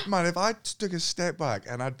think if I took a step back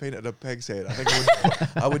and I'd painted a pig's head, I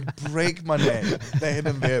think I would break my neck then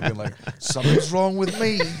and there, being like, something's wrong with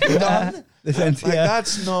me. You done? the sense, Like, yeah.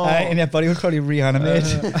 that's not. And your body would probably reanimate.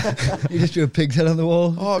 You just drew a pig's head on the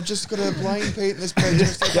wall. Oh, I've just got a blind paint this pig.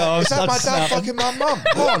 Is No, that my stop dad snapping. fucking my mum?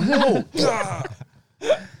 Oh no!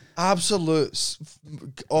 Absolute.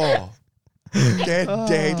 Dead on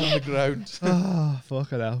the ground. Oh,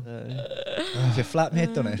 fucking hell. Has your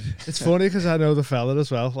flatmate done it? It's funny because I know the fella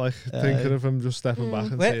as well, like thinking of him just stepping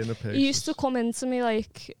back and Where- seeing the pigs. He used to come into me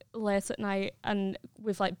like late at night and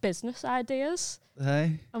with like business ideas.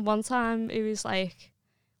 Aye. And one time he was like,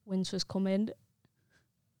 winter's coming,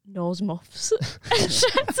 nose muffs. And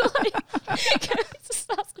tried to like get me to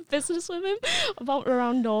start a business with him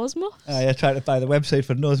around nose muffs. I tried to buy the website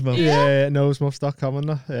for Nosmo. Yeah, nosemuffs.com and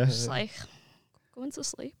that. Yeah. Just like going to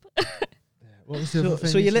sleep. What was the other thing?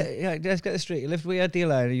 So you you said? yeah, let's get this straight. You lived with your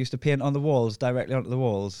dealer and you used to paint on the walls, directly onto the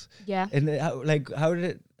walls. Yeah. And how did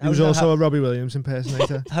it? He was also a Robbie Williams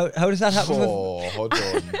impersonator. How does that happen? Oh, hold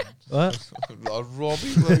on. What?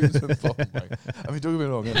 Robbie Williams. Oh I mean, don't get me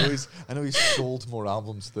wrong. I know he's sold more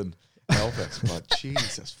albums than Elvis, but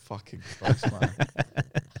Jesus fucking Christ, man.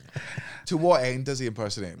 To what end does he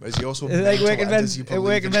impersonate him? Is he also Like mental working and does men's, he believe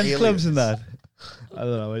working in men's clubs and aliens? that. I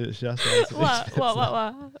don't know. It's just answer this.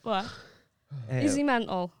 What? Is he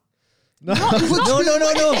mental? No, No.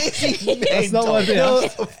 that's not what he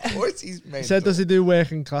asked. Of course he's mental. He said, does he do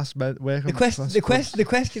working class men? The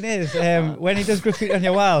question is, when he does graffiti on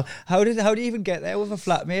your wall, how do you even get there with a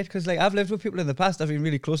flatmate? Because like I've lived with people in the past, I've been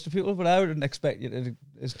really close to people, but I wouldn't expect you to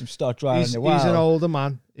start drawing on He's your wall. an older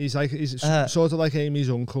man. He's sort of like Amy's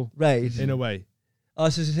uncle right. in a way. Oh,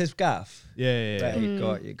 so this is his gaff. Yeah.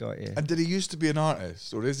 Right, got you. And did he used to be an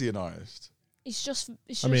artist, or is he an artist? He's just.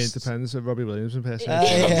 I mean, it depends on Robbie Williams impersonator.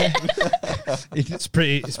 Yeah. It's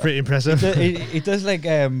pretty impressive. He does like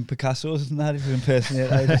Picasso's and that. He's an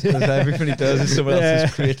impersonator. He just does everything he does is someone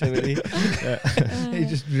else's creativity. He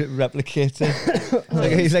just replicates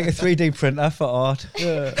it. He's like a 3D printer for art.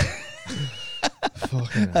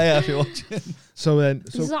 Fucking hell. I have you watching. So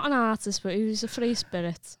He's not an artist, but he was a free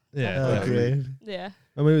spirit. yeah. Great. Yeah.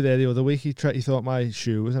 When we were there the other week, he thought my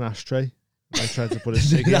shoe was an ashtray. I tried to put a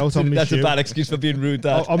ciggy out on my That's shoe. a bad excuse for being rude,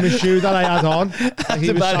 Dad. On my shoe that I had on. He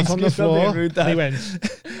a was bad sat on the excuse for being floor. rude, And he Dad. went,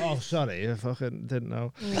 oh, sorry, I fucking didn't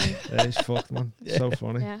know. Yeah, he's fucked, man. So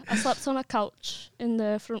funny. Yeah, I slept on a couch in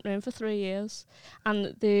the front room for 3 years,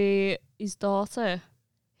 and his daughter,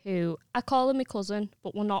 who I call her my cousin,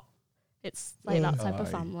 but we're not. It's like that type of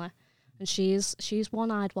Aye. family, and she's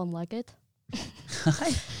one-eyed, one-legged.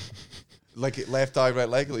 Like it left eye, right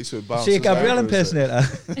leg, at least so it balances See a Gabrielle out, or is it-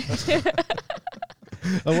 impersonator.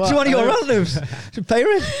 Oh, She's one of your relatives. She's a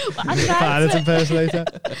pirate. Pirate impersonator.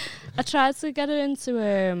 I tried to get her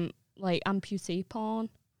into like amputee porn.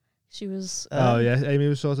 She was Oh, yeah. Amy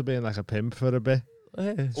was sort of being like a pimp for a bit.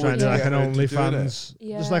 Oh, Trying to yeah. like an Get her into doing OnlyFans.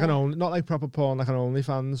 Yeah. Just like not like proper porn, like an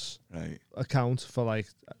OnlyFans Right. account for like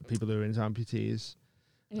people who are into amputees.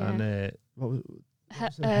 yeah. And what was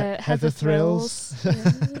Heather Thrills.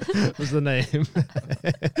 what was the name?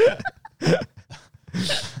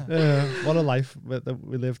 What a life that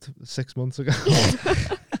we lived 6 months ago.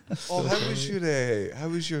 Oh, how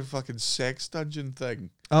was your fucking sex dungeon thing?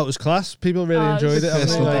 Oh, it was class. People really enjoyed it.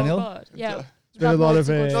 First one, Daniel. Yeah. It's been a lot of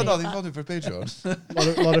No, they've done it for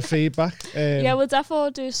Patreon. lot of feedback. Yeah, we'll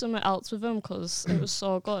definitely do something else with them because it was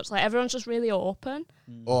so good. Like everyone's just really open.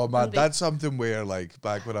 Oh man, that's something where like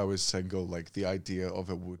back when I was single, like the idea of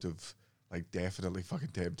it would have like definitely fucking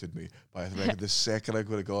tempted me. But I think the second I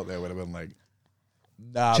could have got there, would have been like,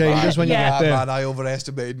 nah, changes when you get there. Man, I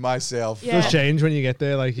overestimated myself. Yeah. Does change when you get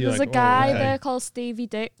there. Like There's like, a guy oh, okay. there called Stevie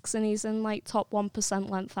Dix, and he's in like top 1%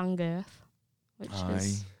 length and girth, which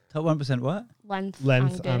is Top 1% what?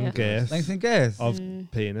 length and girth Length and girth. of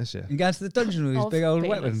penis. Yeah. You go to the dungeon with his Of big old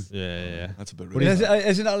penis. weapon. Yeah. That's a bit But rude.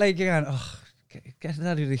 is it not like you're going, oh, get that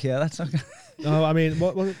out of here? That's not good. No, I mean,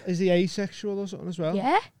 what is he asexual or something as well?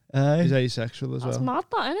 Yeah, He's asexual as that's well. mad,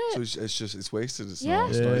 that isn't it? So it's wasted. It's Yeah, not.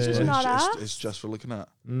 It's not. it's It's, just not it's, ass. it's just for looking at.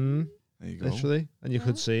 Mm, There you go. literally, and you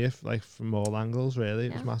could Yeah. see if like from all angles. Really,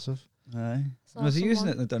 it was Yeah. massive. Aye. Saw Was he using someone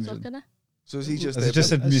it in the dungeon? sucking it. So is he just? Is it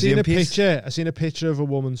just a I seen museum a piece? picture. I seen a picture of a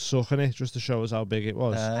woman sucking it just to show us how big it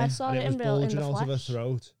was. I saw And it it was in real in bulging the out of her flesh.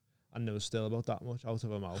 throat, and there was still about that much out of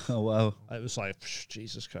her mouth. Oh, wow. It was like,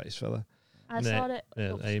 Jesus Christ, fella. I And saw it.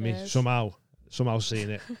 Yeah, Amy upstairs. somehow seen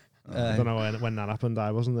it. I don't know when that happened.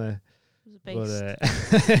 I wasn't there, It was a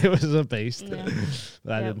but beast. it was a beast. Yeah.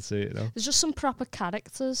 But I Yeah. didn't see it. No. There's just some proper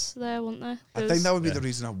characters there, weren't there? I think that would be Yeah. the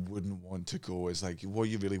reason I wouldn't want to go. Is like what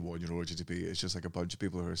you really want your orgy to be. It's just like a bunch of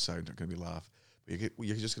people who are sound are going to be laugh. But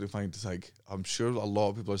you're just going to find it's like I'm sure a lot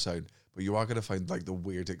of people are sound, but you are going to find like the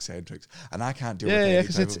weird eccentrics, and I can't deal with any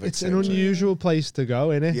Because type it's of an eccentric. unusual place to go,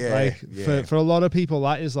 innit? Yeah, Like yeah. for a lot of people,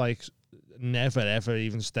 that is like never ever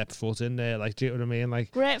even step foot in there. Like, do you know what I mean? Like,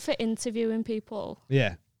 Great for interviewing people.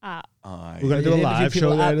 yeah, At, Aye. we're gonna do a You live interview show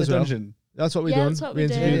people there at the as well. dungeon. That's what we Yeah, done. that's what We we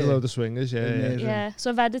interviewed did. a load of swingers. Yeah, Amazing. yeah, so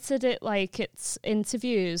I've edited it like it's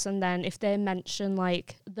interviews, and then if they mention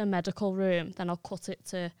like the medical room, then I'll cut it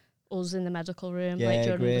to us in the medical room, Yeah, like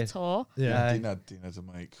during great. the tour. yeah. Aye. Dean had a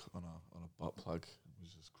mic on a butt plug. He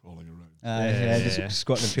was just crawling around. Yeah, just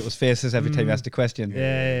squatting in people's faces every time you asked a question.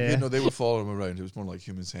 Yeah. You know, they were following him around. It was more like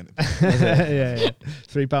human centipede. yeah.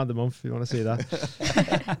 £3 a month if you want to see that.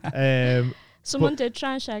 Someone did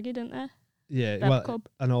try and shag you, didn't they? Yeah, Beb well, Cub.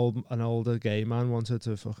 an older gay man wanted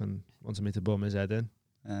me to bum his head in.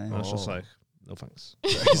 Aye. And I was just Oh. like, no thanks.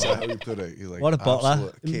 Is that how he put it? He's like, What a butler.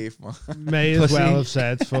 absolute caveman. May as Pussy. well have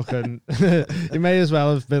said fucking. He may as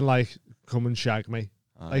well have been like, come and shag me.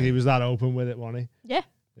 Like he was that open with it, wasn't Yeah,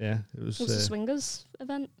 he? Yeah, it was. it was a swingers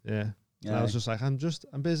event. Yeah. And I Aye. was just like, I'm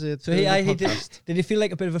busy. So he did. Did you feel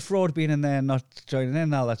like a bit of a fraud being in there and not joining in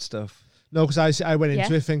and all that stuff? No, because I went into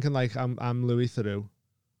Yeah. it thinking like I'm Louis Theroux.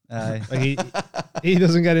 Aye. Like he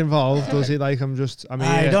doesn't get involved, does he? Like I'm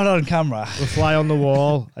Aye, here. not on camera. The fly on the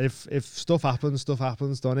wall. If stuff happens,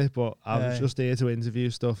 don't it? But I'm Aye. just here to interview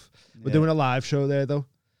stuff. We're Yeah. doing a live show there though,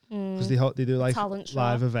 because they do like Talent show.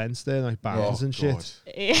 live events there, like bands and shit.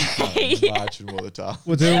 Can't imagine what the talent.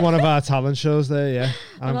 We're doing one of our talent shows there, yeah.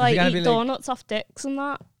 And Um, like gonna eat be like- donuts off dicks and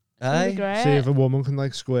that. That'd be Aye. great. see if a woman can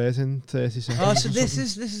like squirt in 30 seconds. Oh, so or this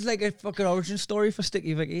something. is like a fucking origin story for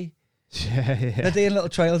Sticky Vicky. Yeah. They're doing little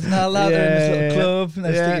trials and all that. They're in this little Yeah. club, and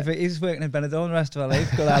then Yeah. Sticky Vicky's working in Benidorm the rest of her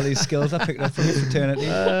life. Got all these skills I picked up from fraternity.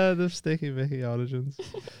 The Sticky Vicky origins.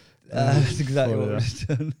 That's exactly what Funny we've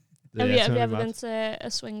done. have Yeah, you it's ever gonna be been to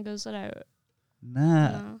a swingers or out? Nah,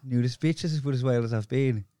 No. nudist beaches is about as wild as I've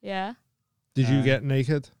been. Yeah. Did you Aye. get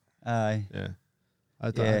naked? Aye. Yeah. I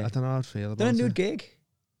Yeah. don't know how I'd feel about Done a it. nude gig.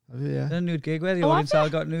 Have you, yeah. Done a nude gig where the Oh, audience have all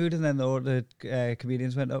got nude, and then the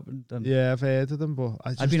comedians went up and done. Yeah, I've heard of them, but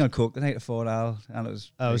I'd been on coke the night before now, and it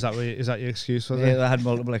was. Oh, is that your excuse for Yeah, that? I had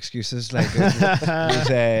multiple excuses. Like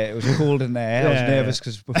it was cold in there. I was Yeah. nervous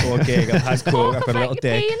because before a gig I had coke. I've got a little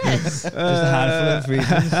dick. Penis. Just a handful of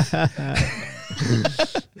reasons.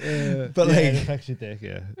 But yeah, like- it affects your dick,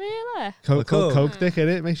 yeah. Really? Coke, Coke. Coke dick,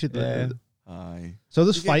 innit? Makes you Yeah. Aye. So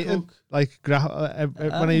there's You get fighting, Coke? like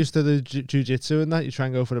when I used to do jiu-jitsu and that, you try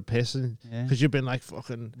and go for the piss, and Yeah. because you've been like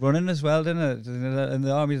fucking Running as well, didn't it? In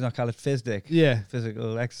the army, they not call it phys dick. yeah,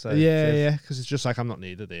 Physical exercise. yeah, because it's just like I'm not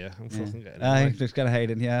needed here. I'm fucking getting. I'm Like, just gonna hide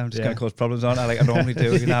in here. I'm just Yeah. gonna cause problems on it like I normally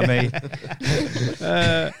do. You know me.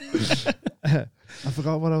 I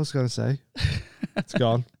forgot what I was gonna say. It's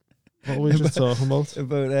gone. What were we just talking about?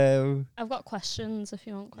 About I've got questions if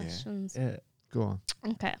you want questions. yeah. Go on.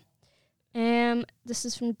 Okay. This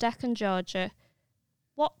is from Deccan, Georgia.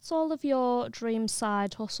 What's all of your dream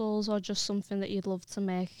side hustles, or just something that you'd love to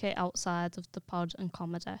make it outside of the pod and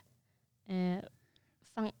comedy?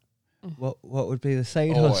 What would be the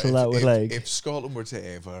side Oh, hustle that would like? If Scotland were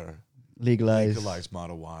to ever legalize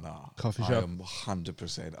marijuana, Coffee I shop. am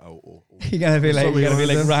 100% out. You're gonna be like,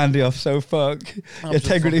 do. Randy off so fuck.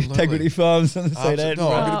 Integrity Farms on the side.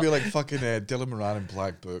 No, I'm gonna be like fucking Dylan Moran in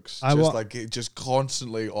Black Books, just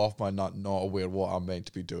constantly off my nut, not aware what I'm meant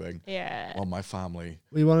to be doing. Yeah. On my family.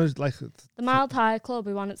 We wanted like the Mild High Club.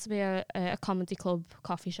 We want it to be a comedy club,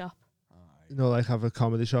 coffee shop. you know, like have a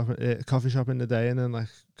comedy shop, coffee shop in the day, and then like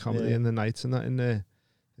comedy in the nights and that in there.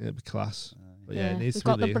 It'd be class. But yeah, it needs we've to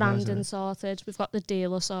be got the legalised, branding sorted. We've got the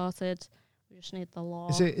dealer sorted. We just need the law.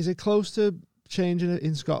 Is it close to changing it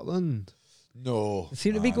in Scotland? No. They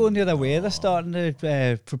seem to be going the other way. They're starting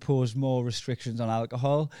to propose more restrictions on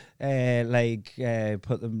alcohol, put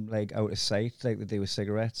them like out of sight, like they do with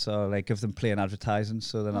cigarettes, or like give them plain advertising,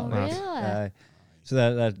 so they're not. Really? So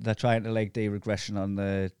they're trying to like do regression on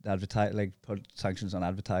the advertise, like put sanctions on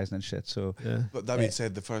advertising and shit. So, but that being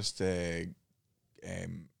said, the first medical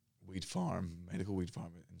weed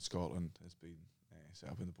farm in Scotland has been set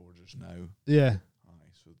up in the borders now. Yeah.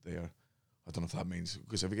 So there. I don't know if that means,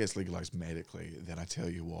 because if it gets legalised medically, then I tell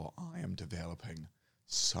you what, I am developing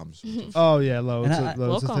some sort of... Oh, yeah,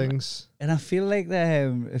 loads of things. And I feel like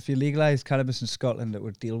if you legalise cannabis in Scotland, it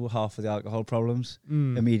would deal with half of the alcohol problems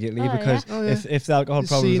immediately, because if the alcohol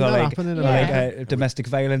problems are like domestic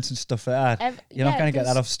violence and stuff like that, you're not going to get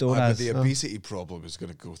that off stoners. But the obesity problem is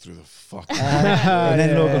going to go through the fucking... and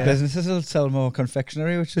then local businesses will sell more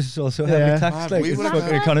confectionery, which is also heavy tax.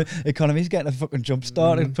 Economy's getting a fucking jump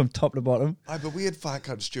start from top to bottom. But we had fat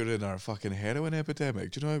cuts during our fucking heroin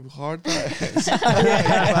epidemic. Do you know how hard that is?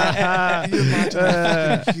 Can you imagine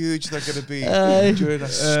how fucking huge they're going to be during a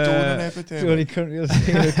stoning epidemic? The only country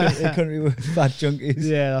with fat junkies.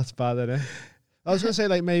 Yeah, that's bad, isn't it? I was going to say,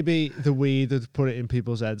 like, maybe the weed would put it in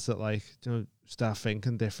people's heads that, like, you know, start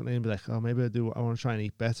thinking differently and be like, oh, maybe I want to try and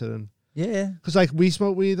eat better. And because, like, we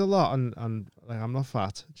smoke weed a lot and like, I'm not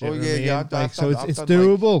fat. So it's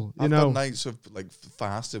doable, you know. I've done nights of, like,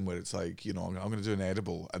 fasting where it's like, you know, I'm going to do an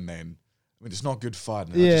edible, and then, I mean, it's not good fun.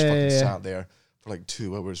 And I just fucking sat there for like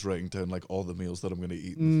 2 hours writing down like all the meals that I'm going to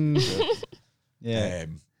eat in the future.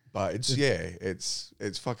 But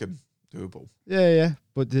it's fucking doable. Yeah.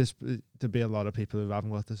 But there'd be a lot of people who haven't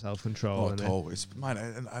got the self-control. Not at all. It's, man,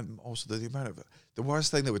 and also the amount of... The worst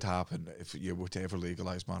thing that would happen if you were to ever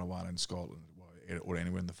legalise marijuana in Scotland or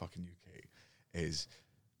anywhere in the fucking UK is...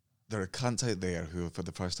 There are cunts out there who, for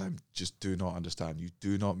the first time, just do not understand. You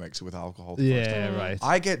do not mix it with alcohol. Right.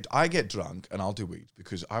 I get drunk and I'll do weed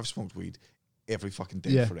because I've smoked weed every fucking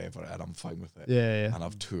day forever, and I'm fine with it. Yeah. And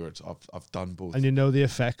I've toured. I've done both. And you know the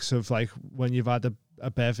effects of like when you've had a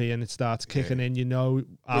bevy and it starts kicking in. You know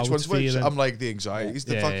how it's feeling. I'm like the anxiety's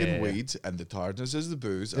the fucking weed, and the tiredness is the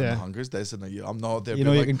booze, and the hunger's this, and I'm not there. You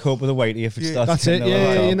know, you can cope with a weighty if it starts. That's it.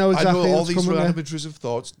 Yeah, you know exactly. I know all these random intrusive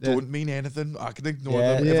thoughts don't mean anything. I can ignore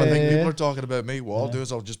them. If I think people are talking about me, what I'll do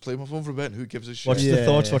is I'll just play my phone for a bit, and who gives a shit? Watch the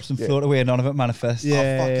thoughts, watch them float away, and none of it manifests.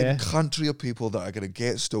 A fucking country of people that are gonna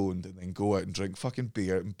get stoned and then go out and drink fucking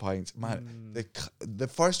beer and pints. Man, the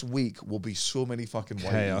first week will be so many fucking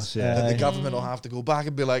whiteys that the government will have to go back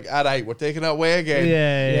and be like, all right, we're taking it away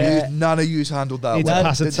again. None of you's handled that.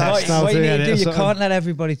 You can't let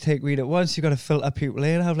everybody take weed at once. You got to filter people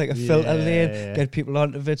in, have like a filter lane, get people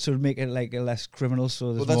onto it, so make it like less criminal,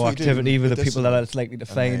 so there's more activity with the people that it's likely to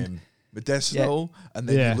find. Medicinal, and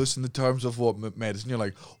then you listen the terms of what medicine. You're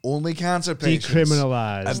like, only cancer patients.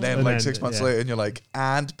 Decriminalised. And then like 6 months later, and you're like,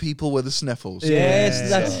 and people with the sniffles.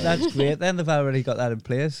 That's great. Then they've already got that in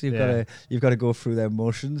place. You've got to go through their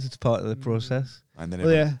motions. It's part of the process. And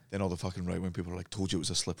then then all the fucking right when people are like, told you it was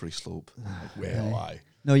a slippery slope. Like, well, I.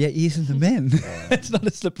 No, you're easing them in. It's not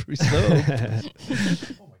a slippery slope.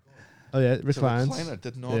 Oh my god. Oh yeah, it reclines. Recliner,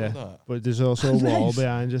 did not know that. But there's also a wall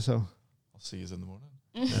behind you, so I'll see you in the morning.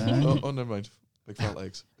 Oh, never mind. Big fat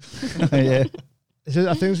legs. I think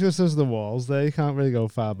it's because there's the walls there. You can't really go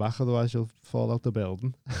far back, otherwise you'll fall out the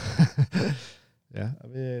building. I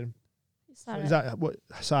mean, is that what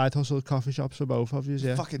side hustle coffee shops for both of you?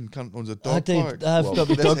 Yeah, fucking cunt owns a dog park. I've got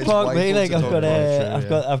the dog park, mate. Like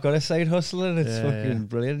I've got a side hustle, and it's fucking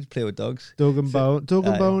brilliant. Play with dogs. Dog and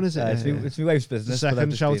Bone, is it? It's my wife's business. The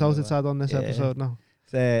second shout out it's had on this episode now.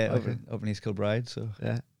 It's up in East Kilbride, so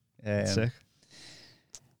sick.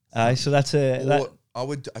 So that's I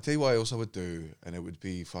tell you what else I would do, and it would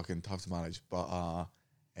be fucking tough to manage, but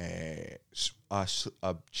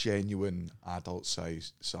a genuine adult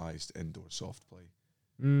sized indoor soft play.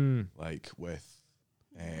 Like with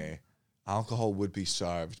alcohol would be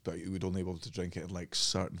served, but you would only be able to drink it in like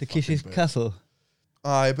certain the Kishi's Castle.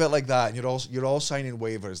 A bit like that, and you're all signing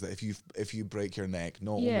waivers that if you break your neck,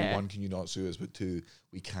 not only one, can you not sue us, but two,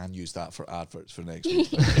 we can use that for adverts for next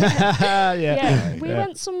week. We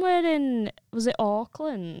went somewhere in, was it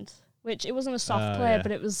Auckland? Which it wasn't a soft play,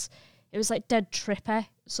 but it was like dead trippy.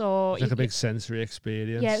 So it's like a big sensory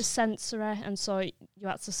experience. Yeah, it was sensory, and so you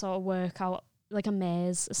had to sort of work out like a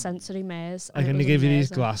maze, a sensory maze. And can they give you these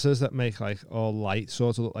glasses that make like all light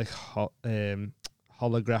sort of look like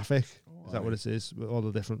holographic? Is that what it is? With all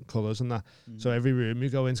the different colours and that. So every room you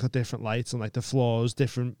go in's got different lights, and like the floors,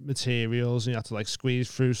 different materials, and you have to like squeeze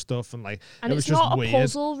through stuff, and like and it was it's just not weird. a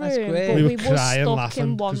puzzle room, but we we were were crying, stuck laughing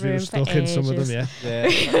in one room we were stuck for in some of them. Yeah.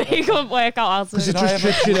 You couldn't work out how to. Because it just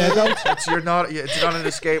trips your head out. It's not an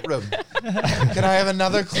escape room. Can I have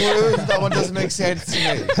another clue? That one doesn't make sense to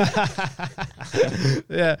me.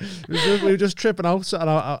 Yeah, we were just tripping out, and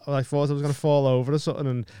I thought I was going to fall over or something,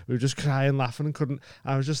 and we were just crying, laughing, and couldn't.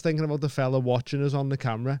 I was just thinking about the fella watching us on the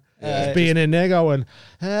camera, just being in there going,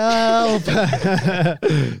 help.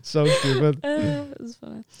 So stupid. It was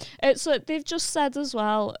funny. So they've just said as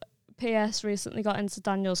well, PS recently got into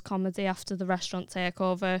Daniel's comedy after the restaurant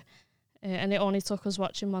takeover, and it only took us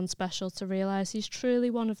watching one special to realise he's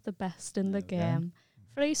truly one of the best in the game.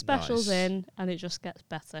 3 specials in, and it just gets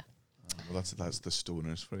better. Well, that's the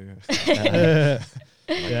stoners for you.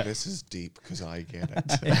 This is deep because I get it.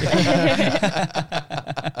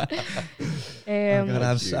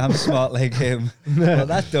 I'm smart like him. Well,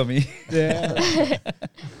 that dummy. Yeah.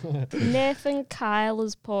 Nathan Kyle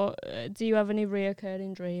has put, do you have any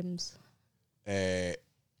reoccurring dreams? No,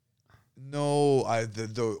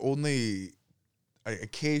 the only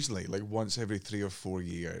occasionally, like once every 3 or 4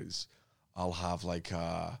 years, I'll have like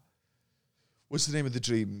what's the name of the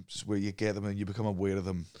dreams where you get them and you become aware of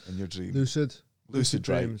them in your dream? Lucid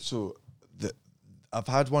right. dreams. So I've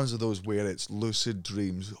had ones of those where it's lucid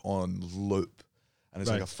dreams on loop, and it's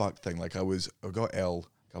like a fuck thing. Like I got ill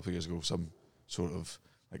a couple of years ago, some sort of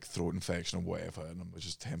like throat infection or whatever, and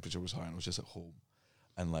temperature was high, and I was just at home,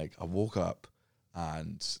 and like I woke up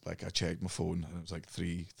and like I checked my phone, and it was like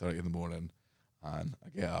 3:30 in the morning, and I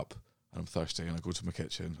get up and I'm thirsty, and I go to my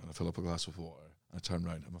kitchen and I fill up a glass of water, and I turn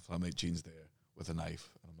around and my flatmate Jean's there with a knife,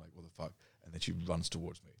 and I'm like, what the fuck? And then she runs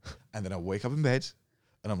towards me, and then I wake up in bed,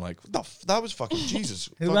 and I'm like, that was fucking Jesus.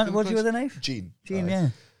 Who ran towards you with a knife? Jean, yeah.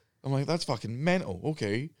 I'm like, that's fucking mental.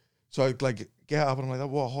 Okay, so I like get up and I'm like,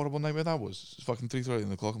 what a horrible nightmare that was. It's fucking 3:30 in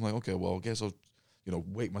the clock. I'm like, okay, well, I guess I'll,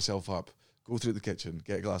 wake myself up, go through the kitchen,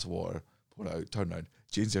 get a glass of water, pour it out, turn around.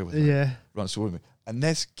 Jean's there with me, runs towards me, and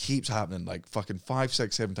this keeps happening like fucking 5,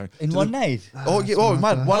 6, 7 times in one night. Oh yeah, oh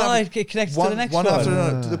man, it connects to the next one. After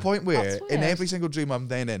another, to the point where in every single dream I'm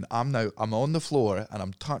then in, I'm on the floor and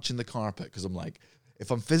I'm touching the carpet because I'm like, if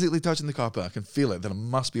I'm physically touching the carpet, I can feel it, then I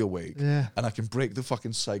must be awake. Yeah. And I can break the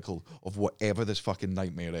fucking cycle of whatever this fucking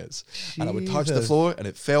nightmare is. Jesus. And I would touch the floor and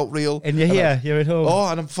it felt real. And you're here, you're at home. Oh,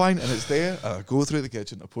 and I'm fine, and it's there. And I go through the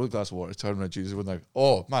kitchen, I pour a glass of water, turn around, Jesus, with now.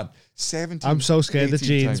 Oh, man, 17 I'm so scared the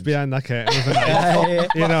jeans behind that curtain.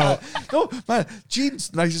 No, man,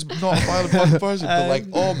 Jean's nice is not a violent fucking person, but like,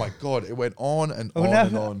 oh my God, it went on and on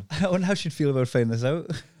and on. I wonder how she'd feel about finding this out.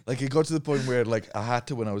 Like it got to the point where like I had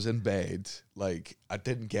to, when I was in bed, like I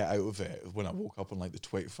didn't get out of it when I woke up on like the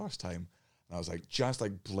 21st time, and I was like, just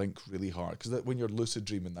like blink really hard, because when you're lucid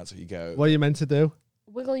dreaming, that's how you get out. What are you meant to do?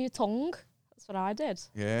 Wiggle your tongue. That's what I did.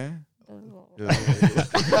 Yeah.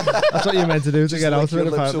 That's what you're meant to do to get out of it,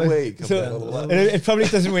 apparently. So it probably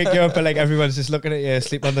doesn't wake you up, but like everyone's just looking at you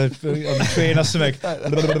asleep on the train or something.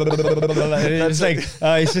 It's like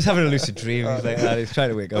he's just having a lucid dream. He's like he's trying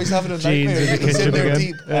to wake up. He's having a nightmare. In the kitchen again.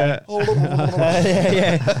 Deep. Yeah.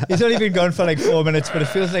 He's only been gone for like 4 minutes, but it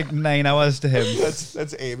feels like 9 hours to him.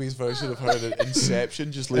 That's Amy's version of her in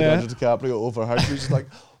Inception. Just Leonardo DiCaprio over her. She's just like.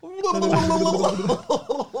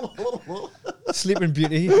 Sleeping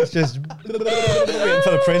Beauty. It's just waiting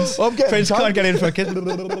for the prince. Prince can't get in for a kiss. It's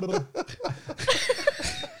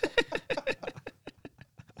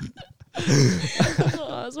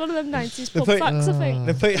one of them 90s pub facts, I think.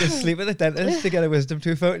 They put you to sleep at the dentist to get a wisdom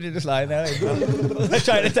tooth out, and you're just lying there like, they're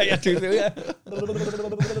trying to take your tooth out.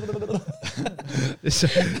 You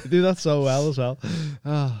do that so well as well.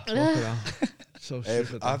 So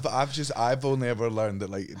I've only ever learned that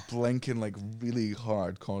like blinking like really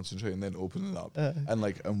hard, concentrating, then opening up, and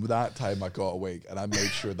with that time I got awake and I made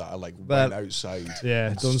sure that I like went outside.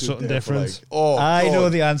 Yeah, done something different. I know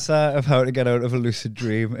the answer of how to get out of a lucid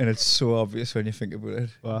dream, and it's so obvious when you think about it.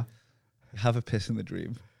 What? Have a piss in the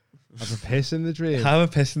dream. Have a piss in the dream. Have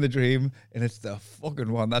a piss in the dream, and it's the fucking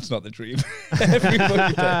one. That's not the dream. Every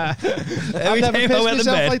fucking time. I've never pissed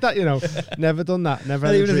myself like that, you know. Never done that. Never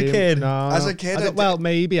had a even as a dream. kid? No. As a kid, well,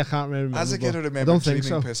 maybe. I can't remember. As a kid, I but remember don't dreaming,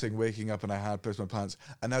 think so. pissing, waking up, and I had pissed my pants.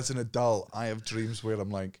 And as an adult, I have dreams where I'm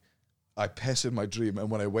like, I piss in my dream, and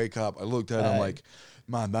when I wake up, I look down, I'm like,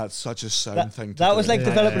 man, that's such a sound thing to do. That was like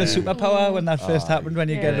developing a superpower when that first happened when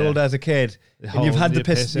you get older as a kid. And you've had the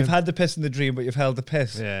piss. You've had the piss in the dream, but you've held the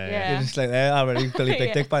piss. Yeah. You're just like, there, already Billy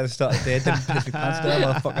Big Dick by the start of the day. Didn't piss your pants down,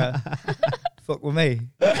 motherfucker. Fuck with me.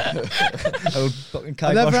 Old fucking Kai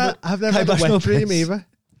I've never had a wet dream either.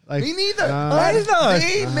 Like, me neither.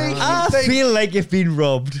 They make I feel like you've been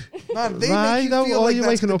robbed. Man, they right, make you feel all like you're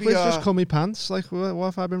that's waking up gonna with be just cummy pants. Like, what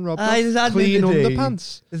have I been robbed? There's admin Clean to do.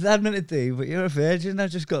 underpants. There's admin to do, but you're a virgin. I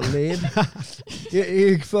just got laid.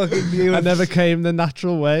 you fucking. I never came the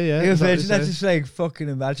natural way. Yeah, You're a virgin. I just like fucking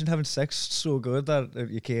imagine having sex so good that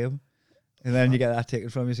you came, and then you get that taken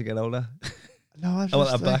from you as you get older. No, I want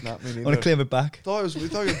that back. I want to claim it back. We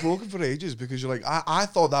thought you were broken for ages because you're like, I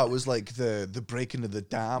thought that was like the breaking of the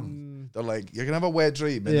dam. They're like, you're gonna have a wet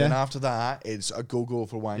dream, and then after that, it's a go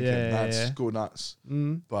for wanking. That's go nuts.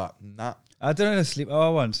 But nah. I done a sleep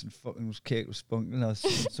hour once, and fucking Kate was spunking. And I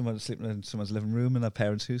was someone sleeping in someone's living room in their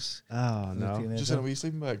parents' house. Oh no! Just in a wee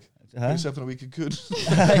sleeping bag. Huh? Yourself in a wee cocoon.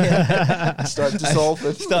 Start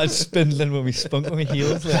dissolving. Started spindling when we spunk on my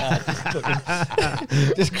heels. Like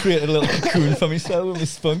that. Just created a little cocoon for myself when we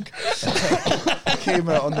spunk. Came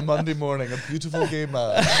out on the Monday morning, a beautiful gay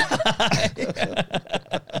man.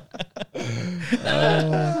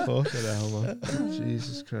 Oh, fucking hell, man.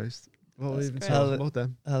 Jesus Christ. What were we even talking about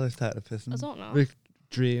then? How they started pissing. I don't know.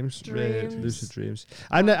 Dreams. Lucid dreams.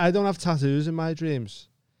 I don't have tattoos in my dreams.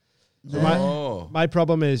 So my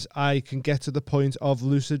problem is I can get to the point of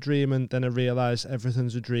lucid dreaming, then I realise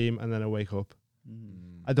everything's a dream, and then I wake up.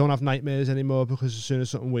 I don't have nightmares anymore because as soon as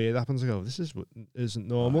something weird happens, I go, this isn't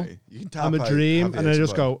normal. You can tap I'm a out, dream, have and the I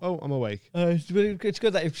just edge go, oh, I'm awake. It's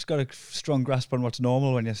good that you've just got a strong grasp on what's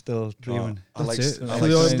normal when you're still dreaming. That's it. I For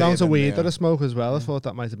the amount of weed there. that I smoke as well, I thought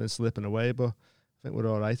that might have been slipping away, but I think we're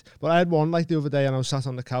all right. But I had one like the other day, and I was sat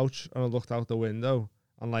on the couch, and I looked out the window,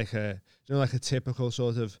 and like like a typical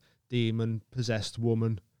sort of demon possessed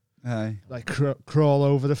woman, like crawl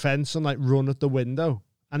over the fence and like run at the window.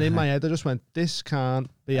 And in my head, I just went, "This can't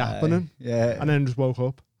be happening." Yeah, and then just woke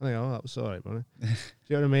up. And I go, "Oh, that was all right, buddy." Do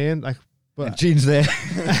you know what I mean? Like, but Gene's there.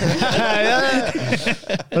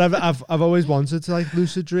 But I've always wanted to like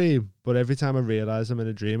lucid dream, but every time I realise I'm in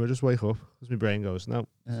a dream, I just wake up because my brain goes, "No,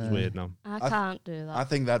 this is weird now." I can't do that. I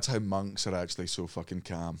think that's how monks are actually so fucking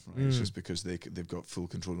calm. Right? It's just because they've got full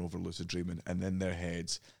control over lucid dreaming, and in their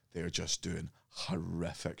heads they're just doing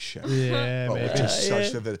horrific shit. Yeah, but maybe. just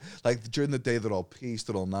such vivid. Like during the day they're all peace,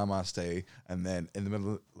 they're all namaste, and then in the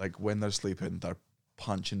middle, like when they're sleeping, they're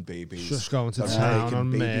punching babies, just going to they're town breaking on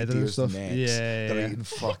baby murder and deer's stuff. necks, Yeah, they're eating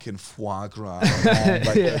fucking foie gras,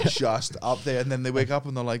 like they're just up there, and then they wake up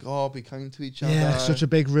and they're like, "Oh, be kind to each other." Yeah, such a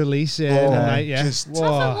big release in the night. Yeah, just You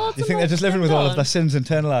think they're just living with all of their sins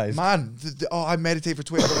internalized? man. I meditate for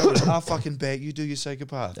 24 hours. I fucking bet you do, you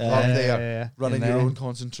psychopath. Up there, running your own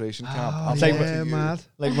concentration camp. I'm like, watching you. mad.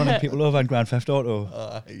 Like running people over in Grand Theft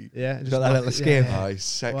Auto. Yeah, Got that little escape. Aye,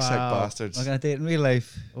 sick bastards. I'm gonna date in real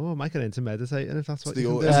life. Oh, I might get into meditating if that's what It's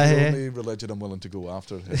you the can do. only religion I'm willing to go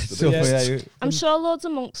after. Is the So Buddhist. I'm sure loads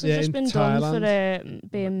of monks have Yeah, just in been done for Thailand,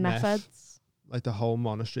 being meth. methods. Like the whole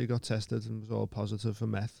monastery got tested and was all positive for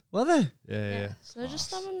meth. Were they? Yeah. So they're just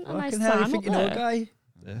having a nice Fucking hell, time. you think you know a guy?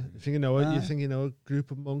 Yeah. You think you know it? You think you know a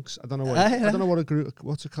group of monks? I don't know what. Aye, I don't know what a group.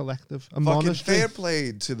 What's a collective? A Fucking monastery. fair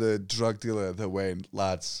play to the drug dealer that went,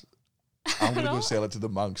 lads, I'm going to go sell it to the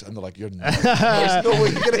monks. And they're like, you're not. There's no way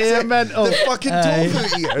you're going to Yeah, sell mental. the fucking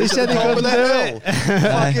tofu eaters. He said he at the top couldn't of do the hill.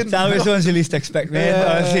 Fucking That was the ones you least expect, mate.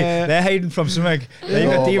 Honestly, they're hiding from something. You've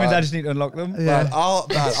got Oh, demons, man. I just need to unlock them. Man, I'll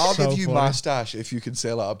So give you funny. my stash if you can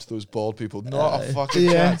sell it up to those bald people. Not a fucking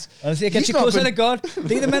chance. Honestly, it gets He's you not closer been- to God.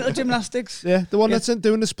 Do the mental gymnastics. Yeah, the one that's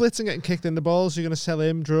doing the splits and getting kicked in the balls. You're gonna sell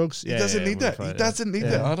him drugs. He doesn't need it. He doesn't need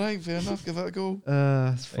it. Yeah. All right, fair enough. Give that a go.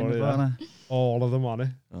 It's funny. That. All of them on it.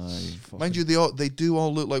 Mind you, they do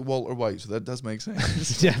all look like Walter White, so that does make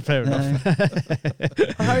sense. Yeah, fair enough.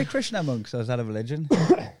 Are Hare Krishna monks, or is that a religion?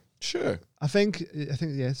 Sure. I think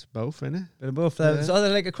yes, both, innit? But they're both. Yeah. So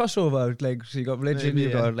they're like a crossover. Like, so you got religion, Maybe,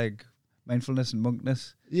 you've yeah. got like mindfulness and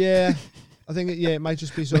monkness. Yeah, I think it might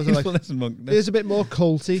just be sort of like Mindfulness and monkness. it's a bit more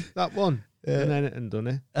culty, that one. And then it and done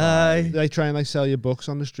it. Aye. They try and like sell your books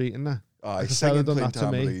on the street and that. Aye, Like a singing, fella done playing that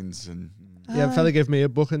to me. tambourines and... Yeah, a fella gave me a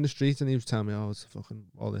book in the street and he was telling me, oh, it's fucking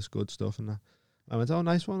all this good stuff and that. I went, oh,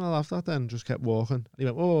 nice one, I'll have that then. Just kept walking. And he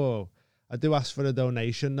went, whoa. I do ask for a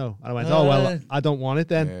donation, though. And I went, oh, well, I don't want it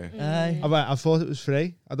then. Yeah. I went, I thought it was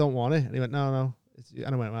free. I don't want it. And he went, no.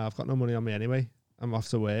 And I went, well, I've got no money on me anyway. I'm off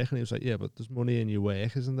to work. And he was like, yeah, but there's money in your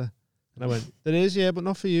work, isn't there? And I went, there is, yeah, but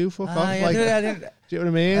not for you. Fuck off. Like, do you know what I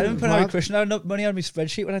mean? I didn't put Harry Krishna. I had no money on my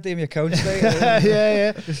spreadsheet when I did my accounts. Like,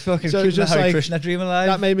 yeah. Just fucking So keeping just the Harry like, Krishna dream alive.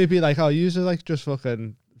 that made me be like, oh, user like just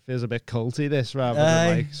fucking feels a bit culty, this, rather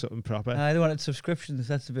than like something proper. I wanted subscriptions.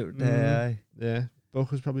 That's a bit. Yeah.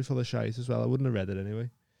 Book was probably full of shite as well. I wouldn't have read it anyway.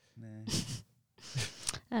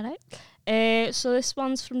 All right. So this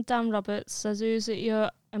one's from Dan Roberts. Says, who's at your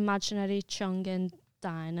imaginary Chongqing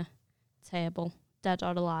diner table, dead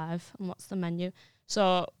or alive, and what's the menu?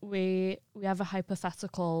 So we have a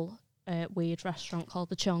hypothetical weird restaurant called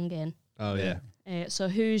the Chongqing. Oh yeah. So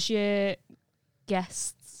who's your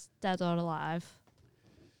guests, dead or alive?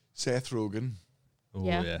 Seth Rogen. Oh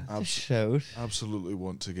Yeah. Absolutely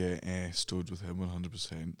want to get stowed with him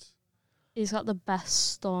 100%. He's got the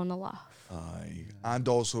best stoner laugh. Aye. And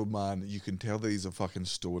also, man, you can tell that he's a fucking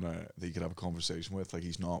stoner that you could have a conversation with. Like,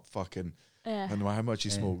 he's not fucking... Yeah. No matter how much he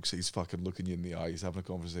smokes, he's fucking looking you in the eye. He's having a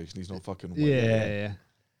conversation. He's not fucking... Yeah.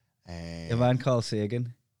 A man called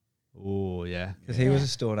Sagan. Oh, yeah. Because he was a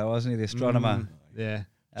stoner, wasn't he? The astronomer. Yeah.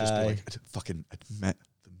 Just be like, fucking admit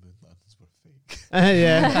the moon landings were fake.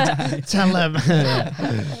 Yeah. Tell them.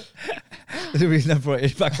 The reason I brought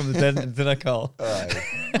it back from the dead, did I call?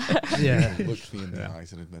 Yeah. Looked me in the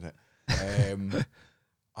eyes and admit it.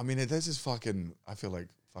 I mean, this is fucking... I feel like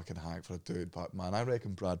fucking hack for a dude, but man, I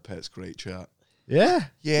reckon Brad Pitt's great chat. Yeah.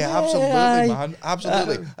 Yeah, absolutely, man.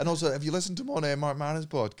 Absolutely. And also, have you listened to him on Mark Maron's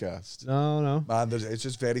podcast? No. Man, it's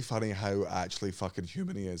just very funny how actually fucking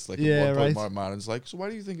human he is. Like, Yeah, at one point, right. Mark Maron's like, so why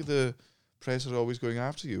do you think the press are always going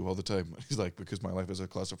after you all the time? He's like, because my life is a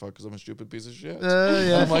clusterfuck because I'm a stupid piece of shit.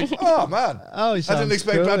 Yeah. I'm like, oh, man. Oh, I didn't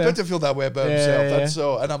expect cool, Brad Pitt to feel that way about himself. Yeah. That's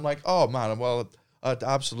so... And I'm like, oh, man, well, I'd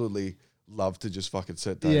absolutely love to just fucking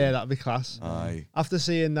sit down. Yeah, that'd be class. Aye. After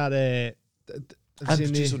seeing that... And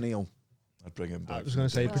Patrice O'Neill. I'd bring him back. I was going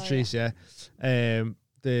to say Patrice, yeah.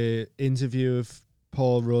 The interview of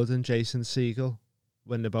Paul Rudd and Jason Segel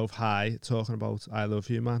when they're both high talking about I Love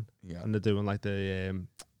You, Man. Yeah. And they're doing like the...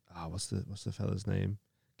 what's the fella's name?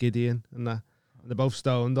 Gideon and that. And they're both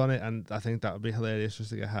stoned on it, and I think that would be hilarious just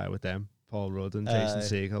to get high with them. Paul Rudd and Jason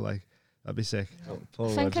Segel, like, that'd be sick. I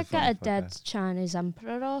think I'd get a dead Chinese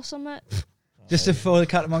emperor or something. Just to throw the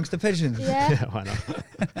cat amongst the pigeons. Yeah. Yeah, why not?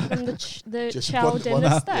 From the Just Chow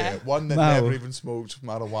dynasty. Yeah, one that Wow. never even smoked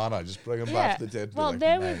marijuana. Just bring him back to the dead. Well, like,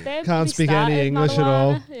 they "Mate." Can't speak any English at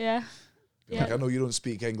all. Yeah. Like, I know you don't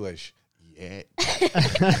speak English. Yeah.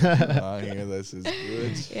 I hear this is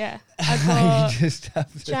good. Yeah. I You just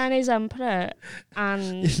have got Chinese emperor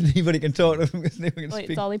and anybody can talk to him because nobody can like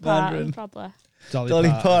speak Dolly Parton, Mandarin. probably. Dolly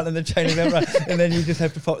Parton and the Chinese emperor, and then you just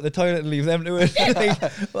have to pop to the toilet and leave them to it. Like,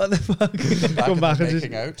 what the fuck? Come back and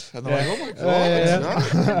making just out, and they're like, "Oh my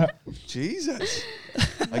god, yeah. Jesus!"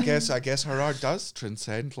 I guess her art does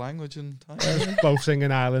transcend language and time. Both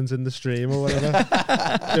singing Islands in the Stream or whatever.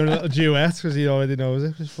 Doing a little duet because he already knows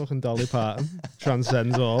it. Just fucking Dolly Parton.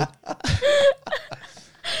 Transcends all. I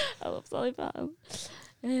love Dolly Parton.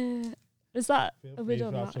 Is that a bit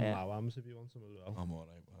on that? some Yeah. Lawams if you want some as well. I'm alright,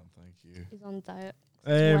 man. Thank you. He's on diet.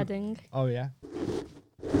 It's wedding. Oh yeah.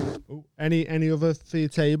 Oh, any other for your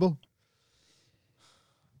table?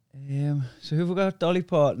 So who've we got? Dolly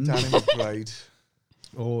Parton. Danny McBride.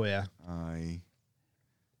 Oh yeah. Aye.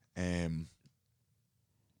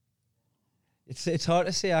 It's hard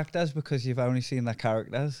to say actors because you've only seen their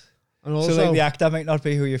characters. And also, So like the actor might not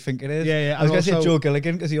be who you think it is. Yeah. I was and gonna say also- Joe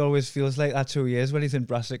Gilligan because he always feels like that's who he is when he's in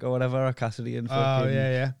Brassic or whatever, or Cassidy and Oh fucking.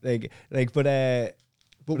 yeah. But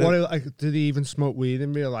But what like, do they even smoke weed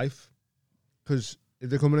in real life? Because if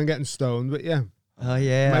they're coming and getting stoned with you, oh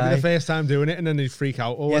yeah, might be the first time doing it, and then they freak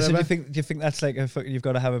out or yeah. So whatever. do you think that's like a fucking? You've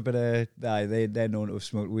got to have a bit of. They're known to have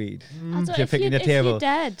smoked weed. I don't, If you're picking your if table. you're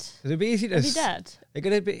dead, It'd be easy to. if you're dead, It's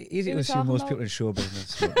gonna be easy Who to we assume talking most about? people in show business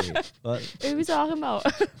smoke weed. But who are we talking about?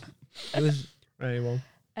 it was. Anyone?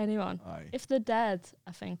 Anyone. Aye. If they're dead,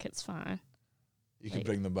 I think it's fine. You can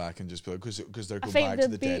bring them back and just be like, because they're going think back to the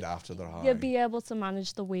they'd be- dead after they're high. You'll be able to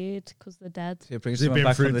manage the weed because they're dead. So you bring They've someone been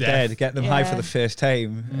back through from the death. dead, getting them high for Yeah. the first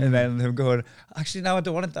time, and then them going, actually, now I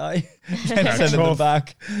don't want to die. Then That's sending them tough.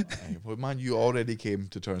 back. Aye, but man, you already came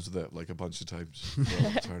to terms with it like a bunch of times for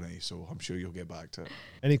eternity, so I'm sure you'll get back to it.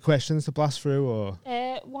 Any questions to blast through or?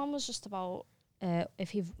 One was just about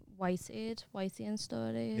if you've whiting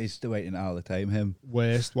stories. He's still waiting all the time, him,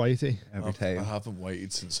 Worst whitey. every I time. haven't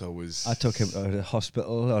waited since I was... I took him to the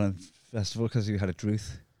hospital on a festival because he had a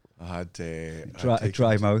druth. I had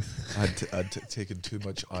dry mouth. I'd taken too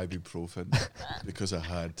much ibuprofen because I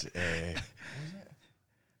had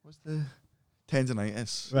what's the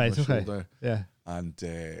tendinitis Right, on my okay. shoulder. Yeah. And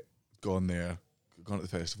gone to the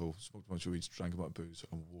festival, smoked a bunch of weeds, drank a bunch of booze,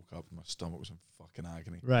 and woke up and my stomach was in fucking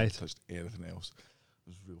agony. Right. I touched anything else. It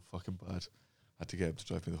was real fucking bad. I had to get him to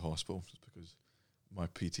drive me to the hospital just because my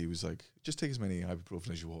PT was like, just take as many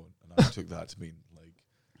ibuprofen as you want. And I took that to mean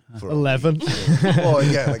like for 11. Oh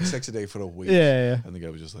yeah, like 6 a day for a week. Yeah. And the guy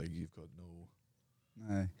was just like, you've got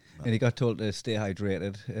no. And he got told to stay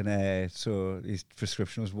hydrated, and so his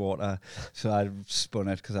prescription was water. So I spun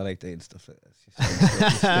it because I like eating stuff like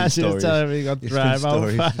this. She was telling me he got dry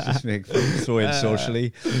mouth. Just throw in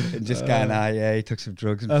socially, and just he took some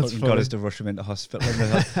drugs and got us to rush him into hospital.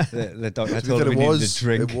 And the doctor told him he needed a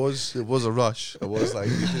drink. It was a rush. It was like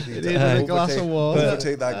you needed a glass of water.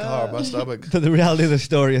 Overtake that car, my stomach. But the reality of the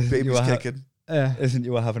story is baby's kicking. Isn't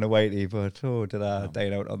you were having a whitey, but did I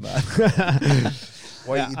dine out on that?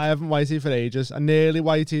 Yeah, I haven't whiteyed for ages. I nearly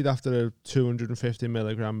whiteyed after a 250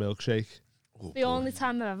 milligram milkshake. The only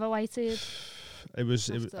time I've ever whited. I was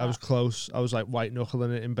close. I was like white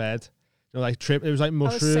knuckling it in bed. You know, like it was like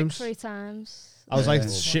mushrooms. I was sick 3 times. I was like,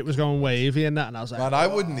 shit was going wavy and that, and I was like, man, I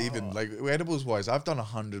wouldn't even like edibles wise. I've done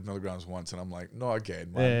 100 milligrams once, and I'm like, no,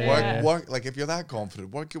 again, man. Work, like if you're that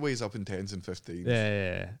confident, work your ways up in 10s and 15s.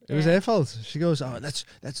 Yeah. It was her fault. She goes, oh,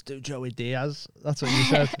 let's do Joey Diaz. That's what you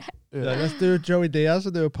said. Like, let's do Joey Diaz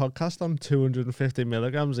and do a podcast on 250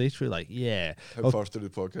 milligrams each. We're like, yeah. How far through the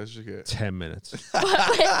podcast did you get? 10 minutes.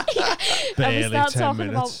 Barely 10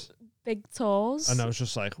 minutes. About big toes. And I was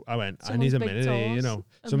just like, I Someone's need a big minute here, you know.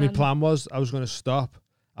 toes. So my plan was I was going to stop,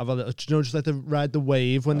 have a little, just like to ride the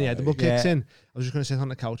wave when the edible kicks in. I was just going to sit on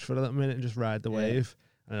the couch for a little minute and just ride the wave.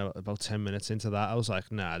 And about 10 minutes into that, I was like,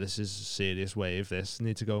 nah, this is a serious wave.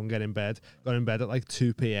 Need to go and get in bed. Got in bed at like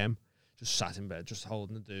 2 p.m. Just sat in bed, just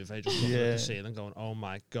holding the duvet, just looking at the ceiling, going, "Oh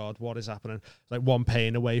my god, what is happening?" Like one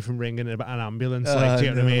pain away from ringing an ambulance. Like, do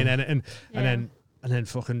you know what I mean? And then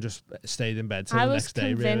fucking just stayed in bed till the next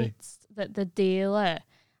day. Really, I was convinced that the dealer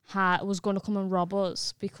was going to come and rob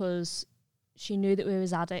us because she knew that we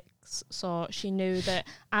was addicts. So she knew that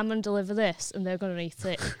I'm going to deliver this and they're going to eat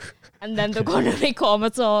it, and then they're going to be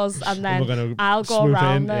comatose, and then I'll go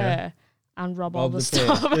around there. And rob all the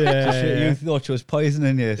stuff. You thought she was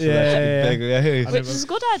poisoning you. So which is a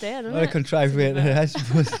good idea, isn't it? A contrived way, I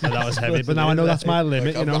suppose. That was heavy, but now I know that's my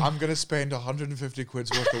limit, you know. I'm going to spend 150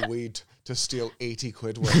 quid's worth of weed to steal 80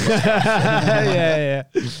 quid worth.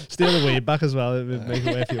 Steal the weed back as well. It would make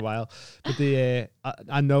it worth your while. But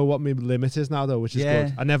I know what my limit is now, though, which is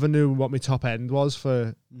good. I never knew what my top end was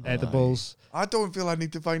for edibles. I don't feel I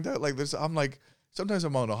need to find out. Like this, I'm like, sometimes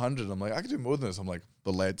I'm on 100. I'm like, I could do more than this. I'm like,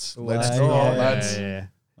 but let's go, lads.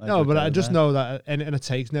 No, but I just know that anything it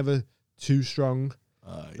takes never too strong.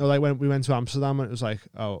 No, like when we went to Amsterdam, and it was like,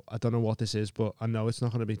 oh, I don't know what this is, but I know it's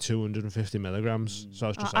not going to be 250 milligrams. So I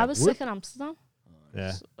was just I was sick in Amsterdam.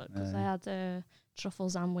 Because I had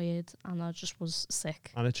truffles and weed, and I just was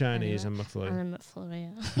sick. And a Chinese and McFlurry. And a McFlurry,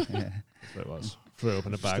 That's what it was. Threw it up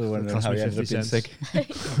in a bag. Still wondering how you ended up being sick.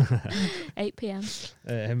 8 p.m.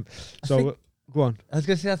 So go on. I was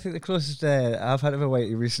going to say, I think the closest I've had of a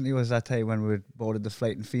whitey recently was that time when we boarded the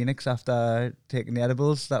flight in Phoenix after taking the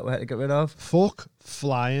edibles that we had to get rid of. Fuck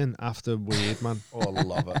flying after weed, man. Oh, I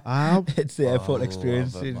love it. It's the airport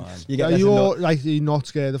experience. Are you not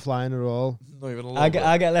scared of flying at all? Not even a little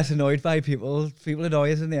I get less annoyed by people. People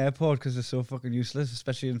annoy us in the airport because they're so fucking useless,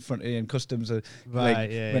 especially in front of you in customs. When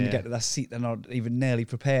you get to that seat, they're not even nearly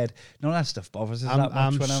prepared. None of that stuff bothers us that much.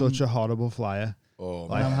 I'm such a horrible flyer. Oh,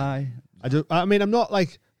 like, I'm high. I mean, I'm not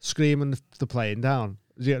like screaming the plane down.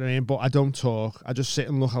 Do you know what I mean? But I don't talk. I just sit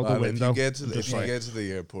and look out the window. If you get to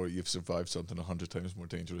the airport, you've survived something 100 times more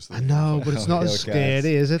dangerous than I know, but it's not as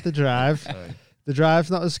scary, is it? The drive. The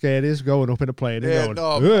drive's not as scary as going up in a plane and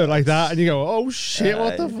going like that, and you go, "Oh shit,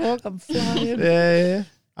 what the fuck? I'm flying." Yeah.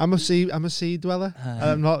 I'm a sea dweller.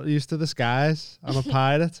 I'm not used to the skies. I'm a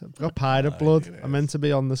pirate. I've got pirate blood. I'm meant to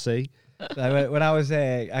be on the sea. When I was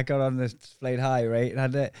there, I got on this flight high, right?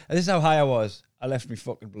 And this is how high I was. I left me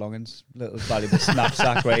fucking belongings, little valuable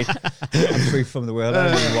knapsack, right? I'm free from the world. I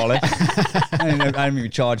don't need a wallet. I don't even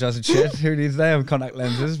chargers and shit. Who needs them? Contact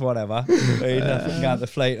lenses, whatever. Right? I got the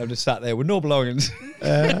flight. I'm just sat there with no belongings.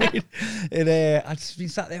 Right? I'd just been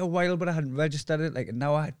sat there a while, but I hadn't registered it. Like an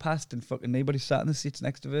hour had passed, and fucking nobody sat in the seats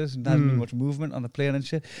next to us, and there hadn't been much movement on the plane and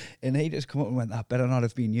shit. And he just come up and went, "That better not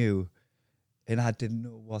have been you." And I didn't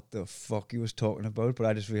know what the fuck he was talking about, but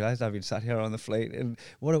I just realised I've been sat here on the flight, and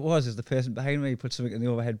what it was is the person behind me put something in the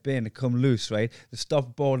overhead bin to come loose, right? They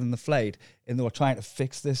stopped boarding the flight, and they were trying to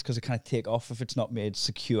fix this because it can't take off if it's not made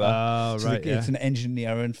secure. Oh, so right, it's an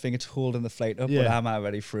engineering thing. It's holding the flight up, but I'm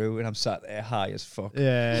already through, and I'm sat there high as fuck.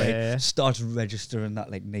 Yeah. Starts registering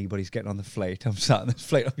that like nobody's getting on the flight. I'm sat on this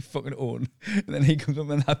flight on my fucking own, and then he comes up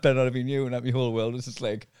and that better not have been you, and that my whole world was just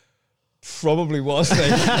like, probably was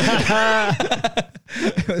like.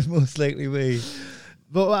 It was most likely me.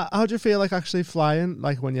 But how do you feel like actually flying?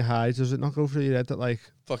 Like when you're high, does it not go through your head that like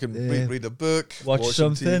fucking read a book, watch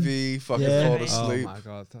something, TV, fucking fall asleep? Oh my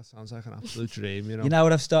god, that sounds like an absolute dream. You know. You know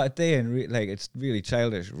what I've started doing? Like it's really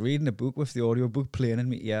childish. Reading a book with the audiobook playing in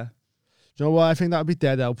my ear. Do you know what? I think that would be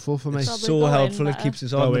dead helpful for me. It's so helpful. It keeps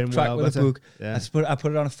us on the track with a book. Yeah. I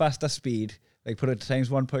put it on a faster speed. Like put it times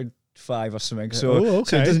 1.5 or something. So,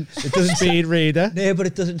 okay. So it doesn't speed reader. No, but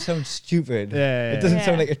it doesn't sound stupid. Yeah. It doesn't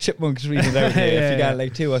sound like a chipmunk's reading it out there if you got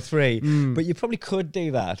like 2 or 3. But you probably could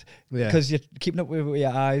do that because you're keeping up with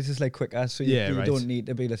your eyes is like quicker, so you don't need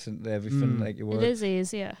to be listening to everything like you would. It is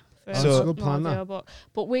easier. So a good plan audio,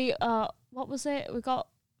 but we what was it? We got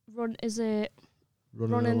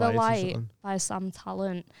Running the Light by Sam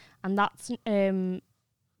Talent, and that's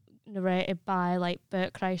narrated by like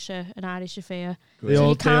Bert Kreischer and Adi Shafir. They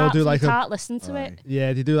all do like you can't listen to it.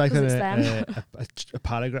 Yeah, they do like a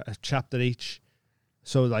paragraph, a chapter each.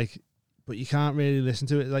 So like, but you can't really listen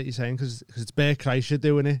to it like you're saying because it's Bert Kreischer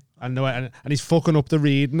doing it. I know it, and he's fucking up the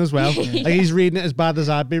reading as well. Like he's reading it as bad as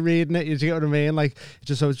I'd be reading it. You get what I mean? Like it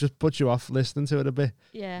just puts you off listening to it a bit.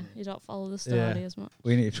 Yeah, you don't follow the story as much.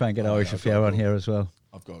 We need to try and get Adi Shafir on here as well.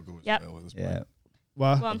 I've got to go as well at this point. Yeah.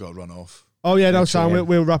 What? I've got to run off. Oh yeah, no, Sam.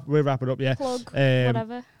 We'll wrap it up. Yeah. Plug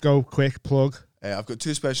whatever. Go quick plug. I've got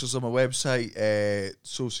 2 specials on my website,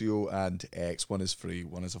 Socio and X. One is free,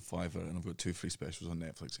 one is a $5, and I've got 2 free specials on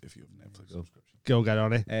Netflix if you have a Netflix subscription. Go get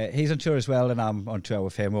on it. He's on tour as well, and I'm on tour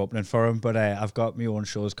with him opening for him. But I've got my own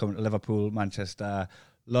shows coming to Liverpool, Manchester,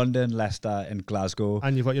 London, Leicester, and Glasgow.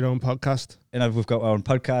 And you've got your own podcast. And we've got our own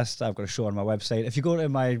podcast. I've got a show on my website. If you go to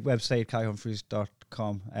my website,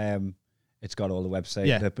 kaihumphries.com, it's got all the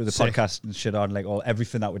website, the podcast and shit on, like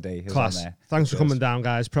everything that we do is Class. on there. Thanks for coming down,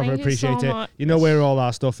 guys. Proper Thank you appreciate so it. much. You know where all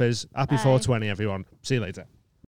our stuff is. Happy 420, everyone. See you later.